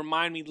red. They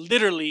remind me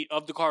literally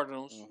of the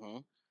Cardinals. Mm-hmm.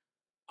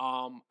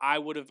 I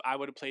would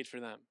have played for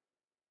them.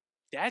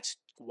 That's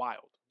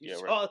wild. Yeah,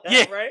 right. Oh,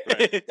 that's right?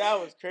 That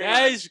was crazy.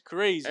 That is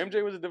crazy.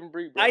 MJ was a different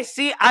breed, bro. I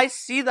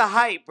see the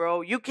hype, bro.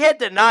 You can't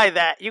deny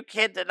that. You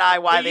can't deny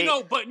why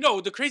But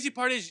no, the crazy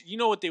part is, you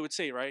know what they would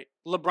say, right?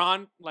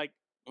 LeBron, like,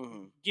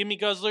 give me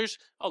guzzlers.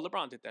 Oh,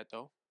 LeBron did that,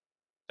 though.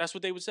 That's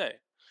what they would say.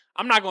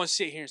 I'm not going to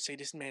sit here and say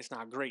this man's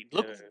not great.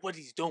 Look what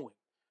he's doing.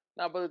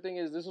 Nah, but the thing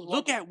is,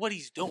 look at what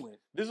he's doing.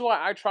 This is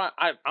why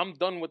I'm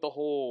done with the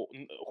whole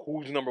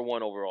who's number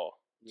one overall.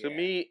 Yeah. To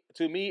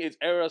me, it's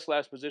era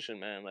 / position,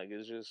 man. Like,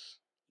 it's just.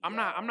 I'm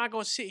not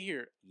gonna sit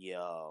here.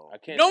 Yo, I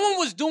can't. No one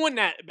was doing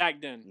that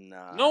back then.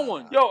 Nah. No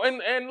one. Yo,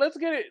 and let's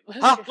get it.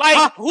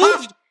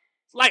 Who's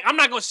like? I'm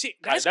not gonna sit.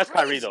 That's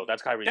Kyrie though.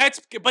 That's Kyrie. That's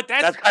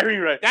Kyrie,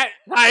 right?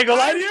 I ain't gonna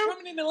lie to you.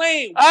 Coming in the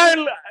lane.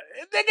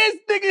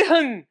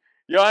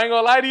 Yo, I ain't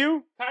gonna lie to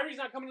you. Kyrie's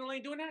not coming in the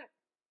lane doing that.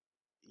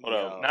 Hold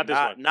on, not this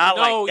one. Not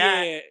like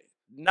that. Yeah.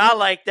 Not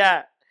like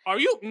that. Are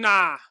you?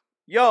 Nah.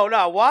 Yo,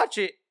 watch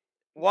it.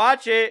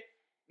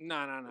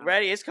 No.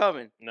 Ready? It's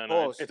coming. No.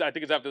 Pause. I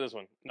think it's after this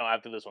one. No,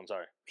 after this one.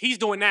 Sorry. He's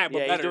doing that, but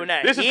Yeah, better. he's doing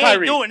that. This is he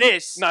Kyrie. ain't doing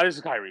this. No, this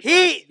is Kyrie.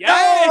 He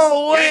Yes,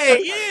 no way.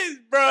 yes, he is,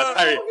 bro. That's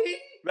Kyrie.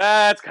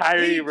 That's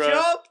Kyrie, He bro.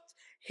 jumped.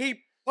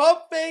 He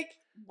pump fake.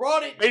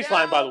 Brought it Baseline,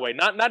 down. by the way.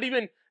 Not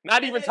even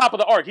top of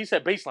the arc. He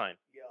said baseline.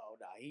 Yo,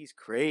 nah, he's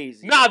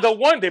crazy. Nah, the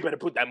one they better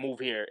put that move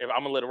here. If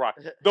I'm gonna let it rock.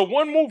 The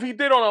one move he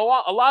did on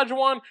Elijah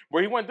one,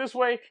 where he went this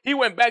way, he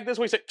went back this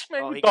way. He said,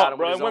 "Man, you thought,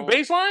 bro." And went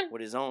baseline.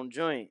 With his own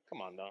joint.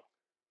 Come on, dog.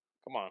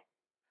 Come on.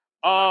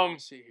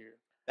 Let's see here.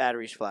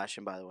 Batteries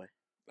flashing, by the way.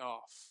 Oh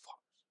fuck.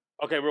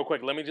 Okay, real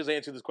quick. Let me just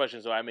answer this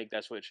question so I make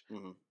that switch.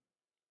 Mm-hmm.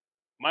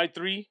 My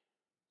 3,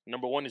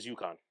 number 1 is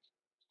UConn.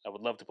 I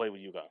would love to play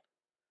with UConn.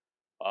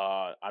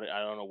 I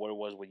don't know what it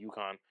was with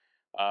UConn.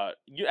 I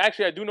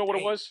do know what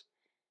it was.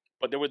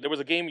 But there was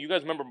a game. You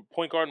guys remember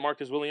point guard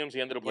Marcus Williams? He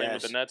ended up playing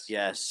with the Nets.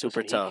 Yes,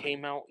 super tough.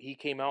 He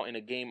came out in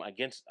a game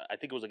against, I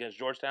think it was against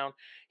Georgetown.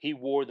 He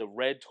wore the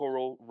red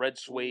Toro, red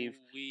Suede,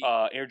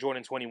 Air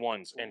Jordan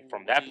 21s, and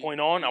from that point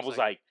on, I was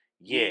like,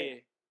 yeah,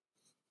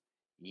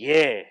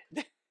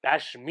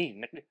 that's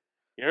me.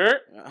 You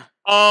heard?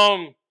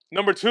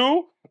 Number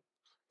 2.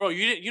 Bro,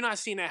 you not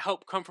seeing that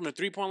help come from the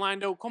 3-point line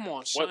though? Come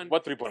on, son.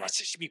 What 3-point line? That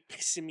shit should be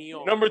pissing me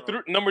off. Number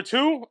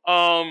 2.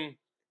 I'm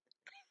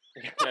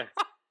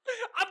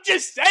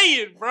just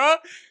saying, bro.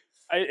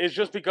 It's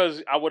just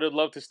because I would have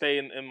loved to stay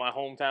in my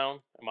hometown,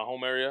 in my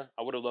home area.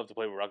 I would have loved to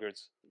play with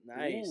Rutgers.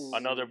 Nice. Ooh.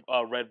 Another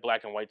red,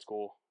 black, and white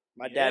school.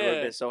 My dad would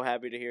have been so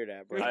happy to hear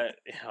that, bro.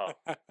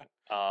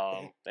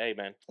 Hey,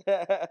 man.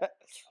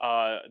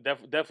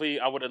 Definitely,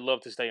 I would have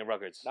loved to stay in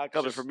Rutgers. Not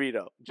coming for me,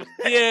 though.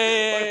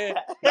 Yeah.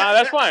 Nah,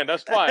 that's fine.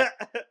 That's fine.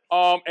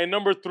 And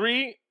number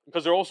 3,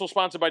 because they're also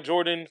sponsored by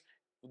Jordan,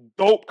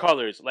 dope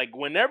colors. Like,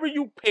 whenever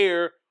you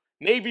pair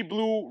navy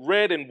blue,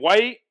 red, and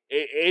white,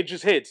 it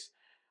just hits.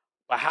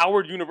 But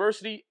Howard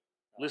University,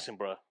 listen,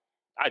 bro,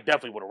 I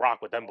definitely would have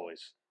rocked with them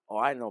boys. Oh,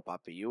 I know,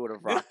 Papa. You would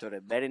have rocked with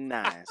it better than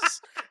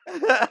nice.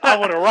 I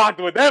would have rocked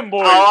with them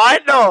boys. Oh, I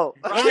know.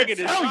 Let me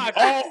tell you.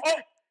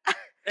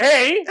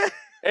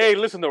 Hey,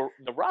 listen, the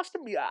roster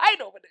be alright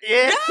over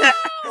there. Yeah.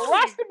 The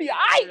roster be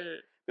alright.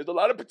 There's a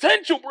lot of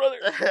potential, brother.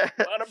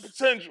 A lot of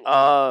potential.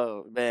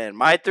 Oh, man.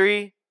 My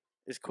 3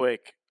 is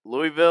quick.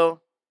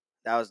 Louisville,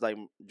 that was like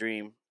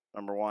dream,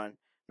 number 1.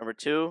 Number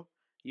 2,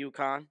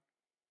 UConn.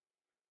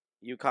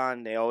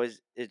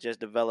 It just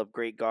developed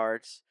great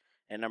guards.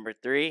 And number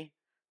 3,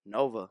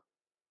 Nova.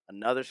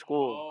 Another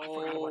school. I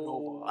forgot about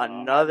Nova.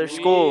 Another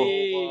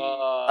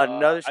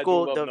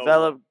school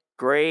developed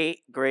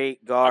great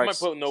guards. I might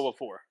put Nova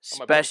 4.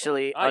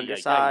 Especially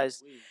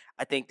undersized.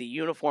 I think the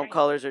uniform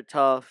colors are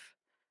tough.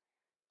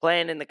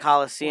 Playing in the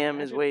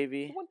Coliseum is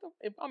wavy.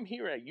 If I'm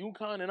here at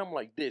UConn and I'm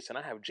like this, and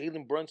I have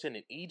Jalen Brunson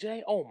and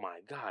EJ, oh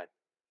my God.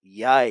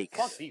 Yikes.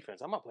 Fuck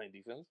defense. I'm not playing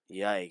defense.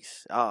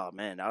 Yikes. Oh,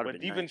 man. That would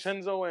have been nice.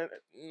 DiVincenzo and...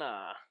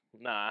 Nah.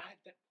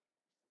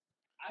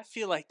 I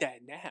feel like that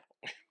now.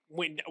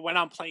 When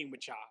I'm playing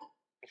with y'all.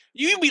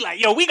 You be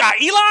like, yo, we got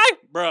Eli?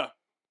 Bruh.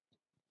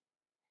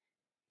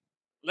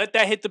 Let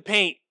that hit the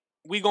paint.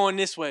 We going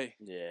this way.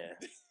 Yeah.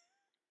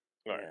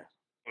 All right.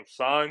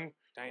 Son.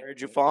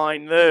 Where'd you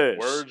find this?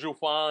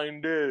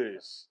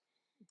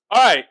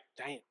 All right.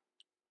 Damn.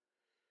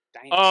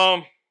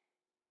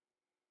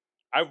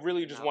 I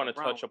really just want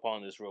to touch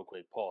upon this real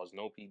quick. Pause.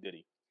 No P.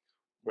 Diddy.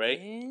 Right?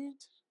 What?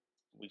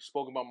 We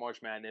spoke about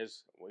March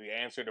Madness. We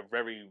answered a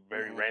very,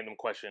 very random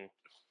question.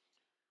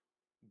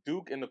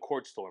 Duke in the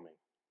court storming.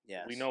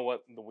 Yes. We know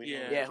what.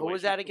 Yeah, who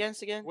was that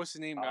against again? What's the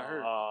name got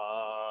hurt?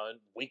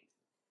 Wake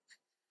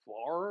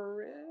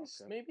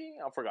Forest, maybe?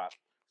 I forgot.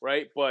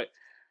 Right? But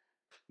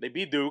they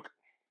beat Duke,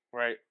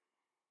 right?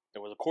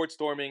 There was a court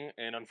storming,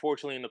 and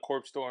unfortunately in the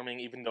court storming,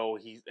 even though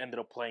he ended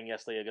up playing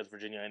yesterday against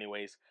Virginia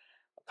anyways,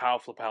 Kyle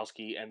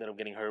Flipowski ended up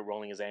getting hurt,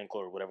 rolling his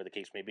ankle, or whatever the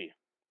case may be.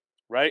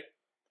 Right?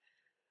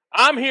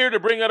 I'm here to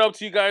bring it up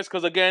to you guys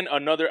because, again, a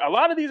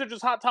lot of these are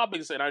just hot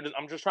topics, and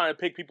I'm just trying to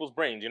pick people's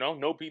brains, you know?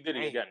 No P.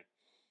 Diddy again.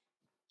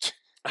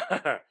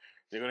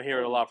 You're going to hear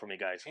it a lot from me,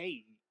 guys.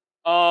 Hey.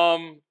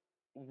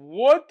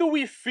 What do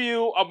we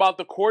feel about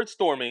the court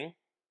storming?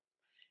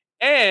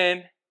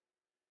 And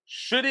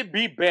should it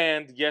be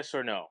banned, yes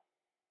or no?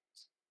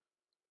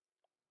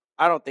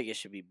 I don't think it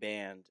should be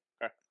banned.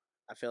 Okay.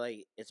 I feel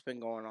like it's been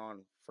going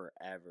on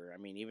forever.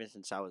 I mean, even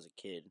since I was a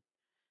kid.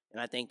 And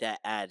I think that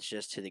adds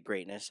just to the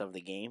greatness of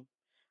the game.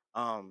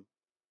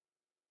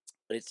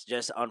 It's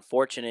just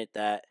unfortunate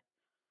that,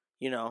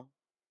 the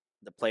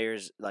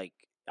players, like,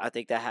 I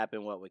think that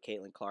happened, with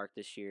Caitlin Clark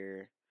this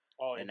year.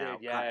 Oh, and now,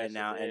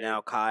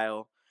 now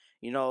Kyle.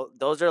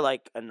 Those are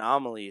like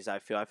anomalies, I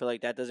feel. I feel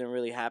like that doesn't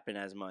really happen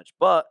as much.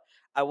 But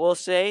I will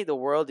say the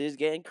world is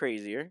getting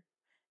crazier.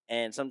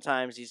 And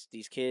sometimes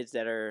these kids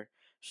that are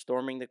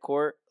storming the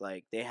court,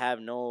 like, they have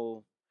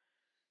no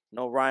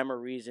rhyme or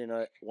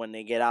reason when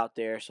they get out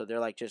there, so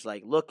they're just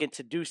looking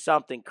to do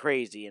something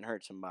crazy and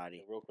hurt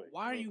somebody. Real quick.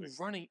 Why are you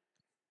running?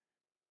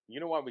 You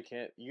know why we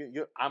can't?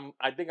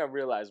 I think I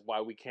realized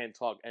why we can't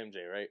talk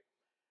MJ, right?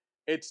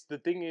 It's the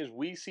thing is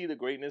we see the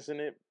greatness in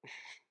it.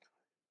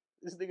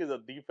 This nigga's a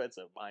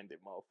defensive minded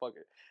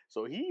motherfucker.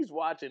 So he's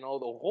watching all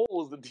the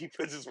holes the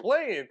defense is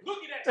playing. Look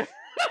at that.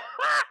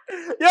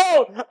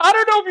 Yo, I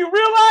don't know if you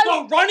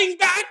realize. The running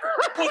back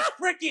was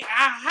freaking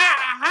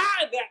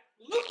that.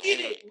 Look at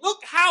it.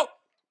 Look how.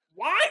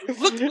 Why?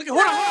 Look. Hold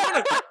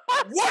on.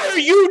 What are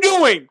you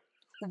doing?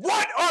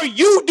 What are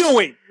you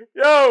doing?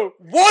 Yo,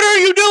 what are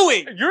you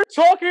doing? You're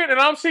talking, and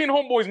I'm seeing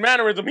homeboy's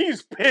mannerism.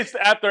 He's pissed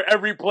after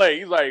every play.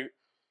 He's like,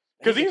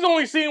 because he's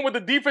only seeing what the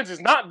defense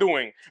is not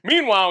doing.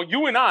 Meanwhile,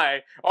 you and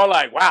I are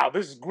like, wow,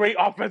 this is great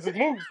offensive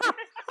moves.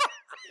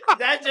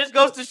 That just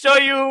goes to show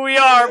you who we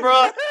are, bro.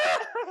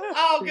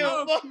 I don't give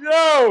a fuck.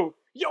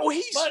 Yo,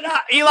 he's. But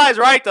Eli's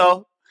right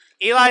though.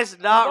 Eli's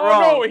not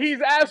wrong. No,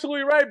 he's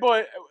absolutely right.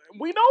 But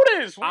we know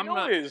this. We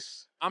know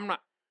this. I'm not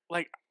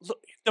like look.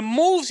 The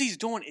moves he's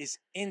doing is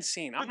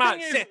insane. I'm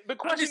not saying. The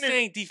question I'm just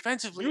saying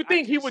defensively. You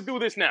think he would do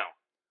this now?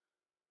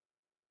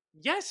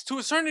 Yes, to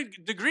a certain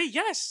degree.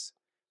 Yes,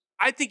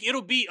 I think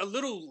it'll be a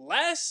little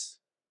less.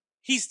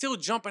 He's still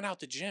jumping out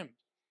the gym.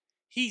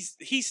 He's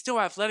still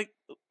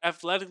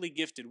athletically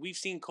gifted. We've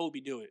seen Kobe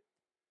do it.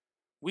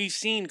 We've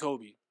seen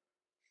Kobe.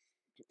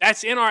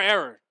 That's in our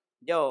era.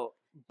 Yo.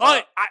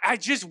 But I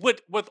just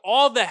with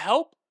all the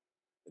help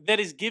that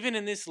is given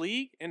in this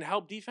league and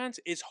help defense,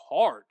 it's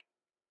hard.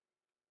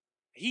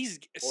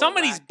 Some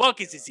of these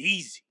buckets is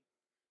easy.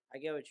 I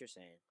get what you're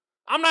saying.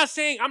 I'm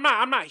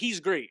not he's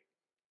great.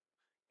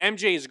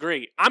 MJ is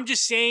great. I'm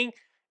just saying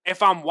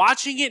if I'm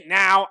watching it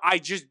now, I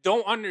just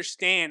don't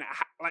understand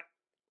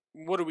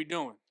what are we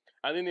doing?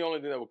 I think the only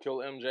thing that would kill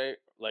MJ,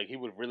 like he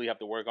would really have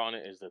to work on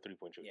it, is the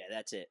 3-point shooting. Yeah,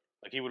 that's it.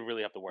 Like he would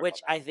really have to work.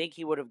 Which on I think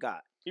he would have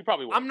got. He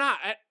probably would. I'm not,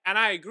 and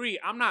I agree.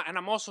 I'm not, and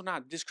I'm also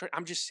not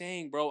I'm just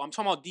saying, bro. I'm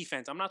talking about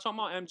defense. I'm not talking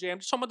about MJ. I'm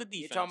just talking about the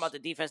defense. You're talking about the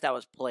defense that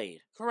was played.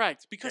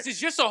 Correct, because it's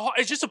just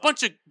a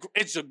bunch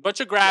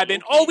of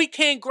grabbing. Oh, we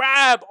can't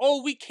grab.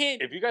 Oh, we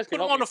can't. If you guys can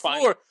put help him on me the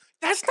floor.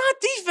 That's not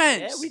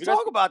defense. Yeah, we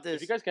talk about this.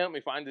 If you guys can help me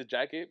find this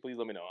jacket, please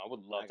let me know. I would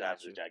love to have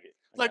this jacket.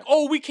 Like,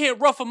 oh, we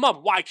can't rough him up.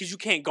 Why? Because you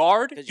can't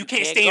guard? You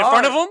can't stay in guard.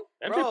 front of him?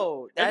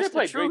 Bro, that's MJ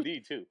played the truth.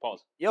 great D too.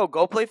 Pause. Yo,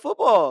 go play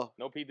football.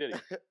 No P. Diddy.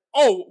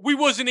 Oh, we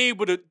wasn't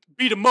able to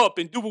beat him up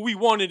and do what we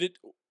wanted.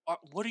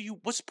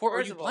 What sport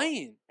are you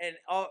playing? And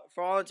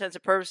for all intents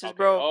and purposes,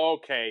 bro.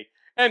 Okay.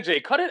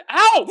 MJ, cut it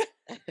out.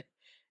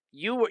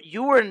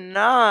 You were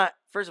not.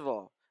 First of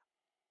all,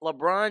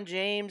 LeBron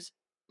James,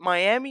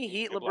 Miami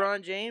Heat.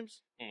 LeBron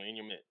James. In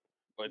your mid.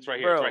 But it's right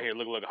here. Bro. It's right here.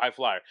 Look, high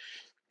flyer.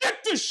 Get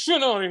this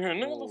shit out of here,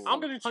 nigga. I'm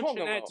gonna punch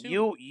that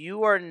too.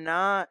 You are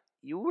not.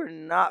 You were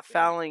not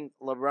fouling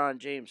LeBron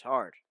James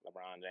hard.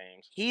 LeBron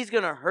James. He's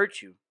gonna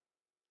hurt you.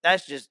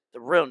 That's just the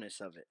realness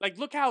of it. Like,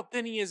 look how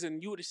thin he is,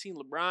 and you would have seen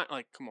LeBron.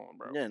 Like, come on,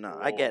 bro. Yeah, no,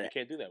 I get it. We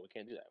can't do that. We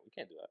can't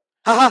do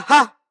that. Ha ha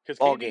ha! Because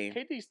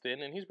KD's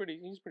thin, and he's pretty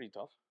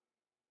tough.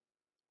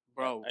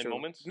 Bro, at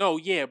moments. No,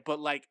 yeah, but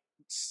like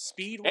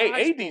speed wise,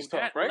 hey, AD's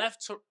tough, right?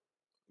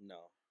 No.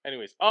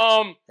 Anyways,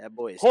 that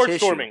boy is court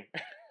tissue. storming.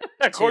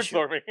 Court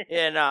storming.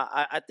 Yeah, no,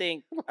 I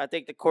think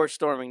the court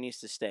storming needs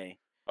to stay.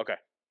 Okay.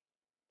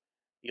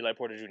 Eli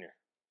Porter Jr.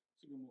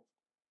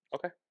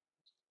 Okay.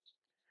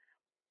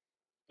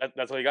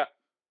 That's all you got.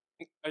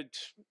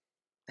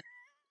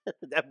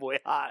 That boy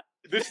hot.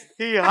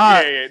 He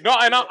hot. Yeah. No,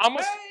 and I'm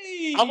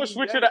gonna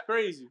switch it.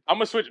 Crazy. I'm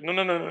gonna switch.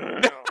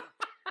 No.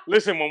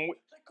 Listen, when we,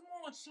 come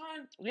on,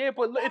 son. Yeah,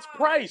 but it's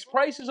Price.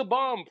 Price is a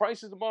bomb.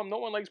 Price is a bomb. No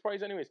one likes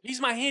Price, anyways.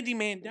 He's my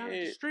handyman down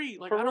the street.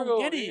 Like, I don't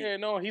get it. Yeah,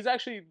 no, he's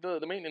actually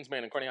the maintenance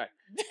man in Kearney High.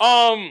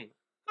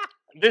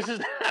 This is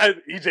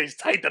EJ's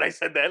tight that I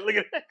said that. Look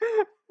at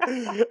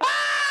that.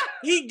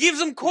 He gives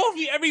him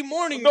coffee every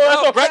morning. No,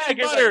 that's a bread fact. and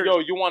butter. Like, yo,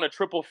 you want a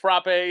triple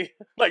frappe?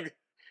 Like,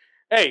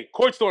 hey,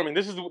 court storming.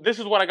 This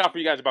is what I got for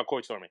you guys about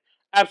court storming.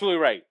 Absolutely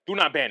right. Do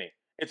not ban it.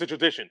 It's a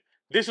tradition.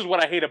 This is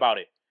what I hate about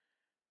it.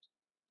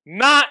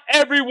 Not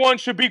everyone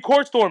should be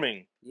court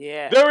storming.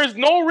 Yeah. There is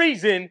no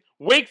reason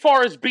Wake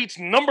Forest beats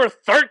number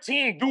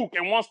 13 Duke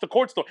and wants to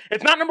court storm.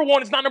 It's not number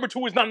 1, it's not number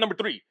 2, it's not number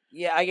 3.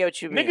 Yeah, I get what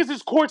you mean. Niggas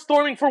is court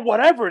storming for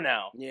whatever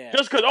now. Yeah.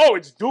 Just because,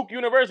 it's Duke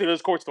University,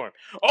 let's court storm.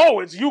 Oh,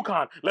 it's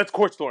UConn, let's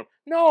court storm.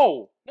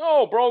 No,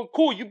 bro,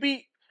 cool. You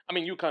beat,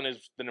 UConn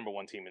is the number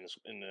 1 team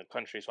in the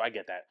country, so I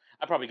get that.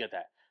 I probably get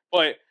that.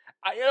 But,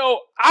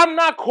 I'm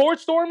not court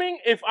storming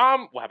if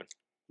I'm, what happened?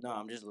 No,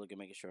 I'm just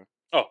making sure.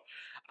 Oh,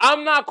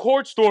 I'm not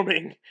court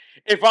storming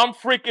if I'm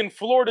freaking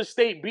Florida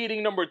State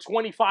beating number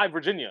 25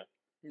 Virginia.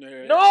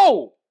 Yeah.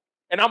 No,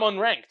 and I'm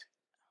unranked.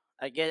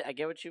 I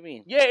get what you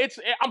mean. Yeah,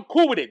 I'm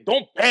cool with it.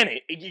 Don't ban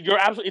it. You're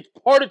absolutely. It's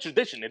part of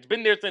tradition. It's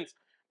been there since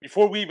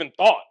before we even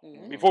thought.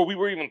 Mm-hmm. Before we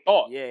were even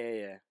thought.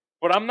 Yeah.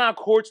 But I'm not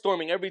court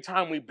storming every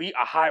time we beat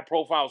a high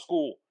profile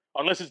school,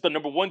 unless it's the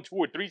number 1, 2,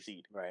 or 3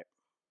 seed. Right.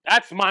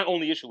 That's my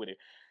only issue with it.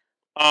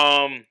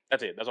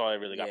 That's it. That's all I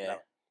really got for now.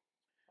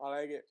 I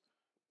like it.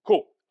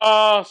 Cool.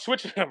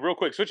 Switching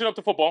up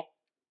to football,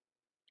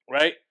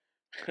 right?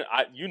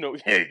 You know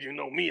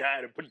me. I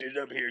had to put this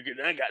up here because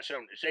I got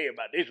something to say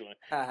about this one.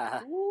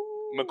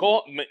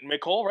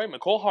 McCall, right?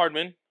 McCall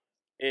Hardman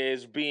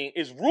is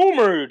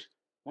rumored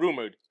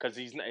because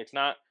it's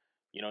not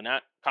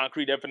not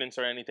concrete evidence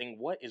or anything.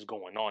 What is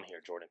going on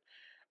here, Jordan?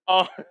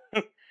 Uh,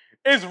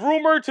 is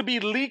rumored to be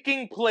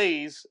leaking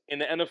plays in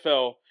the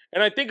NFL,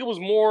 and I think it was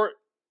more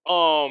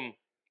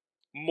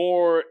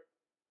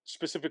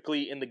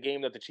specifically in the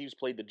game that the Chiefs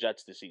played the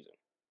Jets this season.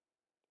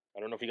 I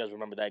don't know if you guys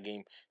remember that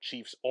game.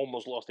 Chiefs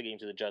almost lost the game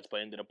to the Jets,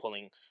 but ended up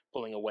pulling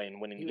away and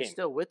winning He the was game.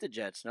 still with the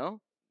Jets, no?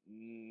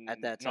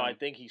 At that time. No, I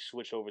think he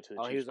switched over to the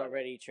Chiefs. Oh, he was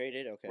already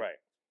traded? Okay. Right.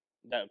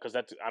 Because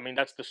that's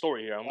the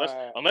story here. Unless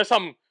Alright. unless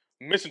I'm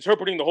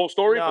misinterpreting the whole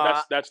story, No,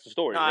 but that's the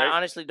story, No, right? I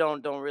honestly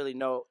don't really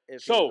know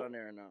if he was on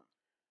there or not.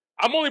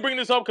 I'm only bringing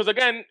this up because,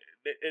 again,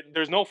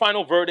 there's no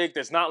final verdict.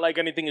 It's not like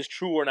anything is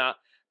true or not.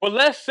 But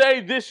let's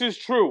say this is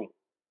true,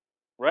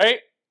 right?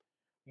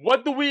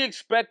 What do we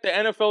expect the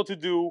NFL to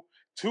do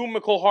to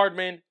McCall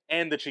Hardman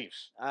and the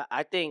Chiefs?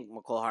 I think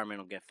McCall Hardman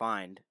will get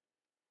fined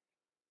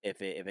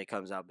if it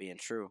comes out being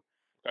true.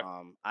 Okay.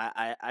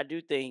 I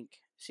do think,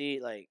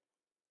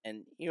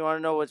 and you want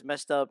to know what's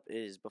messed up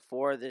is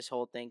before this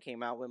whole thing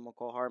came out with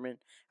McCall Hardman,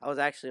 I was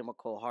actually a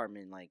McCall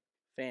Hardman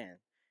fan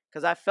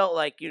because I felt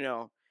like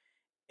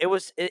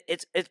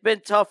it's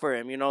been tough for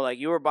him.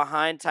 You were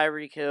behind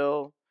Tyreek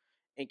Hill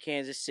in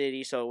Kansas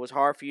City, so it was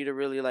hard for you to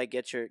really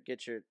get your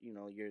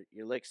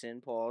your licks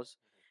in. Pause.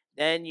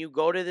 Then you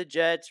go to the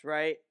Jets,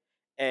 right?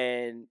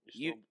 And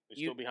you're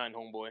still behind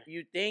homeboy.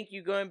 You think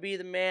you're going to be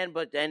the man,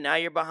 but then now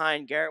you're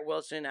behind Garrett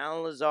Wilson,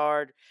 Alan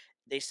Lazard.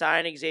 They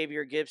signed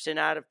Xavier Gibson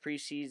out of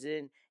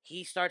preseason.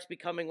 He starts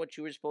becoming what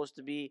you were supposed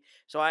to be.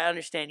 So I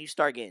understand you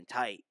start getting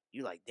tight.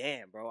 You like,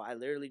 damn, bro, I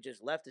literally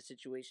just left the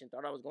situation,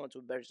 thought I was going to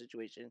a better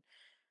situation.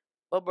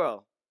 But,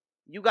 bro,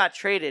 you got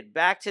traded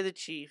back to the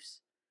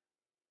Chiefs.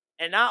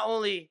 And not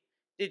only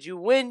did you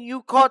win,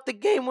 you caught the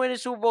game-winning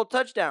Super Bowl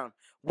touchdown.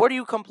 What are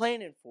you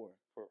complaining for?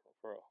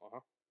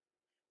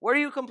 What are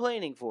you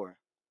complaining for?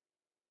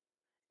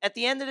 At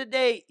the end of the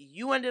day,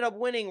 you ended up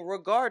winning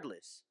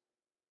regardless.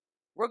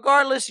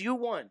 Regardless, you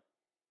won.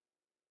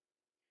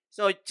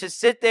 So to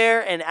sit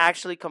there and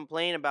actually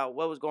complain about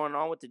what was going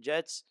on with the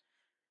Jets,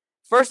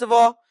 first of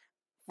all,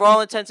 for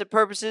all intents and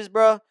purposes,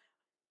 bro,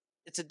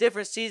 it's a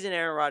different season.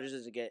 Aaron Rodgers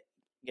doesn't get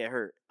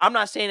hurt. I'm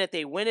not saying that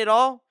they win it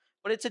all,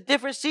 but it's a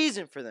different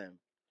season for them.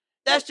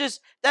 That's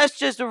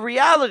just a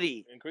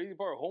reality. And crazy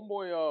part,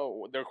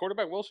 homeboy, their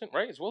quarterback Wilson,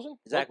 right? It's Wilson.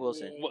 Zach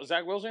Wilson.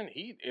 Zach Wilson.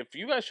 If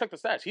you guys check the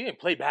stats, he didn't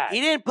play bad. He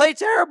didn't play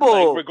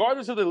terrible.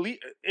 Regardless of the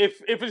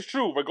if it's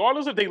true,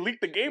 regardless if they leaked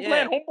the game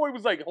plan, homeboy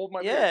was like, hold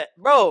my beer. Yeah,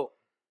 bro.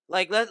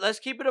 Let's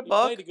keep it a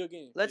buck. He played a good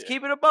game. Let's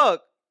keep it a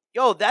buck.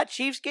 Yo, that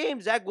Chiefs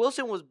game, Zach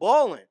Wilson was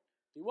balling.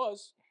 He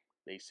was.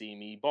 They see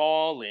me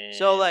balling.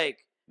 So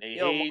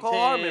McCall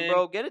Hardman,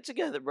 bro, get it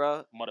together,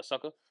 bro. Mother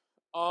sucker.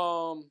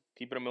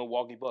 Keep it a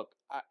Milwaukee Buck.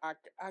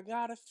 I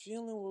got a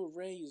feeling where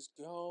Ray is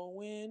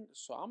going,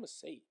 so I'm gonna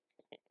say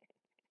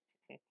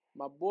it.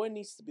 My boy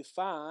needs to be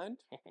fined,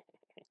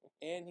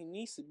 and he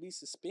needs to be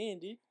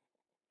suspended.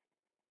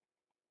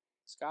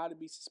 It's got to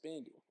be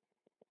suspended.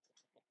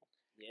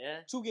 Yeah.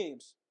 2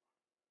 games.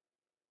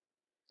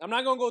 I'm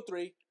not gonna go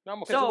 3.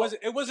 No,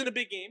 It wasn't a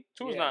big game.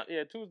 2 is not.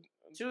 Yeah, 2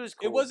 is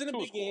cool. It wasn't a 2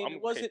 big is cool.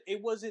 game.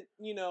 It wasn't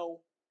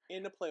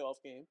in the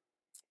playoff game.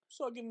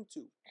 So I'll give him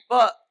 2.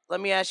 But let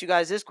me ask you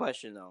guys this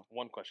question though.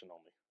 One question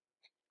only.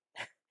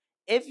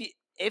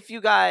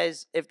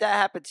 If that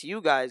happened to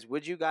you guys,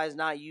 would you guys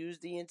not use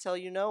the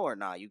intel or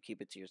not? You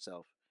keep it to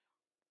yourself.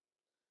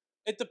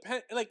 It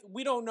depends.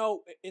 We don't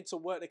know into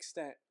what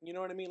extent. You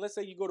know what I mean? Let's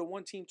say you go to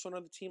one team to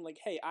another team.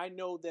 Hey, I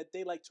know that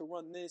they like to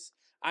run this.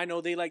 I know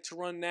they like to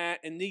run that.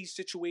 In these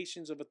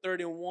situations of a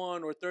 3rd and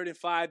 1 or 3rd and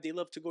 5, they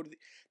love to go to.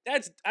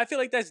 I feel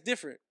like that's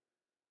different.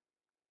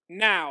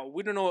 Now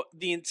we don't know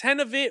the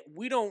intent of it.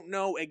 We don't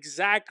know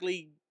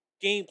exactly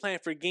game plan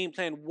for game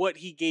plan what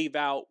he gave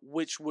out,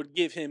 which would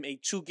give him a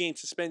 2-game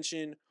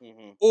suspension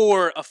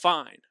or a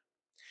fine.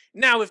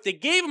 Now, if they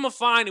gave him a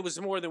fine, it was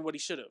more than what he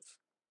should have.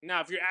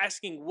 Now, if you're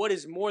asking what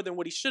is more than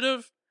what he should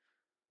have,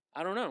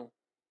 I don't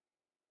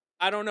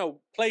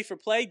know. Play for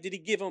play, did he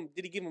give him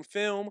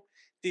film?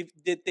 Did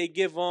they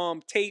give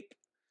him tape?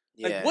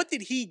 Yeah. What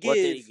did he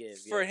give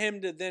for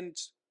him to then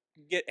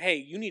get? Hey,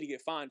 you need to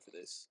get fined for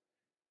this.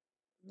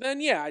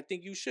 Then yeah, I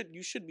think you should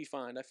be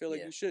fined. I feel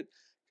like you should.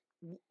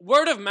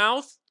 Word of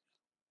mouth,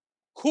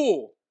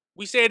 cool.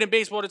 We say it in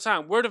baseball all the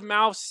time. Word of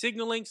mouth,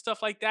 signaling,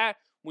 stuff like that.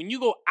 When you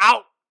go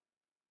out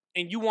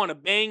and you want to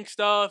bang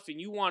stuff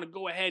and you want to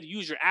go ahead and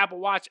use your Apple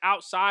Watch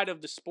outside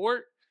of the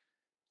sport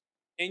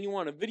and you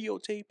want to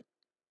videotape,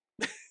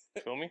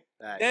 feel me?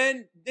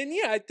 Then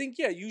yeah, I think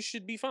you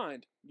should be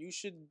fined. You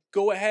should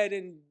go ahead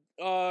and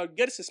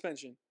get a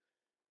suspension.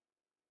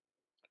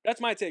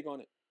 That's my take on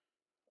it.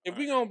 If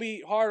we're gonna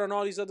be hard on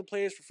all these other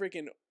players for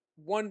freaking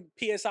 1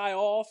 PSI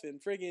off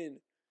and freaking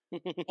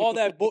all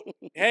that,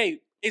 hey,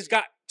 it's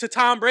got to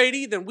Tom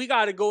Brady, then we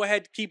got to go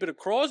ahead and keep it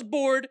across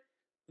board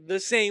the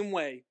same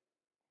way.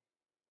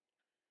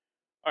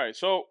 All right,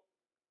 so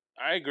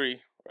I agree,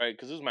 right?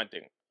 Because this is my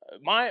thing.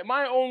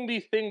 My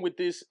only thing with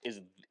this is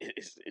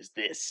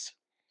this.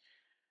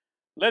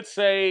 Let's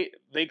say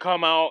they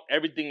come out,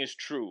 everything is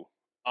true.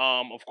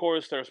 Of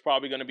course, there's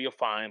probably going to be a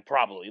fine.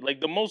 Probably, like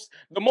the most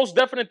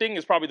definite thing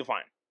is probably the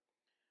fine.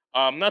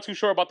 I'm not too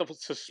sure about the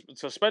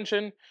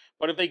suspension,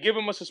 but if they give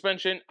him a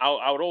suspension,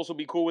 I would also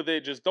be cool with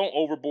it. Just don't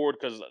overboard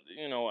because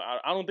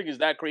I don't think it's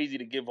that crazy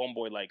to give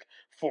homeboy like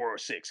 4 or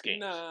 6 games.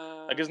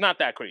 Nah. Like it's not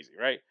that crazy,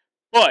 right?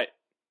 But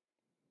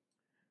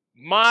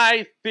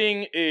my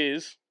thing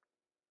is,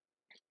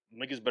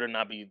 niggas better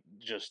not be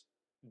just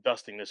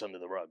dusting this under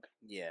the rug.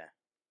 Yeah.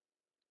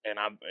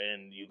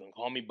 And you can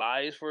call me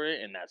biased for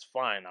it, and that's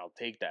fine. I'll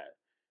take that.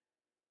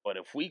 But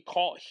if we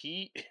caught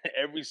heat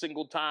every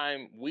single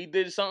time we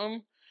did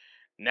something,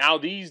 now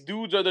these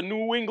dudes are the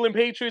New England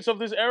Patriots of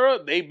this era.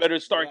 They better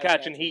start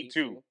catching heat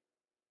too.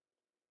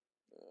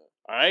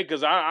 All right,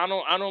 because I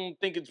don't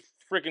think it's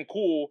freaking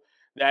cool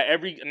that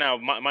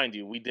mind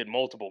you, we did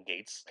multiple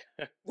gates,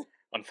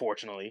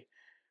 unfortunately,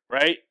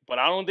 right? But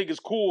I don't think it's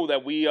cool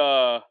that we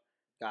got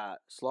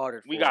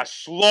slaughtered. We got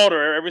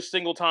slaughtered every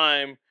single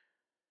time.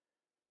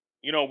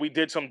 We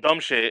did some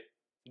dumb shit.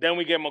 Then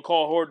we get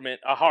Hardman,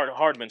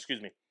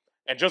 excuse me.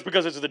 And just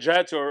because it's the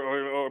Jets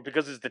or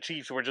because it's the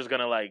Chiefs, we're just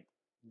gonna like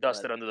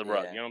dust it under the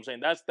rug. Yeah. You know what I'm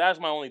saying? That's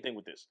my only thing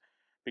with this,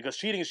 because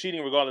cheating is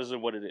cheating regardless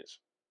of what it is.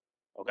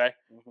 Okay.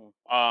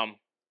 Mm-hmm.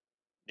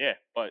 Yeah,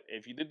 but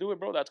if you did do it,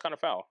 bro, that's kind of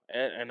foul.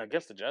 And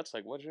against the Jets,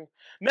 like, what'd you?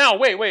 Now,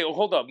 wait,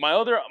 hold up. My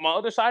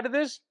other side of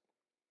this,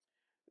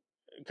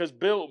 because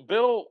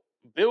Bill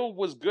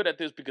was good at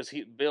this because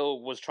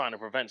Bill was trying to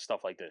prevent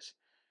stuff like this.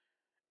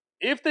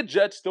 If the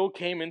Jets still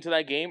came into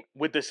that game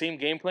with the same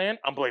game plan,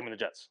 I'm blaming the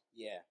Jets.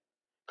 Yeah.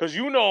 Because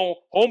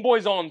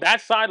homeboy's on that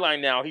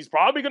sideline now. He's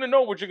probably going to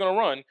know what you're going to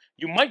run.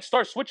 You might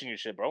start switching your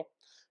shit, bro.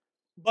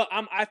 But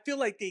I feel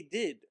like they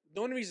did.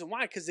 The only reason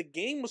why, because the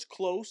game was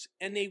close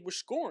and they were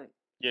scoring.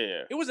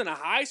 Yeah. It wasn't a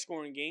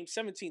high-scoring game.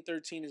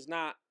 17-13 is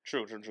not.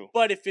 True.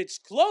 But if it's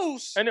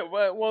close and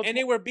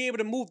they were be able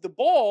to move the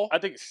ball. I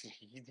think,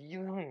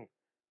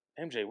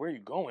 MJ, where are you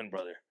going,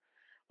 brother?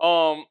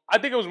 I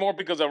think it was more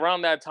because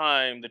around that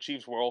time the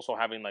Chiefs were also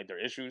having like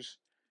their issues.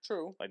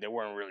 True. Like they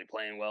weren't really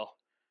playing well.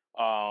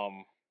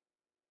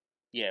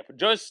 Yeah, but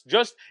just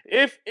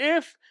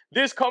if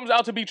this comes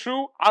out to be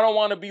true, I don't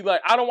want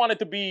it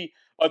to be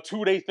a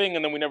 2-day thing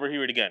and then we never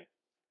hear it again.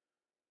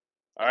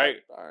 All right.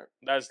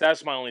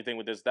 That's my only thing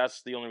with this.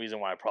 That's the only reason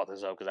why I brought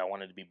this up, because I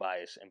wanted to be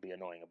biased and be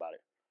annoying about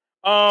it.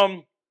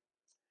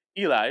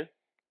 Eli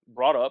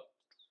brought up.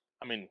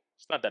 I mean,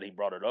 it's not that he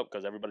brought it up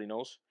because everybody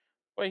knows.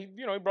 But he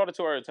brought it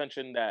to our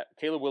attention that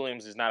Caleb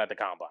Williams is not at the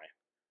combine,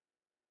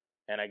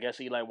 and I guess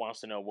Eli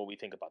wants to know what we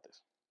think about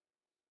this.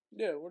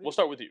 Yeah, we'll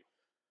start with you.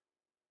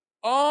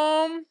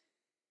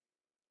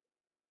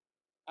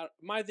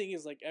 My thing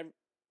is like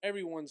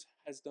everyone's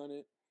has done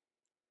it.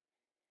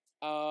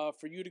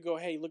 For you to go,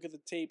 hey, look at the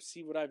tape,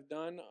 see what I've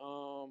done.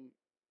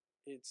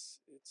 It's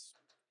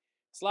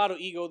a lot of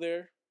ego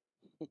there.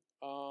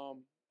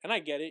 And I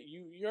get it.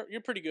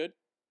 You're pretty good.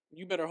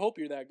 You better hope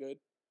you're that good.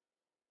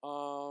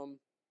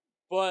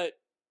 But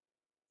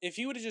if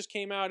he would have just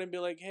came out and be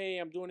like, hey,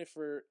 I'm doing it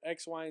for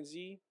X, Y, and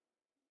Z,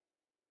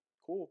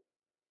 cool.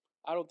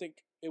 I don't think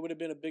it would have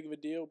been a big of a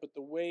deal. But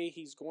the way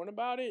he's going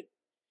about it,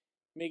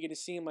 making it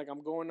seem like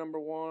I'm going number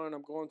one,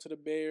 I'm going to the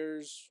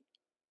Bears.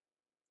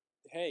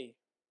 Hey,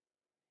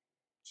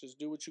 just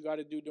do what you got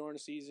to do during the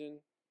season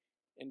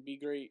and be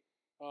great.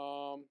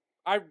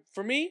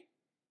 For me,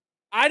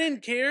 I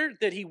didn't care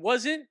that he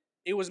wasn't.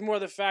 It was more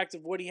the fact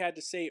of what he had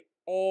to say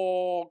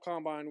all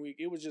combine week.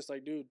 It was just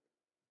like, dude,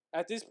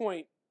 at this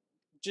point,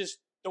 just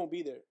don't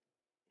be there.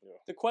 Yeah.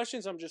 The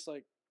questions, I'm just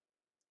like,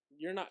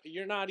 you're not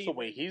even. So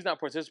wait, he's not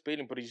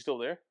participating, but he's still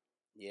there?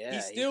 Yeah,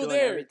 he's still doing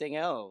there. Everything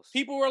else.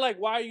 People were like,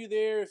 "Why are you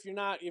there if you're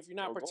not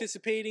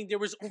participating?" There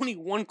was only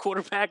one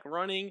quarterback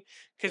running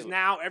because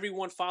now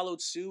everyone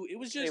followed suit. It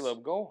was just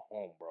Caleb, go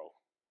home, bro.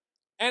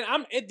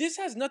 And this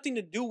has nothing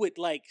to do with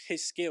like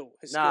his skill.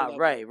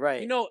 Right.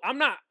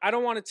 I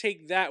don't want to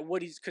take that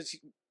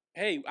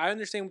hey, I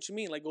understand what you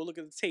mean. Like, go look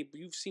at the tape.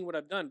 You've seen what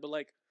I've done, but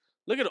like,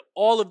 look at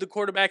all of the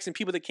quarterbacks and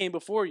people that came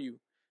before you.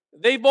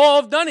 They've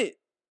all done it.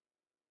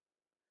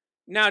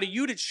 Now, to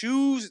you to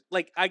choose,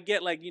 like, I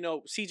get, like,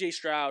 C.J.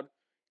 Stroud,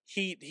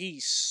 he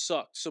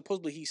sucked.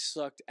 Supposedly, he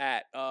sucked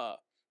at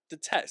the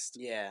test.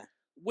 Yeah.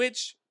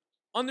 Which,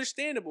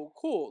 understandable,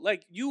 cool.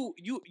 Like, you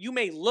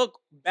may look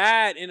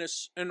bad in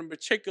a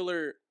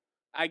particular,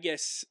 I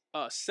guess,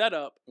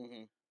 setup,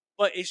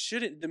 but it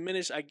shouldn't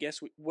diminish, I guess,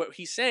 what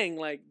he's saying.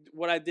 Like,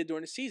 what I did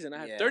during the season,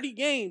 I had 30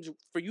 games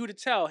for you to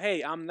tell,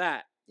 hey, I'm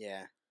that.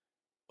 Yeah.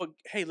 But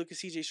hey, look at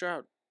C.J.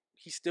 Stroud.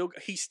 He still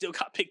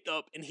got picked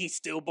up and he's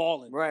still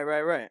balling.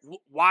 Right.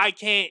 Why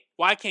can't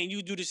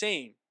you do the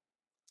same?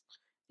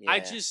 Yeah.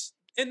 I just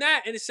and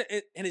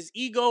his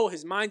ego,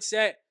 his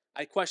mindset,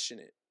 I question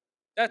it.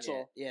 That's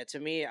all. Yeah, to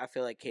me, I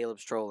feel like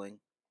Caleb's trolling.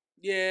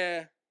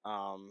 Yeah.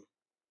 I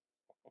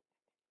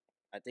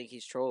think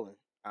he's trolling.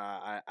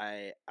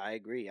 I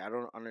agree. I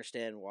don't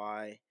understand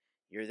why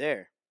you're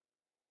there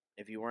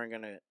if you weren't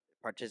gonna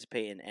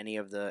participate in any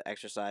of the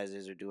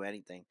exercises or do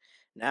anything.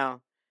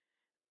 Now,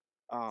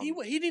 he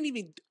didn't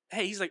even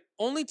hey, he's like,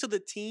 only to the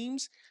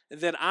teams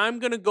that I'm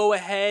gonna go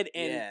ahead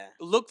and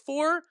look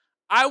for,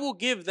 I will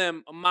give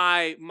them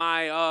my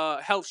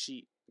health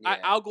sheet.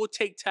 I'll go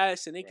take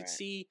tests and they can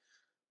see.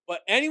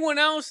 But anyone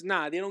else,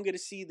 nah, they don't get to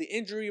see the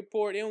injury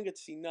report. They don't get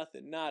to see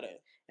nothing, nada.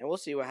 And we'll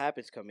see what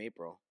happens come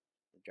April,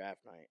 the draft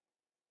night.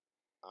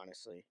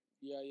 Honestly.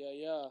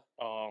 Yeah.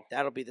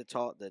 That'll be the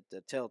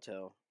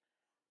telltale.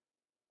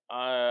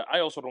 I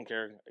also don't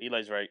care.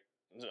 Eli's right.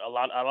 A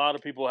lot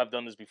of people have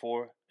done this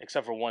before,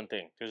 except for one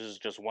thing. This is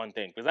just one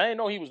thing because I didn't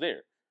know he was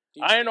there.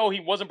 I didn't know he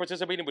wasn't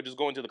participating, but just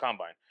going to the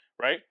combine,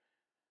 right?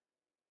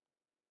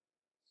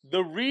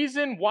 The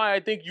reason why I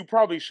think you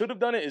probably should have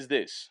done it is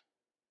this.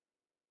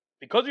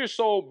 Because you're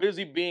so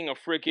busy being a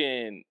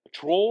freaking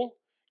troll,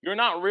 you're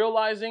not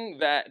realizing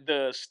that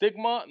the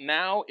stigma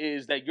now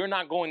is that you're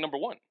not going number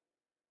one.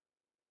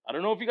 I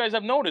don't know if you guys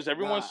have noticed.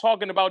 Everyone's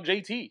talking about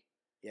JT.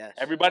 Yes.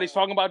 Everybody's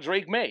talking about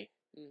Drake May.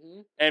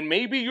 Mm-hmm. And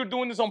maybe you're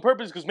doing this on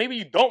purpose because maybe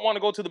you don't want to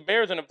go to the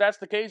Bears. And if that's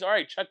the case, all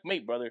right,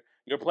 checkmate, brother.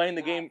 You're playing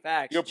the game.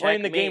 Facts. You're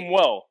playing the game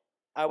well.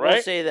 I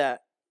will say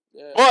that.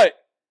 Yeah. But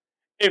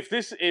if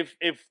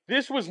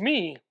this was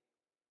me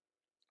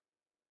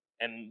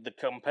and the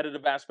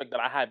competitive aspect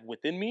that I have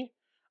within me,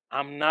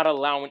 I'm not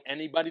allowing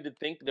anybody to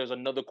think there's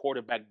another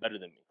quarterback better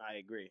than me. I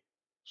agree.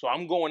 So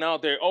I'm going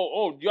out there.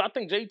 Y'all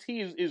think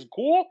JT is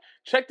cool?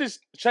 Check this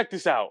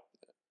out.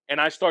 And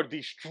I start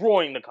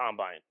destroying the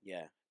combine.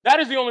 Yeah. That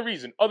is the only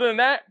reason. Other than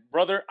that,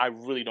 brother, I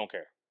really don't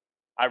care.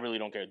 I really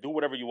don't care. Do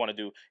whatever you want to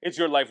do. It's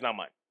your life, not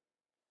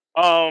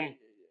mine.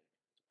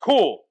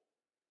 Cool.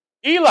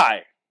 Eli,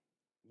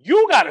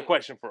 you got a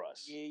question for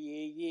us.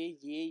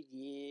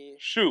 Yeah.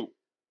 Shoot.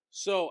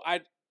 So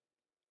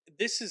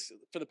this is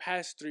for the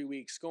past 3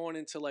 weeks going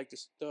into like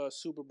the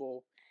Super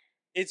Bowl.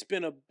 It's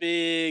been a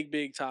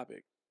big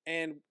topic,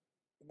 and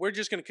we're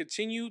just going to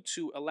continue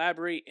to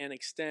elaborate and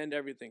extend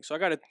everything. So I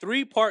got a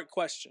 3-part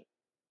question.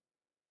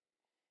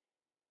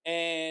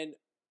 And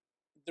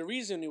the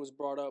reason it was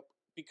brought up,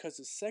 because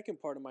the second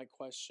part of my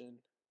question,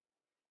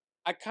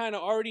 I kind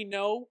of already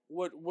know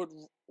what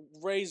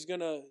Ray's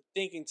going to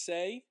think and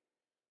say,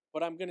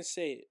 but I'm going to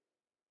say it.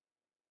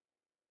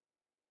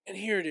 And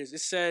here it is.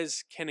 It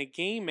says, can a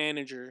game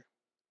manager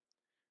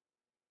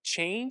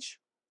change,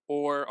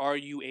 or are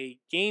you a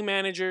game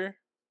manager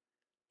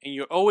and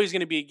you're always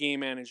going to be a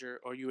game manager,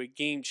 or are you a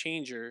game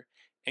changer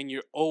and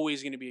you're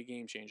always going to be a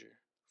game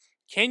changer?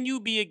 Can you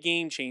be a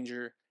game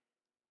changer?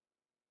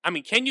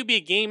 Can you be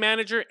a game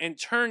manager and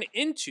turn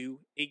into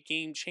a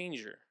game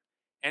changer?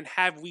 And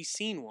have we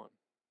seen one?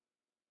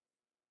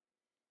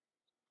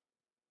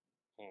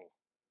 Yeah,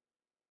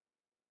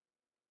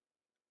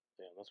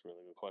 that's a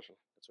really good question.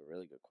 That's a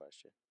really good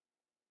question.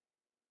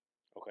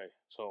 Okay,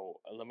 so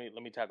let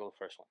me tackle the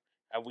first one.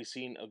 Have we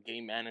seen a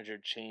game manager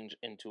change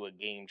into a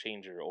game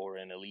changer or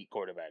an elite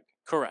quarterback?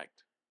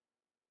 Correct.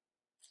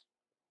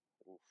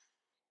 Oof.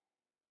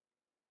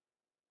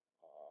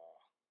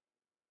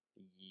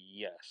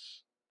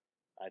 Yes.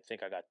 I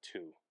think I got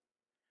 2.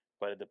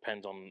 But it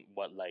depends on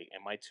what light.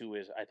 And my 2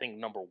 is, I think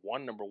number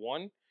one,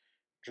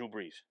 Drew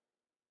Brees.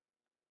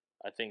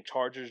 I think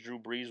Chargers Drew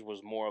Brees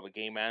was more of a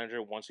game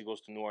manager. Once he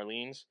goes to New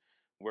Orleans,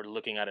 we're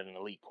looking at an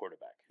elite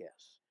quarterback.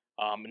 Yes.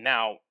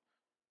 Now,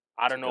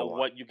 I don't know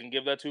what you can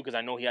give that to because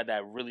I know he had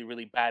that really,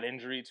 really bad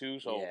injury too.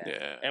 So,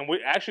 yeah. And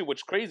actually,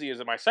 what's crazy is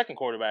that my second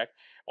quarterback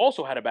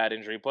also had a bad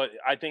injury, but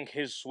I think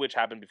his switch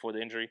happened before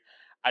the injury.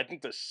 I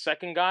think the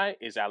second guy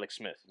is Alex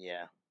Smith.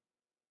 Yeah.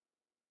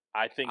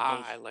 I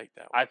like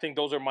that one. I think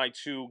those are my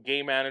 2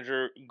 game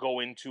manager go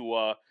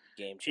into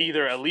game changers.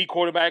 Either elite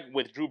quarterback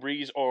with Drew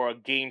Brees or a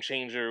game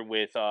changer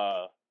with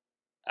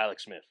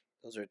Alex Smith.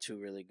 Those are 2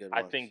 really good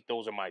ones. I think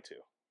those are my 2.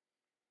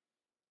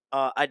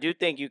 I do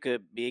think you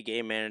could be a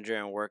game manager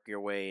and work your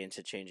way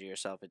into changing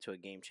yourself into a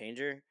game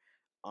changer.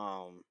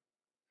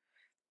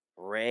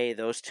 Ray,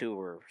 those 2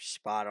 were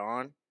spot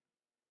on.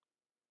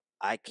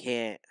 I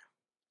can't.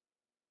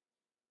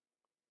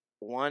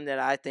 One that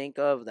I think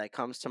of that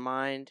comes to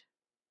mind,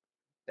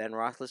 Ben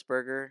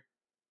Roethlisberger.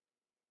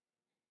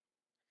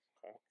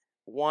 Okay.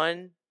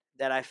 One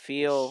that I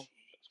feel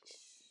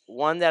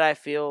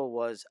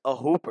was a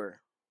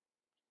hooper,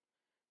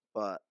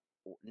 but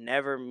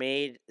never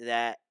made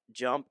that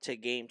jump to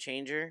game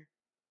changer,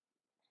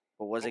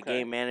 but was a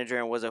game manager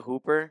and was a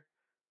hooper.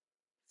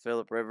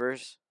 Phillip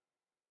Rivers.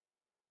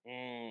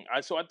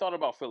 So I thought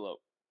about Phillip,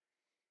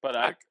 but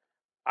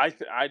I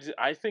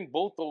think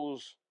both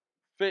those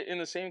fit in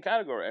the same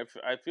category.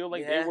 I feel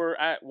like they were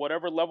at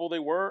whatever level they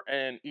were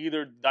and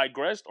either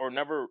digressed or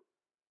never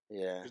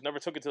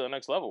took it to the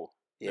next level.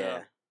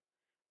 Yeah.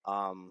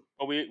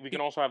 But we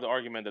can also have the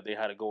argument that they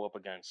had to go up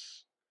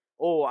against.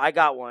 Oh, I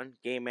got one.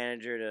 Game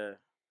manager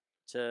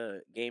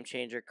to game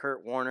changer,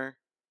 Kurt Warner.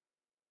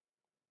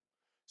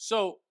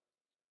 So,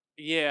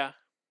 yeah.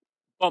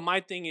 But my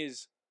thing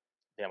is,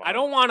 I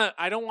don't want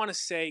to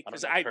say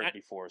because I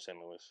before St.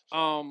 Louis.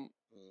 So.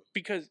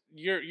 Because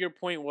your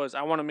point was,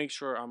 I want to make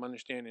sure I'm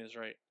understanding this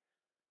right.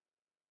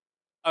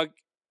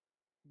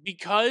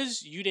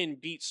 Because you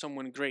didn't beat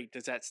someone great,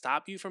 does that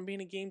stop you from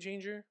being a game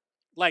changer?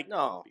 Like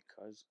no,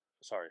 because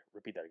Sorry,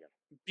 repeat that again.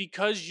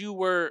 Because you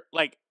were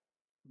like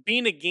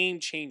being a game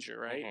changer,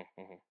 right?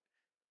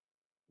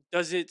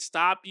 Does it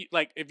stop you?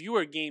 Like, if you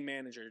were a game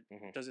manager,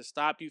 does it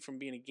stop you from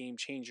being a game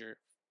changer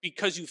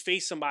because you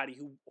face somebody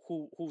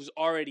who's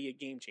already a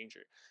game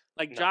changer?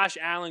 Like No. Josh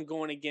Allen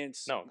going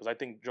against. No, because I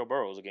think Joe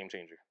Burrow is a game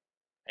changer.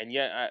 And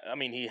yet, I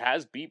mean, he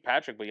has beat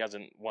Patrick, but he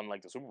hasn't won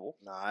like the Super Bowl.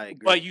 No, I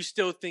agree. But you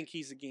still think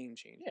he's a game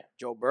changer? Yeah.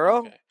 Joe Burrow?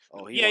 Okay.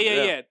 Oh,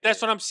 Yeah.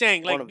 That's what I'm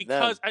saying. One Like, of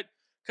because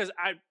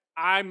them.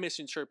 I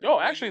misinterpreted. No,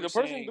 what you actually, were the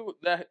person saying.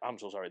 that I'm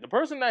so sorry. The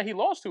person that he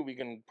lost to, we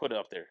can put it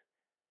up there.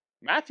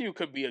 Matthew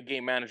could be a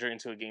game manager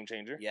into a game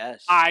changer.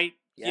 Yes.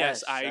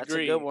 Yes, I that's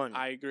agree. a good one.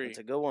 I agree. That's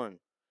a good one.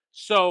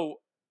 So,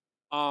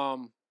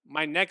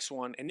 my next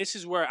one, and this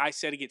is where I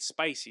said it gets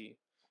spicy,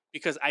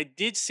 because I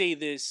did say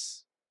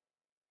this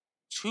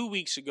 2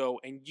 weeks ago,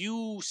 and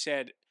you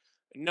said,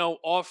 no,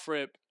 off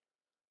rip,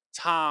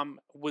 Tom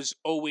was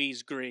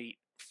always great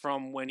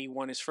from when he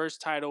won his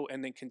first title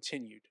and then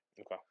continued.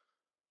 Okay.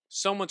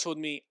 Someone told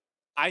me,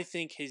 I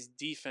think his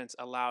defense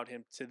allowed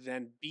him to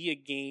then be a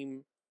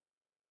game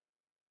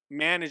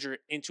manager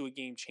into a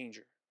game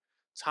changer.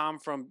 Tom,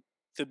 from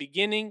the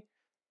beginning,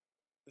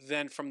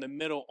 then from the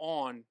middle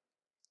on,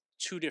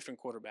 2 different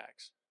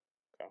quarterbacks.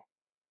 Okay.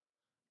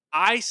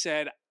 I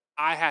said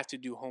I have to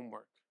do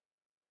homework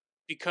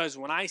because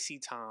when I see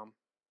Tom,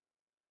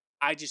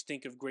 I just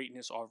think of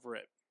greatness off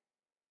rip.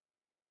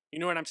 You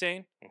know what I'm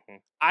saying?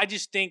 I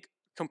just think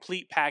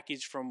complete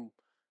package from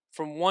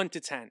 1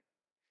 to 10.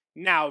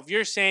 Now, if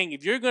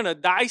you're going to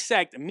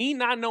dissect me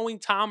not knowing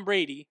Tom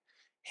Brady,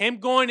 him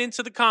going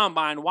into the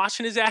combine,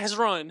 watching his ass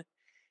run,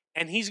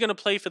 and he's going to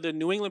play for the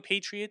New England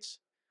Patriots,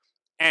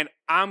 and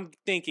I'm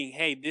thinking,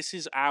 hey, this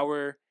is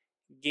our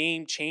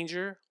game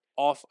changer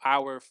off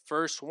our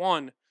first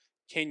one.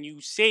 Can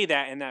you say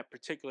that in that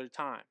particular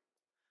time?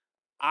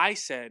 I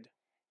said,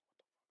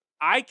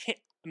 I can't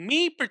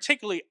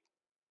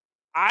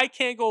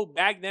go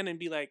back then and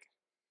be like,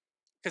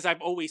 because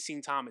I've always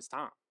seen Tom as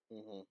Tom.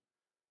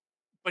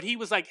 But he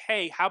was like,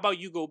 hey, how about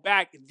you go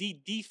back? The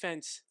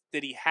defense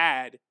that he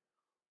had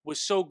was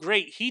so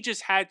great. He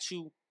just had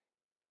to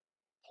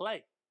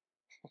play.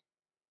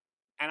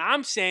 And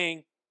I'm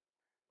saying,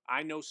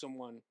 I know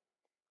someone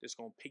that's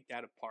going to pick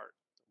that apart.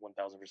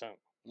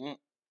 1,000%.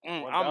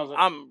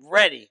 I'm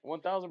ready.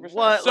 1,000%.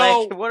 What?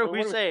 So, what are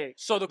we saying?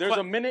 So there's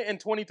a minute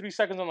and 23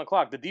 seconds on the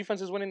clock. The defense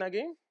is winning that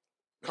game?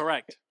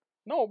 Correct.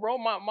 No, bro.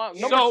 My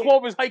number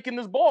 12 is hiking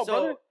this ball,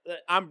 brother.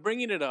 I'm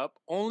bringing it up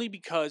only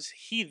because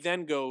he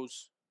then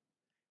goes,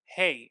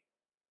 hey,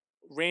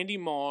 Randy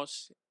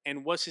Moss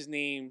and what's his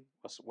name?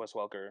 Wes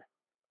Welker.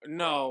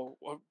 No,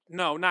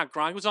 not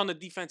Gronk. He was on the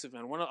defensive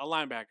end, a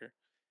linebacker.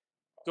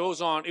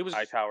 Goes on. It was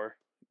Hightower.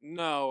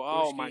 No,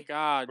 oh my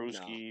God.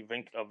 Brewski,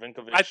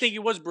 Vinkovic. I think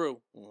it was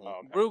Brew.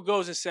 Okay. Brew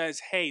goes and says,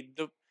 hey,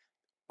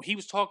 he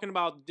was talking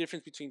about the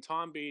difference between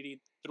Tom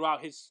Brady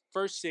throughout his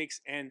first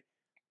 6 and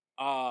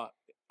damn,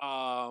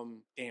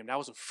 that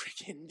was a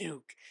freaking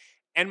nuke.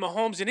 And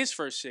Mahomes in his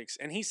first 6.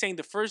 And he's saying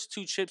the first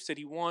 2 chips that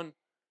he won,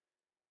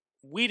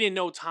 we didn't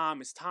know Tom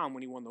is Tom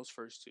when he won those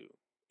first 2.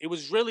 It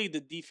was really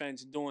the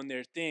defense doing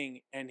their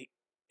thing, and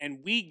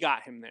we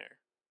got him there.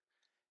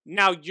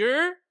 Now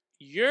you're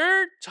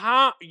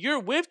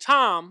with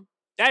Tom.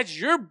 That's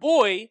your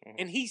boy,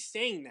 and he's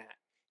saying that.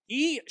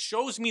 He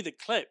shows me the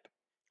clip.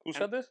 Who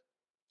said this?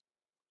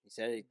 He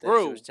said it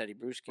was Teddy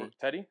Bruschi.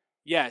 Teddy?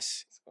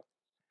 Yes.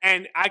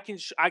 And I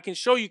can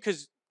show you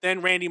because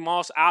then Randy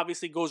Moss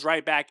obviously goes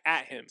right back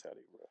at him.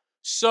 Teddy, bro.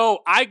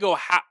 So I go,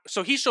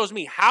 so he shows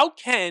me, how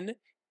can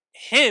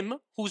him,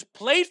 who's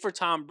played for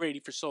Tom Brady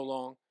for so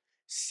long,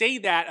 say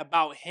that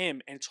about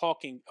him and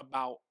talking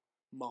about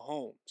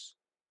Mahomes?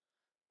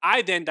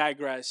 I then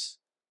digress.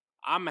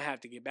 I'm going to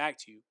have to get back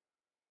to you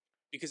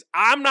because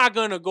I'm not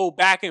going to go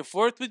back and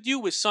forth with you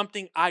with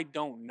something I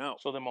don't know.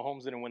 So then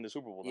Mahomes didn't win the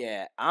Super Bowl. Then.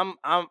 Yeah, I'm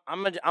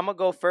gonna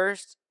go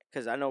first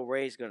because I know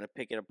Ray's gonna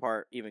pick it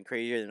apart even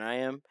crazier than I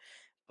am.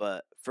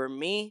 But for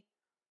me,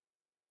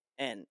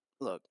 and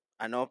look,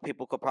 I know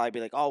people could probably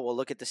be like, "Oh, well,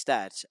 look at the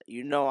stats."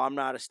 You know, I'm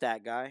not a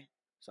stat guy,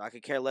 so I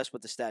could care less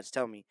what the stats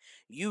tell me.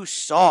 You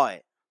saw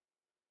it.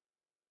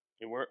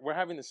 Yeah, we're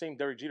having the same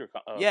Derek Jeter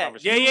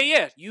conversation.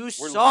 Yeah. You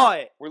saw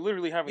it. We're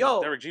literally having the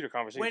Derek Jeter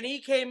conversation. When he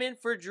came in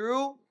for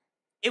Drew,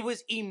 it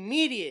was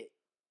immediate.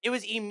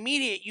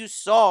 You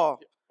saw.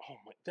 Oh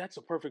my, that's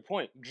a perfect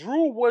point.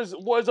 Drew was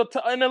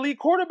an elite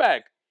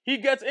quarterback. He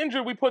gets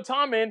injured. We put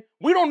Tom in.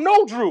 We don't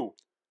know Drew.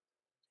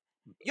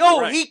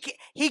 Yo,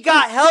 he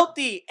got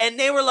healthy, and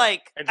they were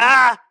like,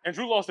 And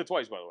Drew lost it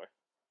twice, by the way.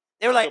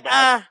 They were like,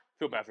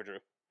 Feel bad for Drew.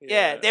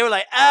 Yeah, they were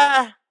like,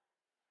 I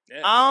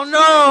don't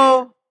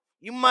know.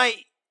 You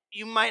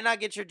might not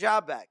get your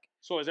job back.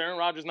 So is Aaron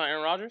Rodgers not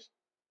Aaron Rodgers?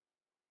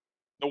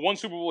 The one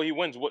Super Bowl he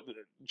wins. What?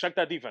 Check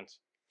that defense.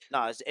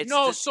 No, it's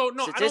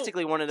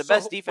statistically one of the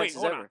best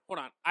defenses ever. Hold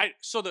on.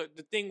 So the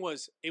thing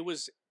was,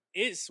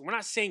 we're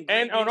not saying.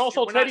 And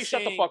also Teddy,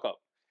 shut the fuck up.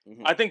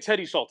 Mm-hmm. I think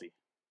Teddy's salty.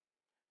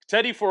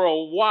 Teddy for a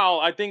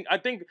while. I think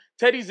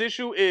Teddy's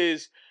issue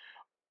is,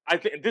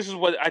 this is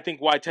what I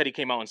think why Teddy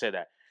came out and said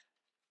that.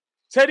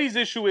 Teddy's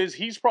issue is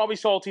he's probably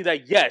salty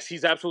that, yes,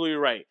 he's absolutely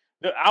right.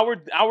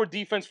 Our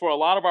defense for a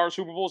lot of our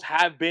Super Bowls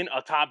have been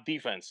a top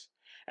defense.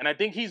 And I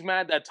think he's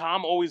mad that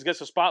Tom always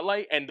gets a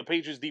spotlight and the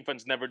Patriots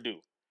defense never do.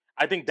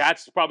 I think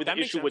that's probably the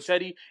issue with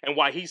Teddy and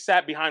why he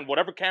sat behind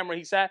whatever camera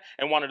he sat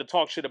and wanted to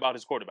talk shit about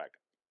his quarterback.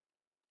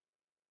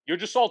 You're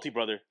just salty,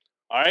 brother.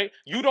 All right?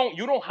 You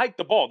don't hike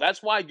the ball.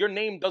 That's why your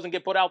name doesn't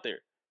get put out there.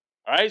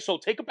 All right? So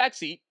take a back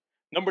seat.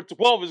 Number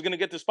 12 is going to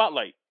get the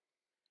spotlight.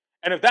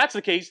 And if that's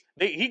the case,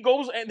 he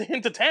goes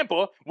into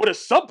Tampa with a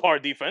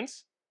subpar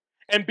defense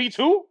and beats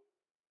who?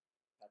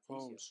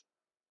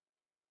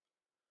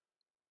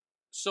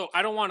 So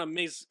I don't want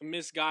to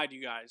misguide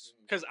you guys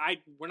because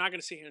we're not going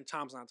to sit here and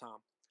Tom's not Tom.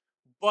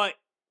 But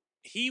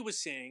he was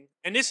saying,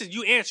 and this is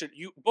you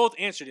both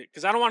answered it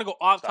because I don't want to go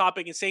off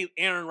topic and say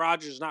Aaron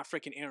Rodgers is not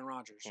freaking Aaron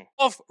Rodgers.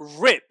 Off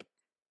rip,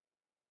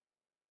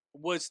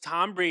 was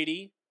Tom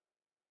Brady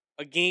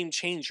a game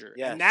changer?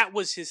 Yes. And that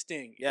was his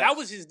thing. Yes. That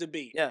was his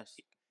debate. Yes.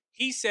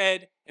 He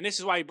said, and this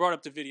is why he brought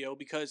up the video,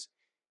 because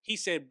he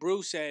said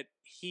Bruce said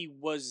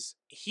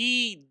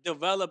he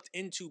developed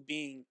into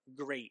being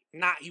great.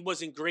 He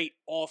wasn't great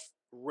off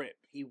rip.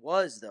 He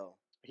was though.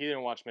 He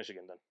didn't watch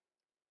Michigan then.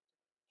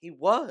 He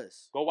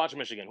was. Go watch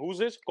Michigan. Who's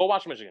this? Go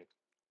watch Michigan.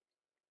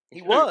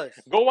 He was.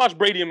 Go watch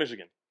Brady in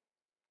Michigan.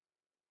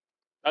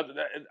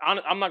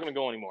 I'm not going to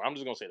go anymore. I'm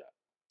just going to say that.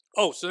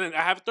 Oh, so then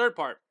I have a third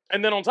part.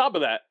 And then on top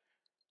of that,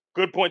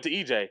 good point to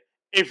EJ.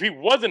 If he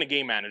wasn't a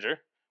game manager,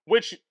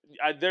 which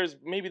there's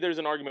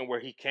an argument where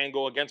he can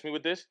go against me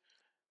with this,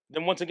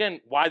 then once again,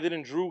 why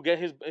didn't Drew get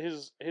his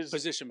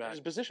position back?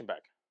 His position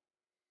back.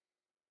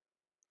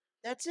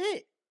 That's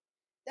it.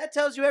 That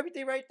tells you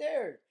everything right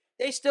there.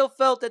 They still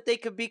felt that they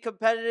could be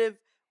competitive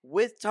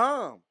with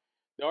Tom.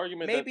 The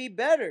argument maybe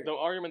better. The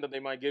argument that they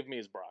might give me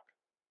is Brock,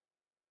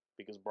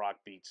 because Brock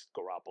beats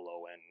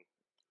Garoppolo,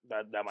 and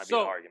that might be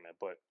an argument.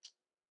 But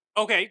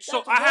okay,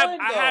 so I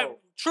have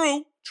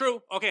true.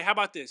 Okay, how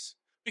about this?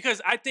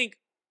 Because I think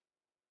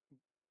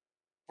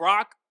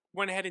Brock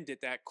went ahead and did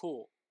that.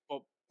 Cool.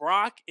 But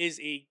Brock is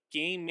a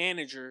game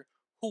manager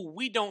who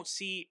we don't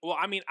see. Well,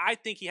 I mean, I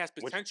think he has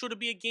potential to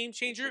be a game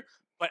changer.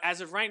 But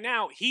as of right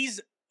now, he's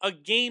a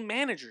game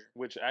manager.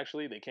 Which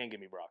actually, they can't give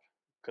me Brock.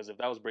 Because if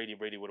that was Brady,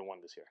 Brady would have won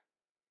this year.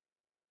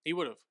 He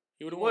would have.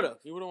 He would have won.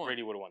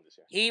 Brady would have won this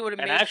year. He would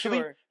have made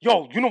sure.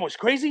 Yo, you know what's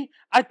crazy?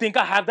 I think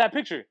I have that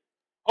picture.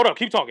 Hold on,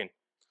 keep talking.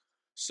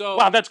 So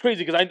wow, that's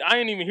crazy because I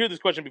didn't even hear this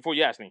question before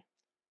you asked me.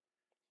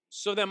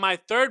 So then my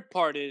third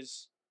part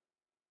is,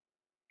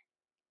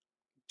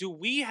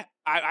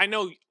 I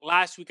know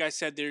last week I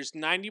said there's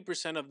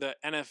 90% of the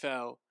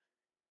NFL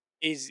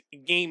is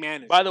game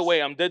managers. By the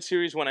way, I'm dead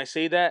serious when I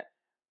say that.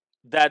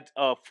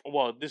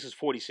 This is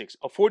 46.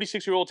 A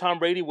 46-year-old Tom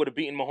Brady would have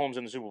beaten Mahomes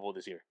in the Super Bowl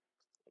this year.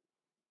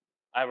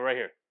 I have it right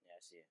here. Yeah, I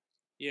see it.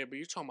 Yeah, but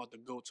you're talking about the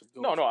goats of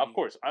goats. No, of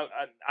course.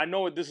 I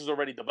know this is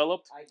already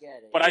developed. I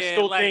get it. But I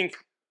still think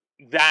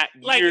that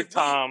year,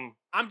 Tom.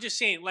 I'm just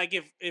saying, like,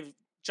 if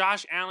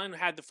Josh Allen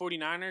had the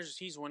 49ers,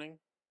 he's winning.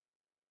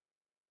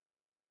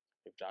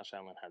 If Josh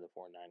Allen had the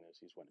 49ers,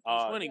 he's winning.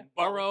 He's winning.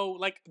 Yeah, Burrow,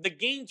 like, the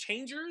game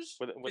changers,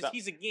 because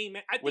he's a game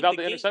man. Without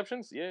the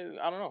interceptions? Yeah,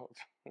 I don't know.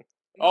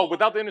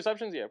 Without the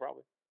interceptions? Yeah,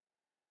 probably.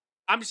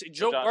 I'm just saying,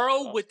 Joe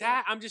Burrow with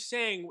that, I'm just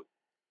saying.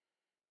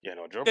 Yeah,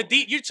 no, Joe.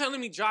 You're telling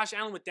me Josh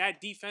Allen with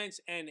that defense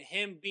and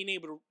him being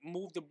able to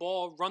move the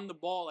ball, run the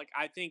ball, like,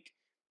 I think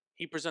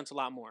he presents a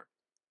lot more.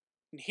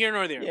 Here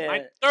nor there. Yeah.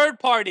 My third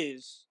part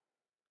is,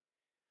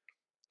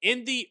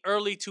 in the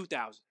early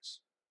 2000s,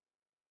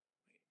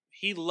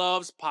 he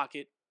loves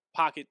pocket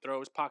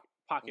throws,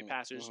 pocket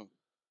passers. Mm-hmm.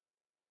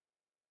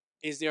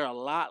 Is there a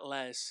lot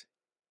less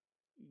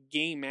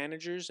game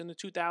managers in the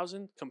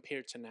 2000s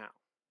compared to now?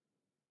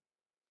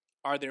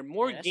 Are there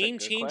more game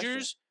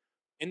changers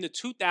in the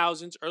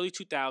 2000s, early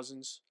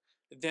 2000s,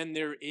 than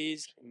there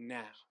is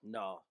now?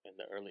 No. In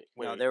the early...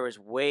 No, there was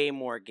way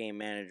more game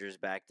managers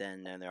back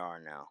then than there are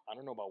now. I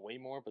don't know about way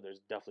more, but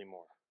there's definitely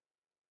more.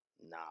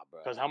 Nah,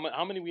 bro. Because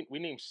how many we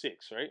named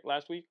 6, right?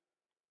 Last week?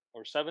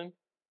 Or 7?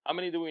 How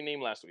many did we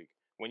name last week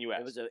when you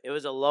asked? It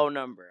was a low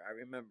number. I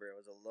remember it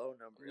was a low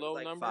number. Low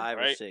like number? 5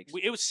 or 6.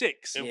 It was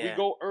 6. If we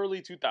go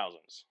early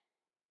 2000s,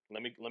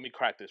 let me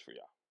crack this for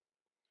y'all.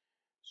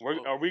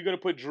 Are we gonna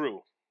put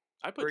Drew?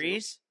 I put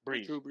Breeze.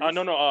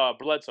 No,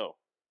 Bledsoe.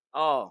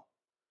 Oh,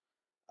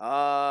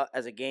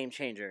 as a game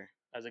changer.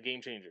 As a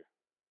game changer.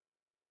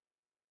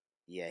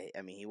 Yeah,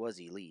 I mean he was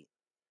elite,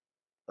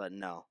 but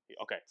no.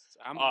 Okay.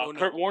 I'm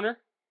Kurt Warner.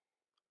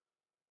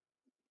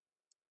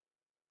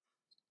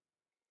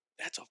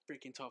 That's a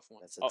freaking tough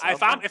one.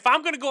 If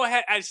I'm gonna go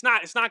ahead, it's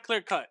not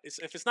clear cut.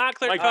 If it's not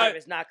clear cut,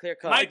 it's not clear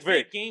cut. Mike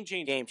Vick, game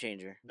changer. Game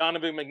changer.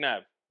 Donovan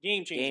McNabb.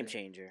 Game changer. Game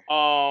changer.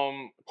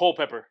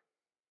 Culpepper.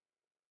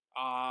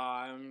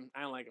 I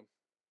don't like him.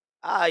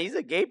 He's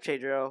a game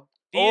changer, though.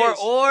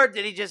 Or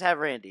did he just have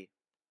Randy?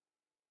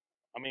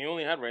 I mean, he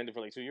only had Randy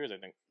for like 2 years, I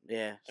think.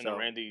 Yeah. And then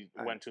Randy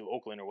went to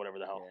Oakland or whatever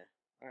the hell.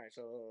 Yeah. All right,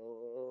 so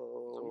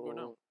we go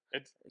now.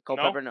 It's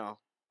Culpepper, no.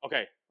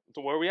 Okay,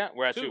 so where are we at?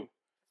 We're at 2.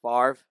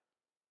 Favre.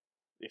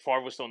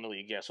 Favre was still in the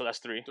league, yeah. So that's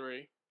 3.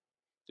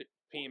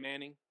 Peyton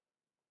Manning.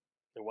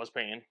 There was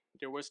Payne.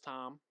 There was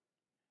Tom.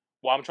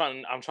 Well, I'm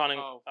trying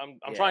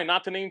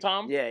not to name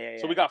Tom. Yeah.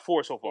 So we got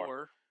 4 so far.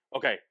 4.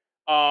 Okay.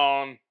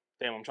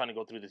 Damn, I'm trying to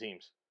go through the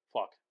teams.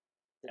 Fuck.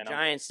 The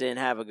Giants didn't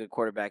have a good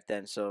quarterback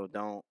then, so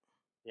don't.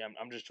 Yeah,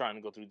 I'm just trying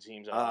to go through the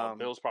teams.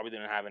 Bills probably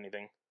didn't have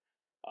anything.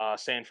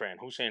 San Fran.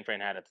 Who San Fran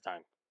had at the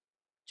time?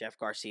 Jeff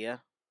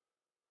Garcia.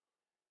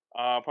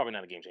 Probably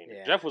not a game changer.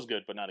 Yeah. Jeff was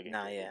good, but not a game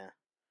Nah, changer.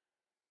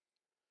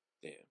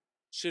 Yeah.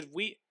 Should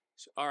we?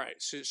 All right.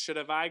 Should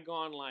have I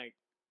gone like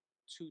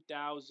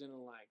 2000 and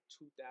like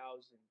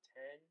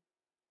 2010?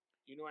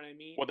 You know what I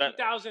mean? Well, that-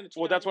 2000 to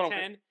Well, that's what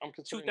 2010. I'm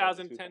considering. that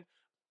too. 2010.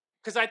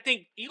 Because I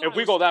think Eli If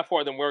we go that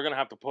far, then we're gonna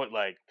have to put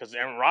because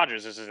Aaron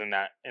Rodgers is in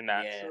that.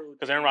 Yeah.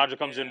 Because Aaron Rodgers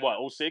comes in what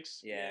 06?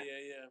 Yeah.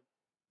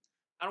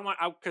 I don't want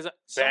because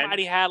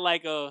somebody had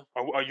like a.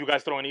 Are you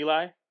guys throwing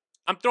Eli?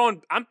 I'm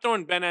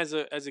throwing Ben as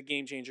a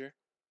game changer.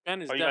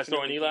 Ben is Are you guys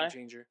definitely throwing a Eli? game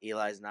changer.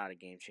 Eli's not a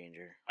game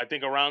changer. I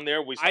think around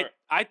there we start.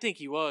 I think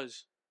he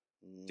was.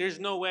 There's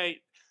no Mm,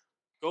 way.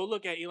 Go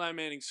look at Eli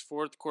Manning's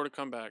fourth quarter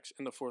comebacks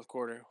in the fourth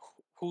quarter.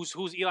 Who's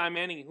Eli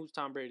Manning and who's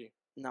Tom Brady?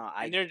 No,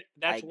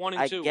 That's 1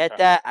 and 2. I get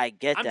that. I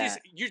get I'm that.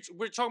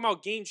 we're talking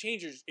about game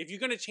changers. If you're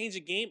gonna change a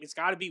game, it's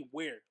got to be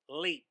where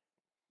late.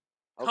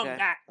 Come Okay.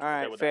 back. All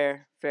right, with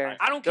fair.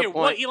 I don't Good care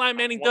what point. Eli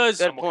Manning Good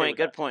does. I'm okay with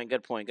Good that.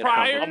 point.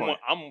 Prior-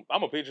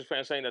 I'm a Patriots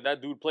fan saying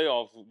that dude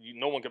playoff,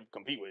 no one can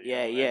compete with.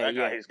 Yeah. That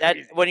guy is That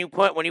crazy. when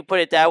you put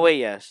it that way,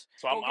 yes.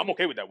 So I'm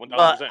okay with that.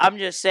 1,000%. But I'm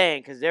just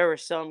saying because there were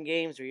some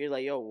games where you're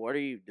like, "Yo, what are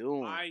you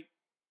doing?"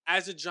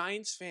 As a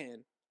Giants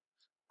fan,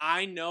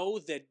 I know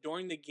that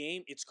during the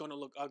game it's gonna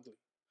look ugly.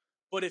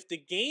 But if the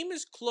game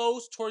is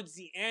close towards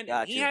the end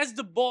and he Gotcha. has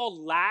the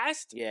ball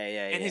last, Yeah.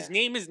 and his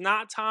name is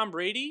not Tom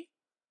Brady,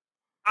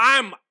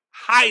 I'm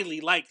highly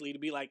likely to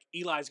be like,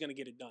 Eli's going to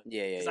get it done.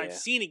 Yeah. Because I've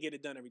seen it get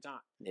it done every time.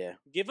 Yeah.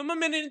 Give him a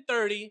minute and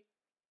 30.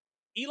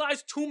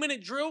 Eli's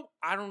 2-minute drill,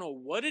 I don't know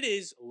what it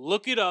is.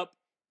 Look it up.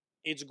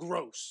 It's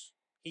gross.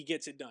 He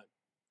gets it done.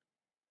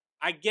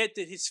 I get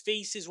that his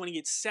face is when he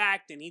gets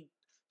sacked and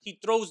he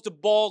throws the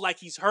ball like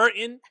he's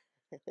hurting.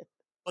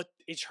 But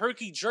it's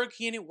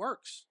herky-jerky and it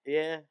works.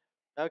 Yeah.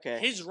 Okay.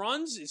 His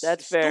runs is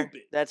That's fair.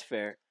 stupid. That's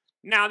fair.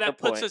 Now that Good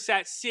puts point. us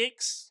at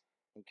 6.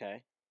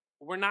 Okay.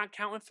 We're not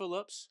counting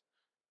Phillips.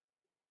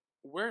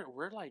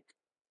 We're like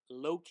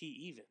low key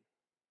even.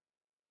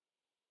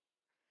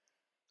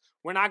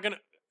 We're not gonna.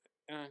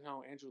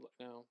 No, Andrew.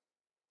 No.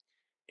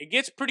 It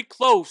gets pretty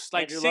close.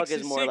 Like Andrew 6 Luck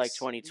is and more 6. like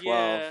 2012.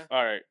 Yeah.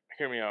 All right,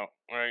 hear me out.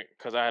 All right,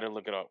 because I had to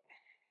look it up.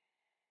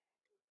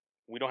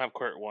 We don't have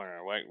Kurt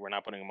Warner, right? We're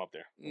not putting him up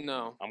there.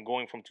 No. I'm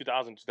going from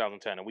 2000 to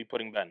 2010, and we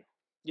putting Ben.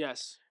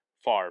 Yes.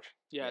 Favre.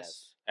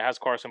 Yes. It has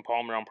Carson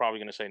Palmer. I'm probably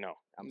gonna say no.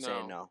 I'm No.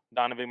 saying no.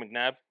 Donovan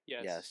McNabb.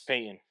 Yes. Yes.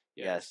 Peyton.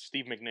 Yes.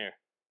 Steve McNair.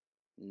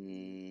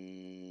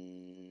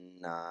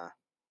 Nah.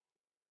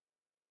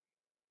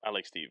 I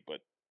like Steve, but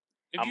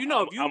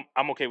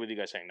I'm okay with you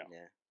guys saying no.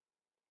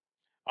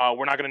 Yeah.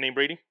 We're not gonna name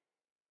Brady,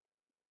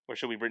 or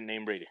should we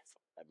name Brady?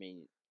 I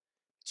mean,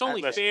 it's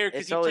only Let's- fair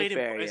because it's he only played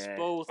fair, in yeah.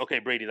 both. Okay,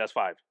 Brady. That's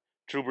 5.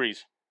 Drew Brees.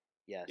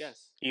 yes.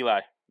 Yes.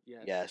 Eli.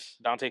 Yes. Yes.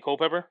 Dante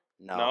Culpepper.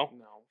 No. No.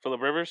 No.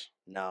 Phillip Rivers.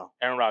 No.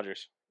 Aaron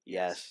Rodgers.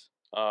 Yes.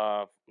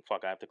 Fuck.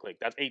 I have to click.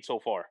 That's 8 so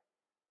far.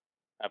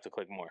 I have to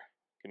click more.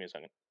 Give me a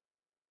second.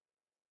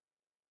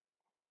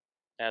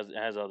 It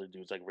has other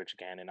dudes like Rich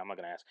Gannon. I'm not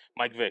gonna ask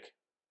Mike Vick.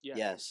 Yes.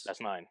 Yes. That's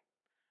 9.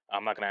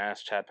 I'm not gonna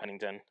ask Chad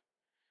Pennington.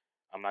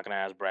 I'm not gonna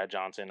ask Brad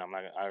Johnson.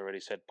 I already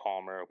said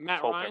Palmer.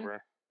 Matt Ryan?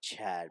 Culpepper.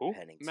 Chad Who?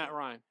 Pennington. Matt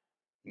Ryan.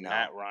 No.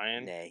 Matt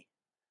Ryan. Nay.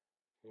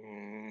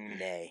 Mm,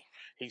 Nay.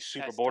 He's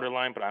super That's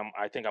borderline, but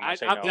I think I'm gonna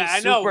say I no. I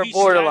know. super he's-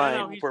 borderline. I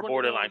know, he's Super one of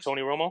borderline. those.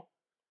 Tony Romo.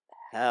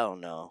 Hell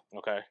no.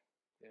 Okay.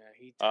 Yeah,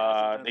 he hasn't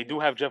done They do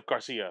enough. have Jeff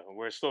Garcia.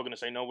 We're still gonna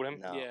say no with him.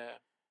 No. Yeah.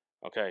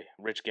 Okay.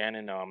 Rich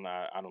Gannon. No, I'm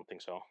not. I don't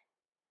think so.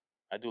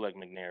 I do like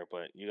McNair,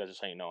 but you guys are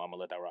saying no. I'm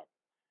gonna let that rock.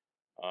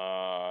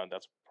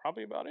 That's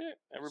probably about it.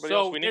 Everybody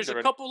else So we named there's a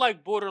already. couple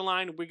like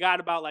borderline. We got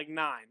about like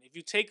 9. If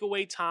you take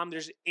away Tom,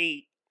 there's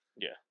 8.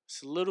 Yeah.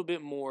 It's a little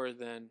bit more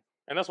than.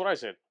 And that's what I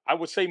said. I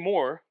would say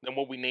more than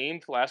what we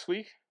named last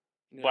week,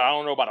 You but I know,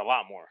 don't know about a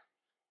lot more.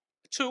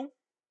 2.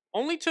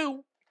 Only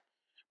 2.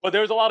 But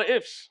there's a lot of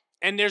ifs.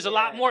 And there's a Yeah,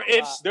 lot more a lot.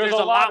 ifs. There's a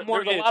lot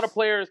more There's ifs. a lot of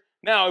players.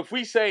 Now, if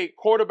we say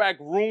quarterback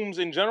rooms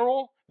in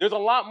general, there's a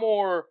lot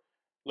more.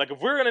 Like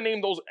if we're gonna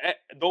name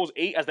those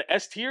 8 as the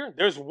S tier,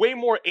 there's way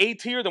more A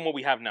tier than what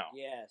we have now.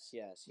 Yes.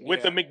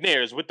 With the Yeah.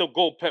 McNairs, with the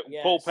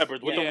Yes,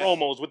 Culpeppers, with the yes.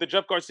 Romos, with the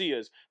Jeff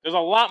Garcias. There's a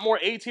lot more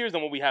A tiers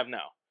than what we have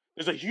now.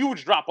 There's a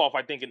huge drop off,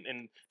 I think,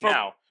 in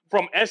now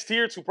from S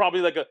tier to probably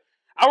like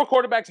our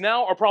quarterbacks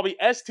now are probably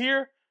S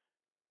tier.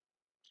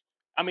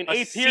 I mean, A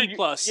A tier, C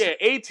plus. yeah,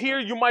 A tier.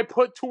 You might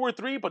put 2 or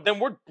 3, but then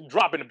we're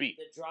dropping a beat.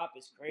 The drop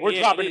is crazy. We're Yeah,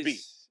 dropping it a beat.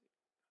 is.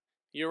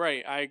 You're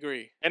right. I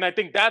agree. And I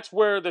think that's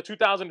where the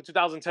 2000 to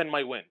 2010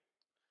 might win.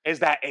 Is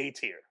that A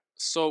tier?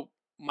 So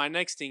my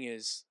next thing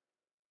is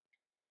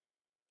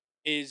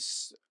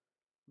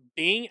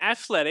being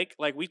athletic,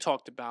 like we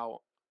talked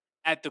about,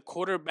 at the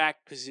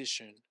quarterback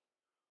position,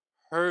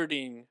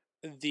 hurting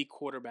the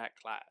quarterback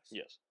class.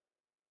 Yes.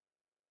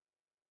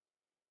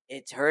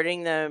 it's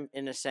hurting them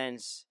in a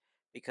sense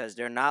because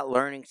they're not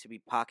learning to be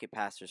pocket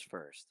passers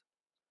first.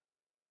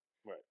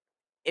 Right.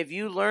 If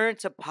you learn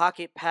to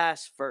pocket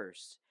pass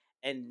first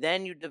and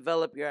then you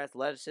develop your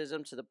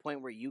athleticism to the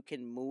point where you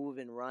can move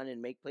and run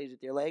and make plays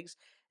with your legs,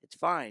 it's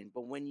fine.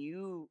 But when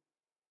you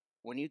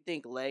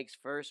think legs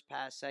first,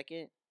 pass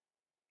second,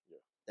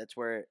 that's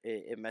where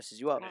it messes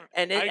you up.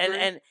 And I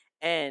agree.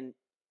 and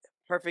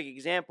perfect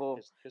example,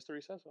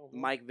 History says so.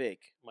 Mike Vick.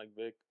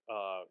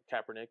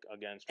 Kaepernick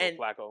against Joe And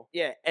Flacco.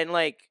 yeah, and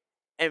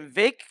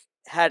Vick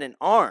had an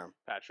arm,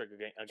 Patrick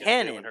against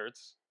cannon, Jalen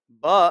Hurts.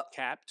 but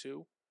Cap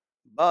too.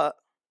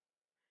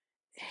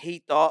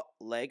 he thought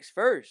legs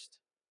first.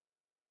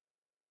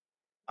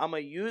 I'm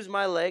gonna use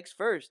my legs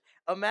first.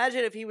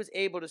 Imagine if he was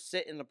able to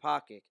sit in the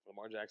pocket.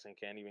 Lamar Jackson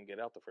can't even get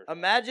out the first.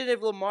 Imagine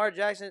if Lamar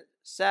Jackson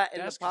sat in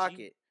That's the 'cause he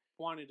pocket.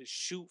 wanted to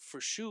shoot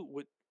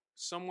with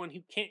someone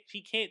who can't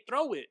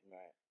throw it.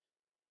 Right.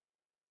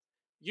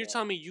 You're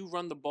telling me you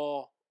run the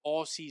ball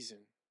all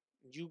season.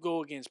 You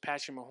go against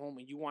Patrick Mahomes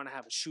and you want to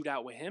have a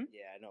shootout with him?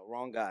 Yeah, I know.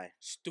 Wrong guy.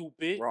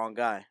 Stupid. Wrong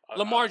guy.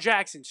 Lamar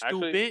Jackson,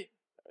 actually, stupid.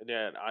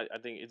 Yeah, I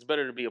think it's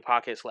better to be a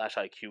pocket /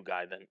 IQ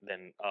guy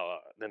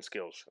than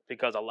skills,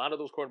 because a lot of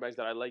those quarterbacks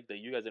that I like that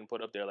you guys didn't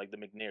put up there, like the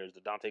McNairs,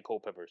 the Dante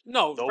Culpeppers.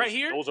 No, right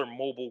here. Those are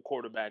mobile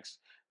quarterbacks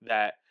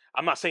that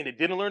I'm not saying they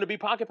didn't learn to be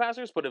pocket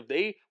passers, but if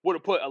they would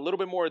have put a little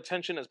bit more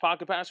attention as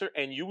pocket passer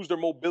and used their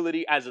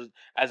mobility as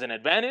an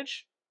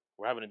advantage,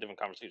 we're having a different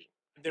conversation.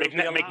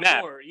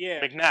 McNabb, yeah.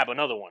 McNabb,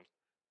 another one.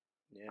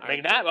 Yeah.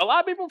 McNabb. A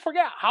lot of people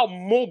forget how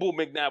mobile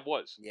McNabb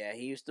was. Yeah,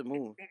 he used to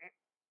move.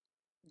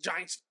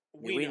 Giants.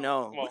 We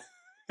know. Well,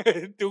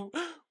 dude,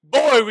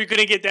 boy, we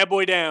couldn't get that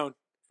boy down.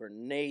 For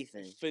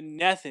Nathan. For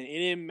nothing. It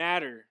didn't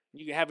matter.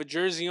 You could have a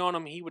jersey on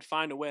him, he would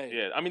find a way.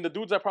 Yeah, I mean, the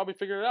dudes that probably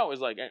figured it out is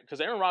like,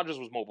 because Aaron Rodgers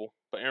was mobile,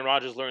 but Aaron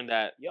Rodgers learned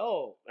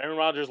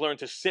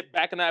to sit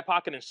back in that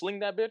pocket and sling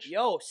that bitch.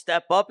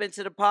 Step up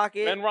into the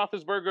pocket. Ben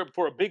Roethlisberger,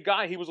 for a big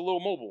guy, he was a little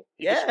mobile.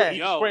 He could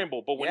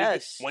scramble, but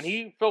when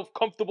he felt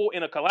comfortable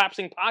in a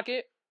collapsing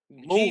pocket,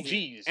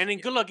 GG's. And then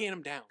good luck getting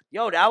him down.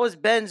 That was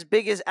Ben's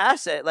biggest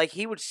asset. Like,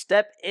 he would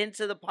step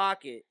into the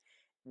pocket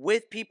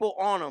with people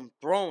on him,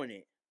 throwing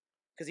it.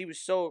 Because he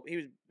was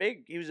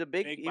big. He was a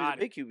big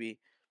QB.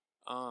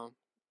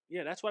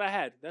 Yeah, that's what I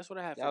had. That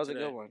was a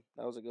good one.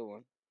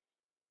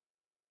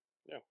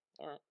 Yeah.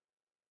 All right.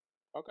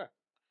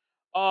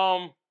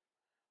 Okay.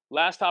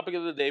 Last topic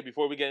of the day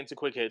before we get into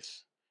quick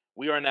hits.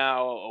 We are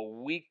now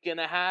a week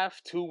and a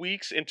half, 2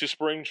 weeks into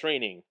spring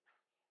training.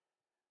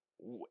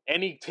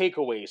 Any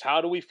takeaways?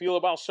 How do we feel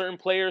about certain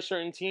players,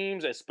 certain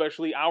teams,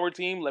 especially our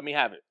team? Let me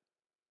have it.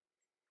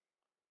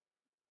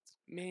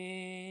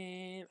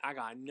 Man, I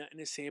got nothing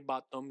to say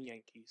about them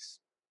Yankees.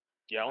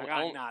 Yeah, I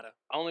got nada.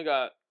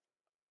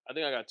 I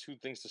think I got two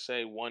things to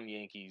say. One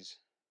Yankees,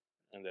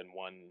 and then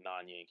one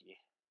non-Yankee.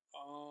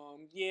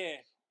 Yeah.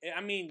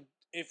 I mean,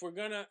 if we're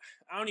gonna,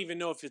 I don't even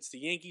know if it's the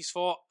Yankees'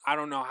 fault. I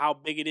don't know how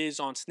big it is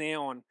on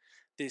Snail on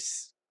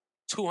this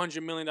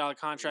 $200 million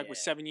contract with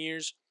 7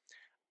 years.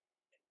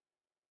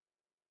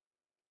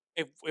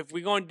 If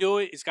we're gonna do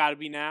it, it's got to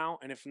be now.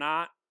 And if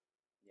not,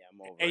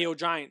 I'm over it. Yo,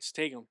 Giants,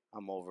 take them.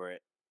 I'm over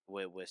it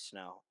with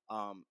Snell.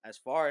 As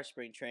far as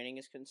spring training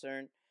is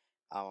concerned,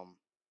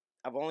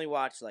 I've only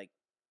watched like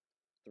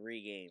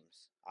 3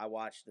 games. I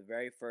watched the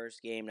very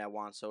first game that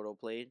Juan Soto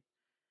played.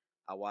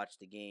 I watched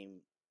the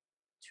game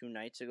 2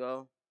 nights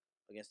ago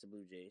against the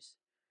Blue Jays.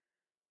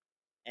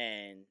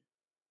 And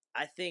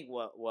I think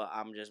what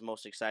I'm just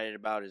most excited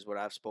about is what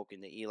I've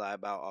spoken to Eli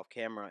about off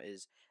camera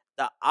is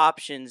the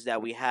options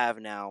that we have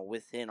now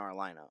within our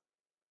lineup.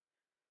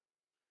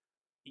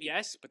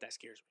 Yes, but that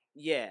scares me.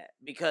 Yeah,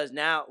 because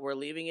now we're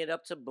leaving it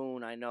up to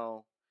Boone. I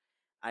know,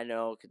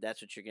 cause that's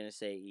what you're gonna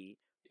say, E.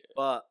 Yeah.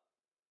 But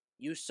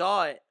you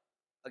saw it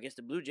against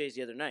the Blue Jays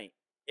the other night.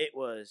 It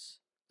was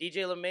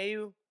DJ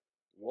LeMahieu,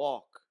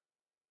 walk.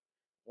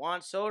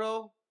 Juan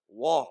Soto,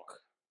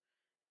 walk.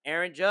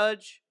 Aaron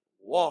Judge,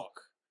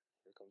 walk.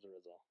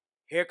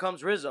 Here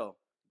comes Rizzo,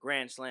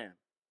 grand slam.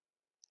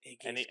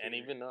 And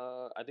even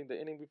I think the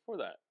inning before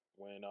that,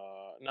 when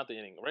not the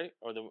inning, right,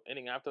 or the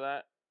inning after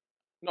that.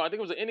 No, I think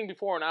it was the inning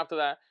before and after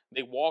that.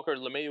 They walk or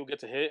LeMahieu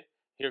gets a hit.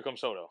 Here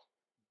comes Soto.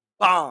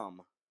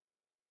 Bomb.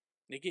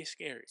 They get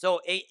scary. So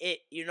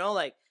it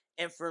like,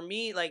 and for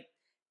me, like,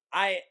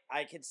 I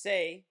could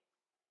say,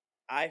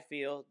 I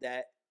feel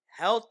that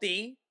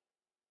healthy,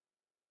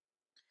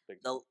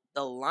 the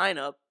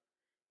lineup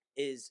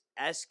is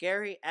as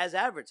scary as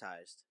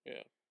advertised.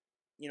 Yeah.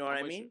 You know what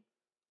I mean?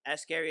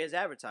 As scary as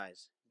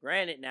advertised.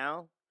 Granted,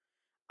 now,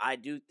 I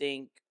do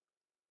think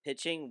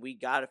pitching, we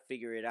got to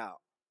figure it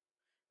out.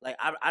 Like,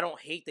 I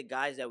don't hate the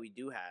guys that we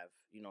do have,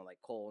 like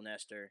Cole,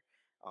 Nestor,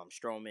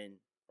 Stroman,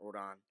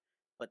 Rodon.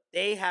 But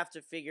they have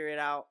to figure it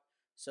out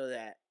so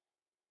that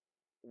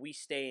we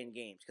stay in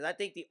games. Because I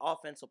think the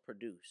offense will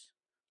produce.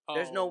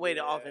 There's no way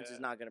the offense is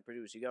not going to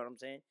produce. You get what I'm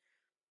saying?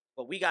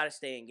 But we got to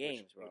stay in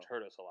games, bro. Which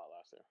hurt us a lot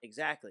last year.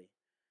 Exactly.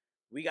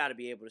 We got to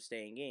be able to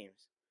stay in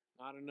games.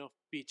 Not enough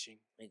pitching.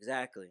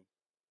 Exactly.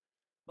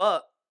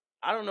 But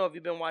I don't know if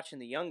you've been watching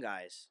the young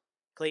guys.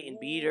 Clayton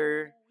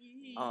Beater,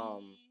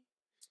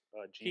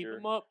 Keep Jeter.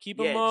 him up. Keep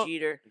him up.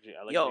 Jeter.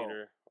 I like Yo,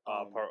 Jeter.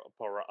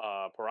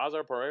 Peraza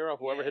or Pereira,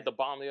 whoever yeah. hit the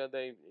bomb the other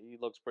day, he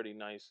looks pretty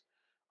nice.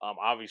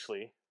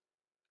 Obviously,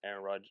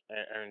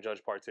 Aaron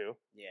Judge Part 2.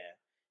 Yeah.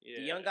 Yeah.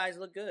 The young guys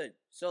look good.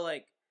 So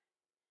like,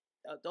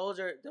 those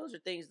are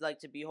things like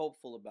to be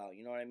hopeful about.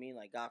 You know what I mean?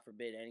 Like, God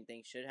forbid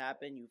anything should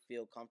happen, you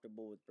feel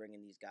comfortable with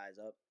bringing these guys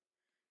up.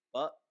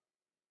 But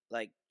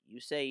like you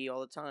say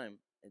all the time,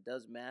 it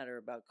does matter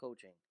about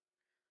coaching,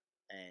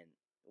 and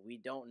we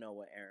don't know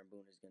what Aaron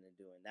Boone is going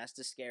to do, and that's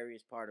the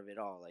scariest part of it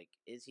all. Like,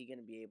 is he going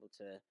to be able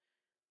to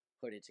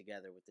put it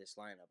together with this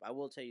lineup? I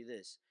will tell you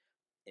this: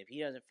 if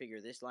he doesn't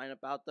figure this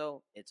lineup out,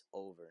 though, it's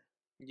over.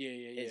 Yeah.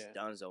 It's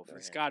donezo for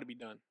It's him. got to be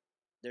done.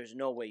 There's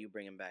no way you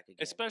bring him back again.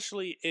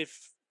 Especially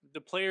if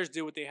the players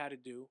did what they had to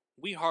do.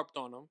 We harped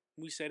on them.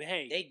 We said,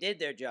 hey, They did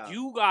their job.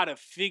 you got to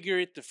figure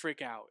it the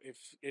frick out.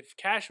 If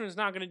Cashman's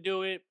not going to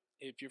do it,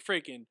 if your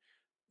freaking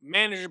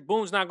manager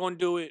Boone's not going to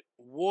do it,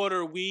 what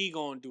are we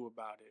going to do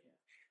about it?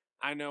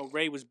 I know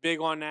Ray was big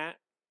on that.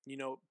 You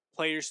know,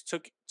 players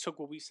took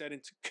what we said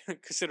into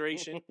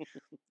consideration.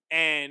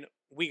 And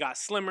we got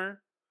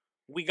slimmer.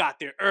 We got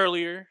there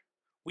earlier.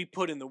 We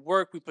put in the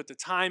work. We put the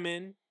time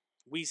in.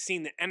 We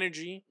seen the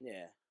energy.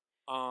 Yeah.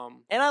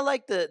 And I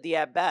like the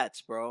at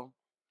bats, bro.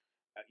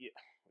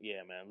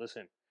 Yeah, man.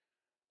 Listen,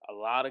 a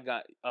lot of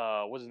guys.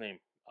 What's his name?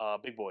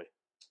 Big boy.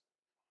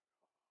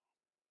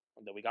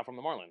 That we got from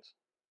the Marlins.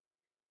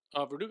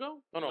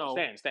 Verdugo? No.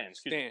 Stan.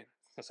 Excuse me.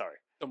 Sorry.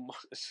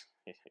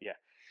 Yeah,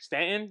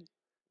 Stanton.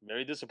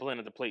 Very disciplined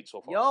at the plate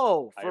so far.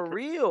 Yo, for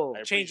real.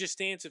 Change his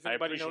stance if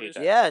anybody noticed.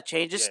 Yeah,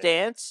 change his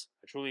stance.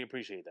 I truly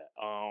appreciate that.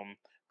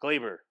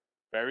 Glaber,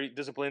 very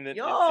disciplined in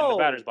the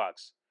batter's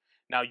box.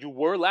 Now you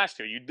were last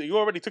year. You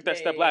already took that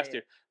step last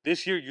year.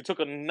 This year you took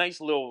a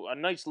nice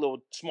little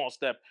small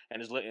step,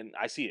 and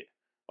I see it.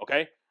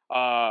 Okay.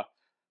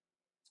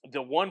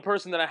 The one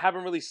person that I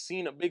haven't really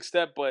seen a big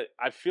step, but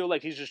I feel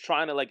like he's just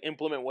trying to like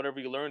implement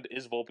whatever he learned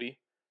is Volpe.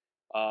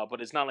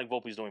 But it's not like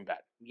Volpe's doing bad.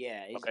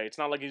 Yeah. Okay, it's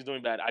not like he's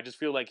doing bad. I just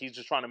feel like he's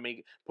just trying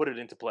to put it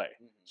into play.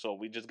 Mm-hmm. So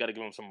we just got to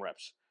give him some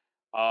reps.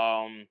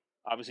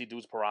 Obviously,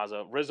 dude's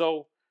Peraza.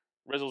 Rizzo's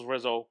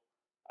Rizzo.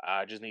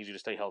 I just need you to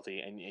stay healthy,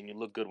 and you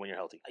look good when you're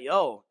healthy.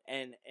 Yo,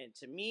 and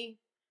to me,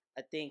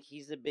 I think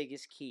he's the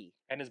biggest key.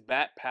 And his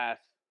bat path,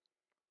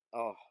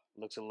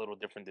 looks a little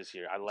different this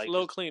year. It's a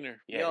little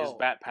cleaner. Yeah, his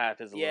bat path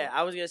is.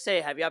 I was gonna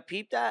say, have y'all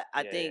peeped that?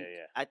 I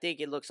think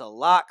it looks a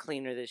lot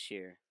cleaner this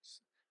year.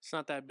 It's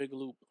not that big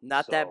loop.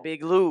 That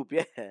big loop,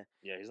 yeah.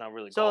 Yeah, he's not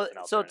really.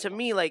 So to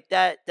me, like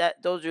that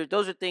those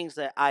are things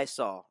that I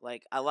saw.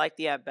 Like, I like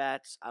the at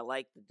bats. I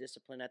like the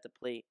discipline at the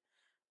plate.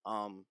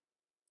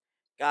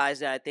 Guys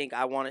that I think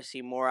I want to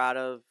see more out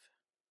of.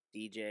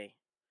 DJ.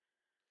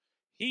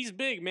 He's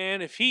big,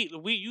 man.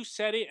 You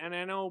said it, and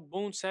I know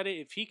Boone said it.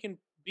 If he can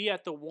be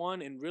at the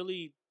one and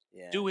really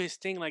do his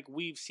thing like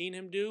we've seen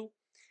him do,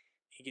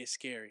 it gets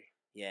scary.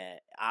 Yeah,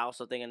 I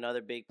also think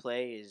another big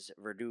play is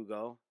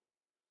Verdugo.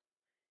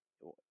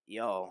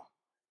 Yo,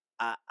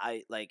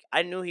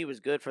 I knew he was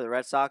good for the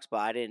Red Sox,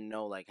 but I didn't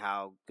know like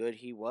how good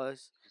he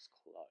was. He's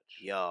clutch.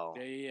 Yo,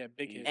 yeah,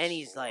 big hits. And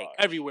he's like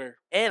everywhere.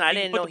 And I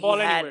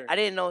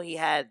didn't know he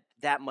had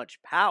that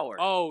much power.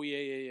 Oh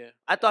yeah.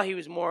 I thought he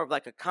was more of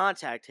like a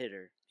contact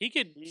hitter. He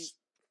could,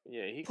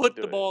 he put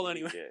the ball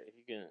anywhere. Yeah,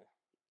 he can.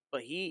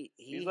 But he's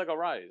like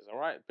Arise.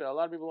 A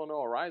lot of people don't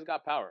know Arise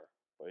got power.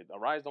 But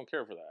Arise don't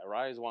care for that.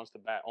 Arise wants to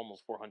bat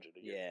almost 400 a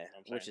year. Yeah,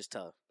 you know which is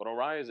tough. But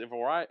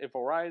if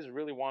Arise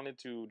really wanted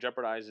to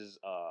jeopardize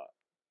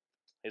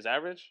his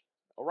average,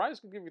 Arise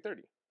could give you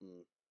 30.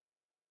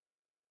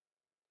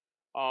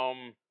 I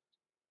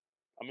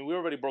mean, we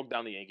already broke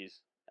down the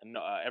Yankees, and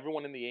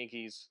everyone in the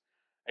Yankees.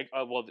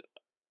 Well,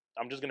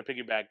 I'm just gonna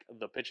piggyback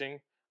the pitching.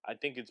 I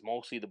think it's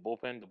mostly the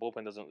bullpen. The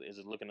bullpen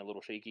is looking a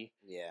little shaky.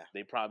 Yeah.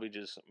 They probably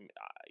just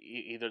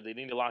either they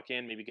need to lock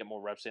in, maybe get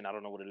more reps in. I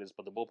don't know what it is,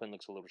 but the bullpen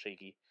looks a little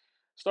shaky.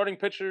 Starting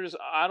pitchers,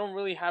 I don't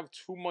really have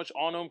too much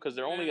on them because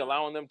they're only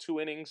allowing them 2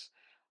 innings.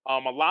 A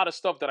lot of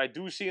stuff that I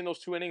do see in those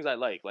 2 innings, I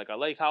like. Like, I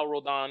like how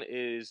Rodon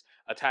is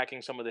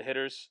attacking some of the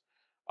hitters.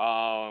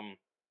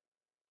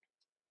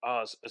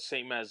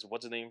 Same as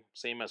what's his name?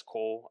 Same as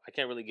Cole. I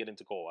can't really get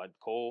into Cole.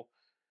 Cole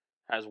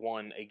has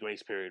won a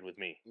grace period with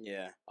me.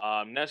 Yeah.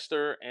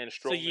 Nestor and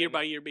Stroman. It's a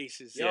year-by-year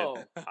basis. Yo,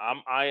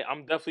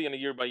 I'm definitely on a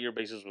year-by-year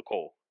basis with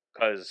Cole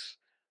because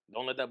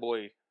don't let that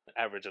boy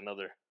average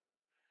another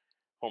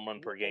home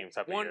run per game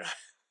type of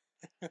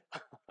year.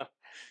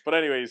 But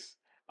anyways,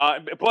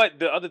 but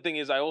the other thing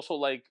is I also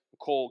like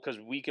Cole because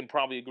we can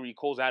probably agree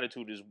Cole's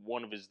attitude is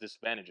one of his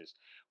disadvantages.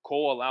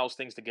 Cole allows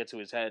things to get to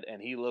his head, and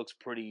he looks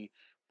pretty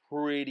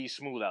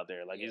smooth out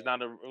there. Like, he's not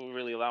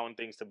really allowing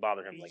things to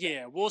bother him. Like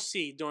that. We'll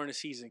see during the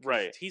season.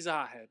 Right. He's a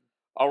hothead.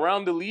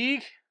 Around the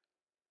league,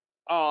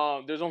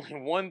 there's only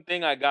one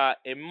thing I got.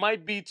 It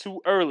might be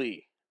too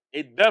early.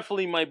 It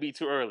definitely might be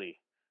too early.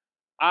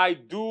 I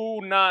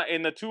do not,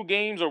 in the 2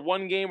 games or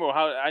 1 game or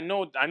how, I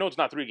know it's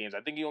not 3 games.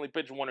 I think he only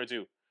pitched 1 or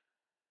 2.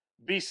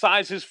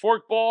 Besides his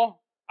forkball,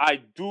 I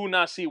do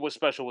not see what's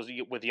special with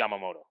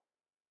Yamamoto.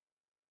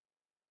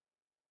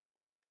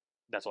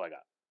 That's all I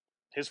got.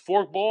 His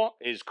forkball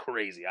is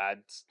crazy.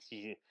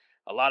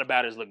 A lot of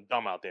batters look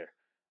dumb out there.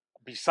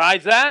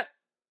 Besides that,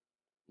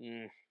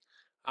 I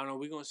don't know.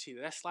 We're gonna see.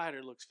 That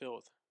slider looks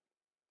filth.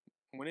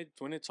 When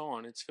it's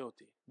on, it's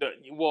filthy.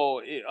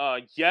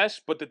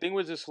 yes, but the thing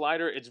with the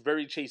slider, it's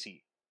very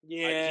chasey.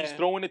 Yeah, He's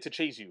throwing it to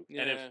chase you.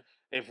 Yeah. And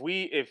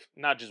if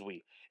not just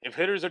we, if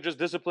hitters are just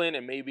disciplined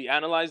and maybe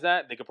analyze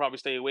that, they could probably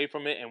stay away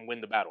from it and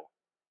win the battle.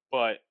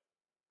 But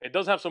it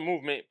does have some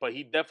movement, but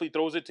he definitely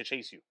throws it to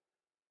chase you,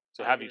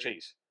 to have you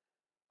chase.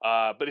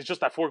 But it's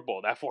just that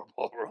forkball,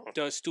 bro.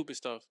 does stupid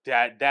stuff.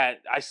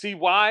 That I see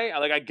why.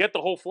 I get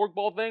the whole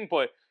forkball thing,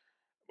 but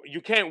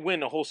you can't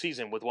win a whole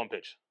season with one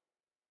pitch,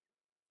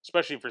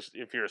 especially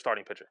if you're a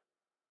starting pitcher.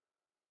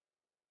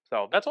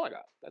 So that's all I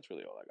got. That's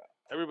really all I got.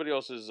 Everybody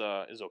else is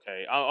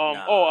okay.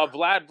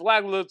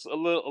 Vlad looks a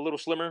little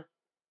slimmer,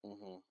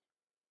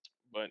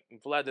 but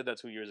Vlad did that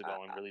 2 years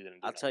ago and really didn't.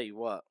 I'll tell you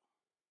what.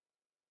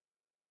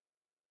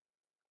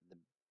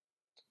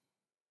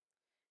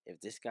 If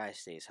this guy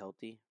stays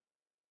healthy,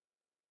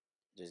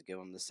 just give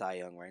him the Cy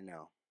Young right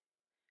now.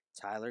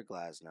 Tyler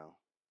Glasnow.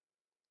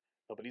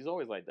 No, but he's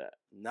always like that.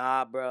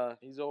 Nah, bruh.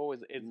 He's always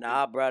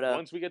brother.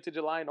 Once we get to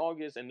July and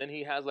August, and then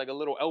he has like a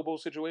little elbow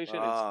situation,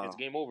 it's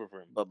game over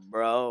for him. But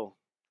bro,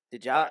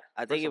 did y'all?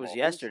 I think it was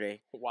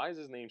yesterday. Why is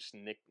his name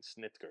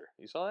Snitker?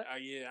 You saw that?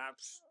 Yeah.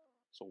 It's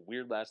a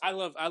weird last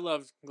name. I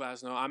love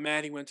Glasnow. I'm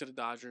mad he went to the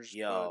Dodgers.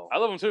 Yo, I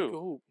love him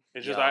too.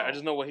 It's just I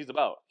just know what he's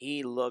about.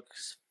 He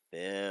looks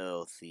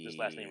filthy. This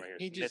last name right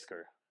here,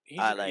 Snitker.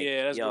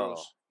 That's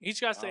gross. He's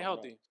got to stay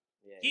healthy.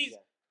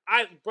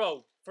 Yeah,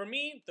 bro. For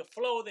me, the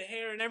flow of the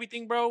hair and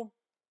everything, bro.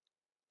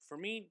 For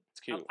me, it's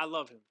cute. I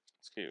love him.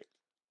 It's cute.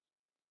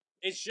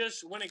 It's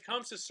just when it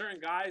comes to certain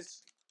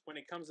guys, when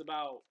it comes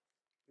about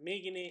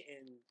making it,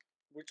 and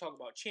we're talking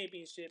about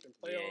championship and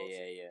playoffs.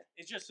 Yeah.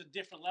 It's just a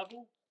different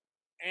level,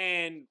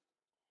 and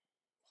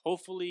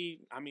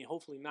hopefully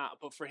not,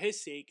 but for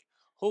his sake,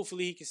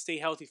 hopefully he can stay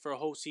healthy for a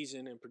whole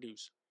season and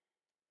produce.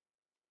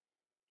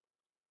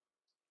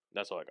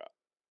 That's all I got.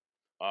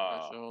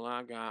 That's all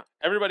I got.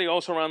 Everybody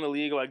else around the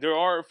league, like there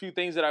are a few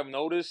things that I've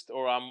noticed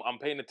or I'm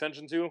paying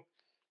attention to,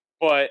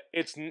 but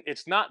it's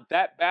not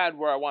that bad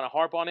where I want to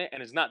harp on it,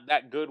 and it's not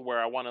that good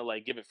where I want to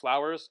like give it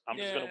flowers. I'm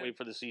just gonna wait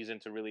for the season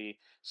to really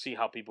see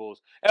how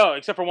people's. Oh,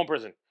 except for one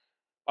person,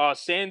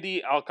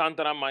 Sandy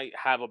Alcantara might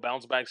have a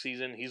bounce back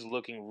season. He's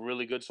looking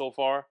really good so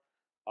far.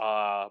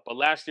 But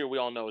last year we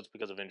all know it's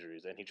because of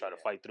injuries, and he tried to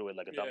fight through it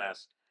like a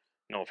dumbass.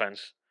 No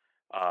offense.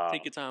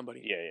 Take your time,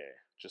 buddy. Yeah.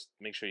 Just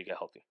make sure you get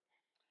healthy.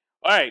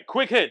 All right,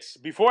 quick hits.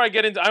 Before I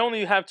get into, I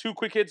only have 2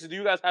 quick hits. Do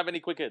you guys have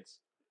any quick hits?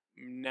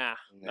 Nah.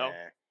 No.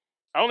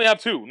 I only have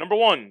 2. Number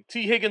 1,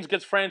 T. Higgins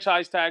gets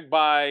franchise tagged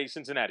by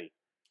Cincinnati.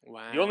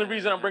 Wow. The only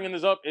reason I'm bringing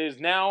this up is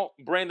now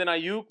Brandon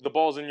Ayuk, the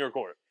ball's in your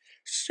court.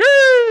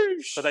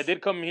 Sheesh. Because I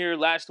did come here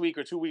last week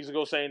or 2 weeks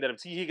ago saying that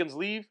if T. Higgins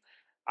leave,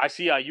 I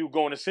see Ayuk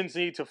going to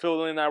Cincy to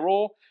fill in that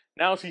role.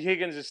 Now T.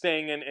 Higgins is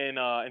staying in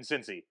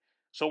Cincy.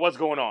 So what's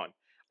going on?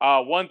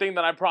 One thing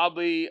that I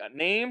probably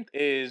named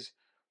is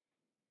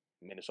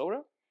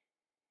Minnesota.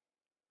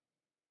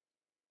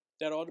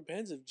 That all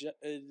depends if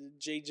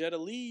Jay Jetta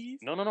leave.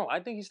 No. I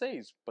think he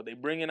stays, but they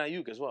bring in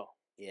Ayuk as well.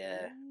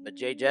 Yeah, but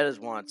Jay Jettas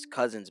wants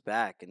Cousins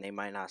back, and they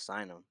might not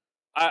sign him.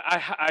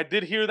 I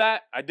did hear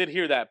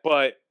that,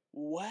 but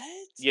what?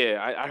 Yeah,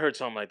 I heard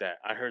something like that.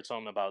 I heard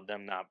something about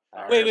them not.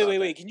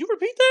 Wait. Can you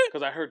repeat that?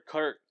 Because I heard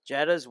Kirk.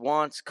 Jettas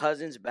wants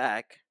Cousins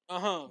back.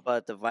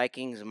 But the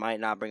Vikings might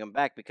not bring him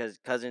back because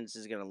Cousins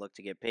is gonna look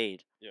to get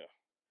paid.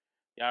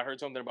 Yeah, I heard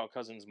something about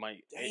Cousins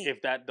might. Dang.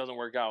 If that doesn't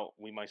work out,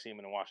 we might see him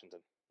in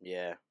Washington.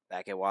 Yeah,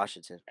 back at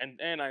Washington.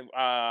 And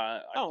I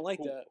don't like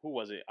that. Who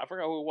was it? I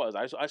forgot who it was.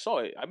 I saw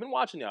it. I've been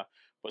watching y'all,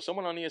 but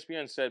someone on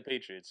ESPN said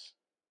Patriots.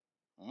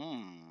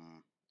 No.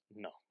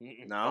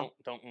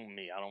 Don't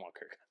me. I don't want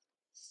Kirk.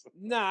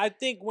 Nah, I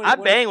think I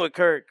bang with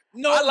Kirk.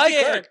 No, I like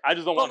Kirk. I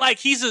just don't want. But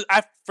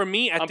like for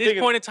me at this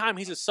point in time,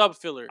 he's a sub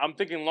filler. I'm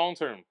thinking long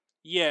term.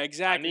 Yeah,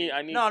 exactly.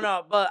 I need.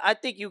 No, but I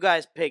think you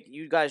guys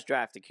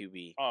draft the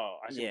QB. Oh,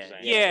 I see what you're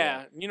saying.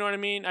 Yeah, you know what I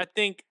mean. I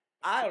think.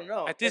 I don't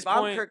know. At this point,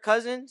 I'm Kirk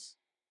Cousins,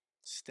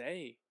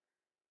 stay.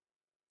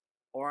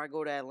 Or I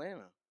go to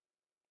Atlanta.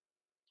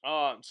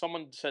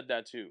 Someone said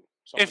that too.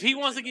 If he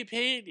wants to get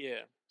paid,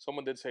 yeah.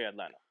 Someone did say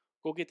Atlanta.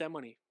 Go get that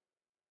money.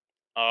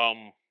 I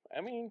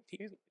mean,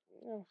 he's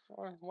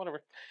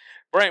whatever.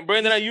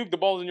 Brandon Ayuk, the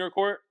ball's in your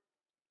court.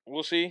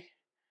 We'll see.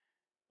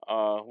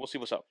 We'll see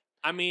what's up.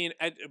 I mean,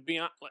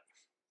 beyond,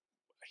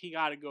 he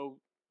got to go.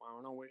 I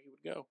don't know where he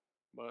would go,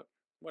 but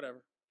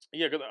whatever.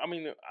 Yeah, because I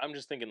mean, I'm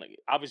just thinking like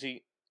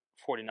obviously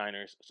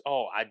 49ers.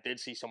 Oh, I did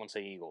see someone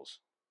say Eagles.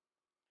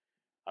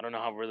 I don't know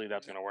how really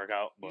that's gonna work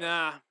out. But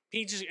nah,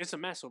 it's a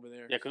mess over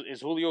there. Yeah, because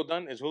is Julio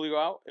done? Is Julio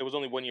out? It was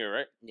only 1 year,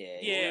 right?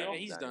 Yeah,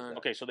 he's done.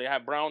 Okay, so they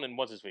have Brown and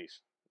what's his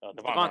face?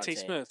 Devontae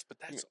Smith, but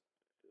that's.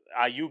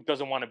 Ayuk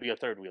doesn't want to be a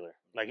third wheeler.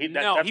 Like he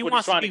wants what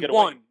he's trying to be get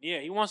one. Away. Yeah,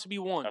 he wants to be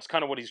one. That's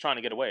kind of what he's trying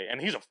to get away,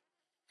 and he's a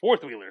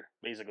fourth wheeler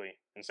basically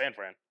in San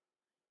Fran.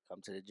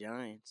 Come to the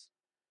Giants.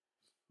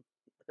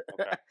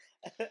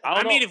 Okay.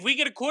 I mean, if we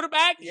get a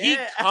quarterback, he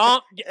Yeah.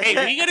 come.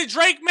 Hey, we get a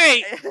Drake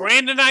mate,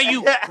 Brandon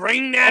Ayuk,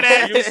 bring that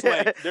ass this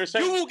way. They're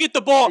saying, You will get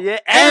the ball Yeah,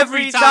 every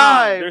every time.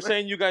 time. they're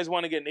saying you guys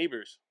want to get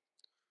Neighbors.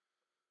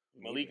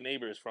 Malik Neighbors.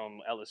 Neighbors from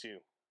LSU,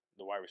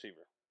 the wide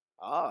receiver.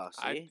 Oh,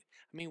 see. I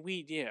mean,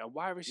 a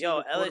wide receiver.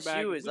 Yo, quarterback,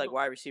 LSU is like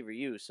wide receiver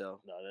U,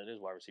 so. No, that is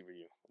wide receiver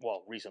U.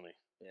 Well, recently.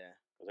 Yeah.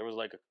 There was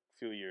like a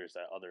few years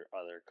that other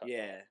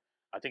Yeah.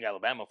 I think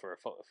Alabama for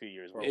a few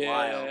years. For we- a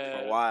while. Yeah.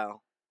 For a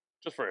while.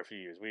 Just for a few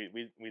years. We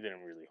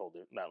didn't really hold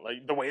it. Not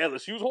like the way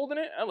LSU's holding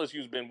it.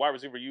 LSU's been wide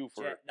receiver U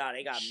for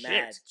They got shit.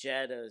 mad.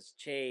 Jettas,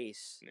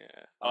 Chase.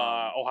 Yeah.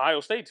 Ohio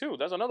State too.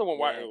 That's another one.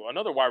 Yeah.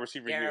 Another wide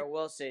receiver Garrett U.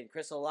 Wilson,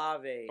 Chris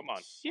Olave. Come on,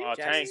 Shit.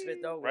 Jackson Tank,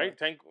 Smith-Nova. right?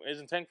 Tank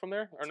isn't Tank from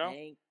there or no?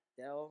 Tank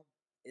Dell.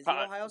 Is he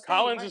Ohio State?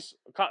 Collins is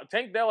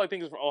Tank Dell. I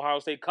think is from Ohio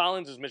State.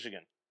 Collins is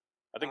Michigan.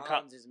 I think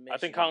Collins is Michigan. I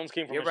think Collins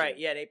came from. You're Michigan. right.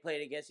 Yeah, they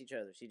played against each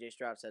other. CJ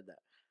Stroud said that.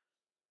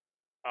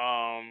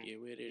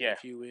 Get with it. yeah.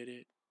 If you with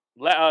it.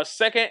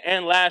 Second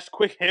and last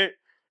quick hit.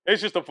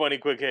 It's just a funny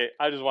quick hit.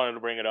 I just wanted to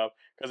bring it up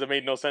because it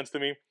made no sense to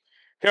me.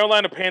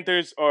 Carolina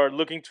Panthers are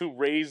looking to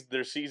raise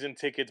their season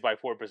tickets by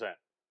 4%.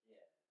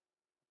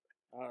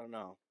 I don't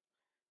know.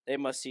 They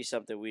must see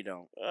something we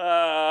don't.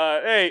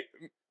 Hey,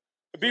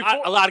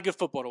 before A lot of good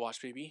football to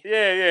watch, baby.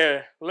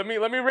 yeah. Let me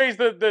raise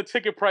the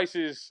ticket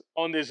prices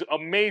on this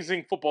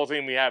amazing football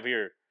team we have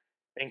here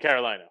in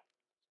Carolina.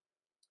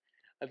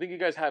 I think you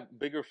guys have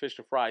bigger fish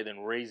to fry than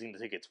raising the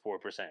tickets 4%,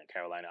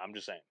 Carolina. I'm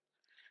just saying.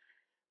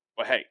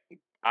 But hey,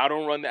 I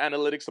don't run the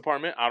analytics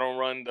department. I don't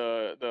run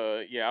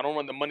I don't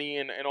run the money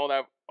and all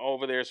that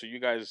over there. So you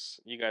guys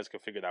can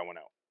figure that one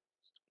out.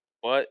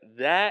 But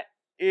that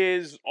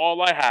is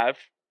all I have.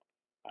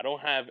 I don't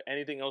have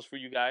anything else for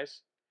you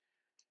guys.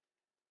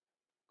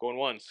 Going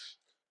once.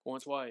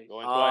 Going twice.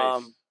 Going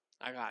twice.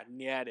 I got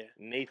Nieta.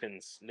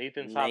 Nathan's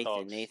hot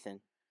dogs.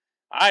 Nathan.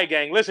 All right,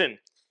 gang. Listen.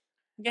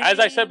 As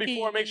I said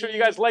before, make sure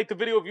you guys like the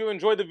video if you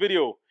enjoyed the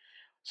video.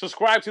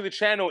 Subscribe to the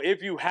channel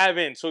if you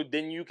haven't, so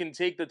then you can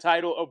take the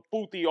title of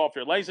Boothie off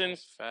your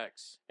license.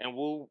 Facts. And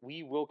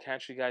we will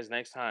catch you guys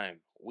next time.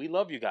 We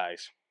love you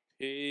guys.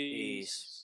 Peace.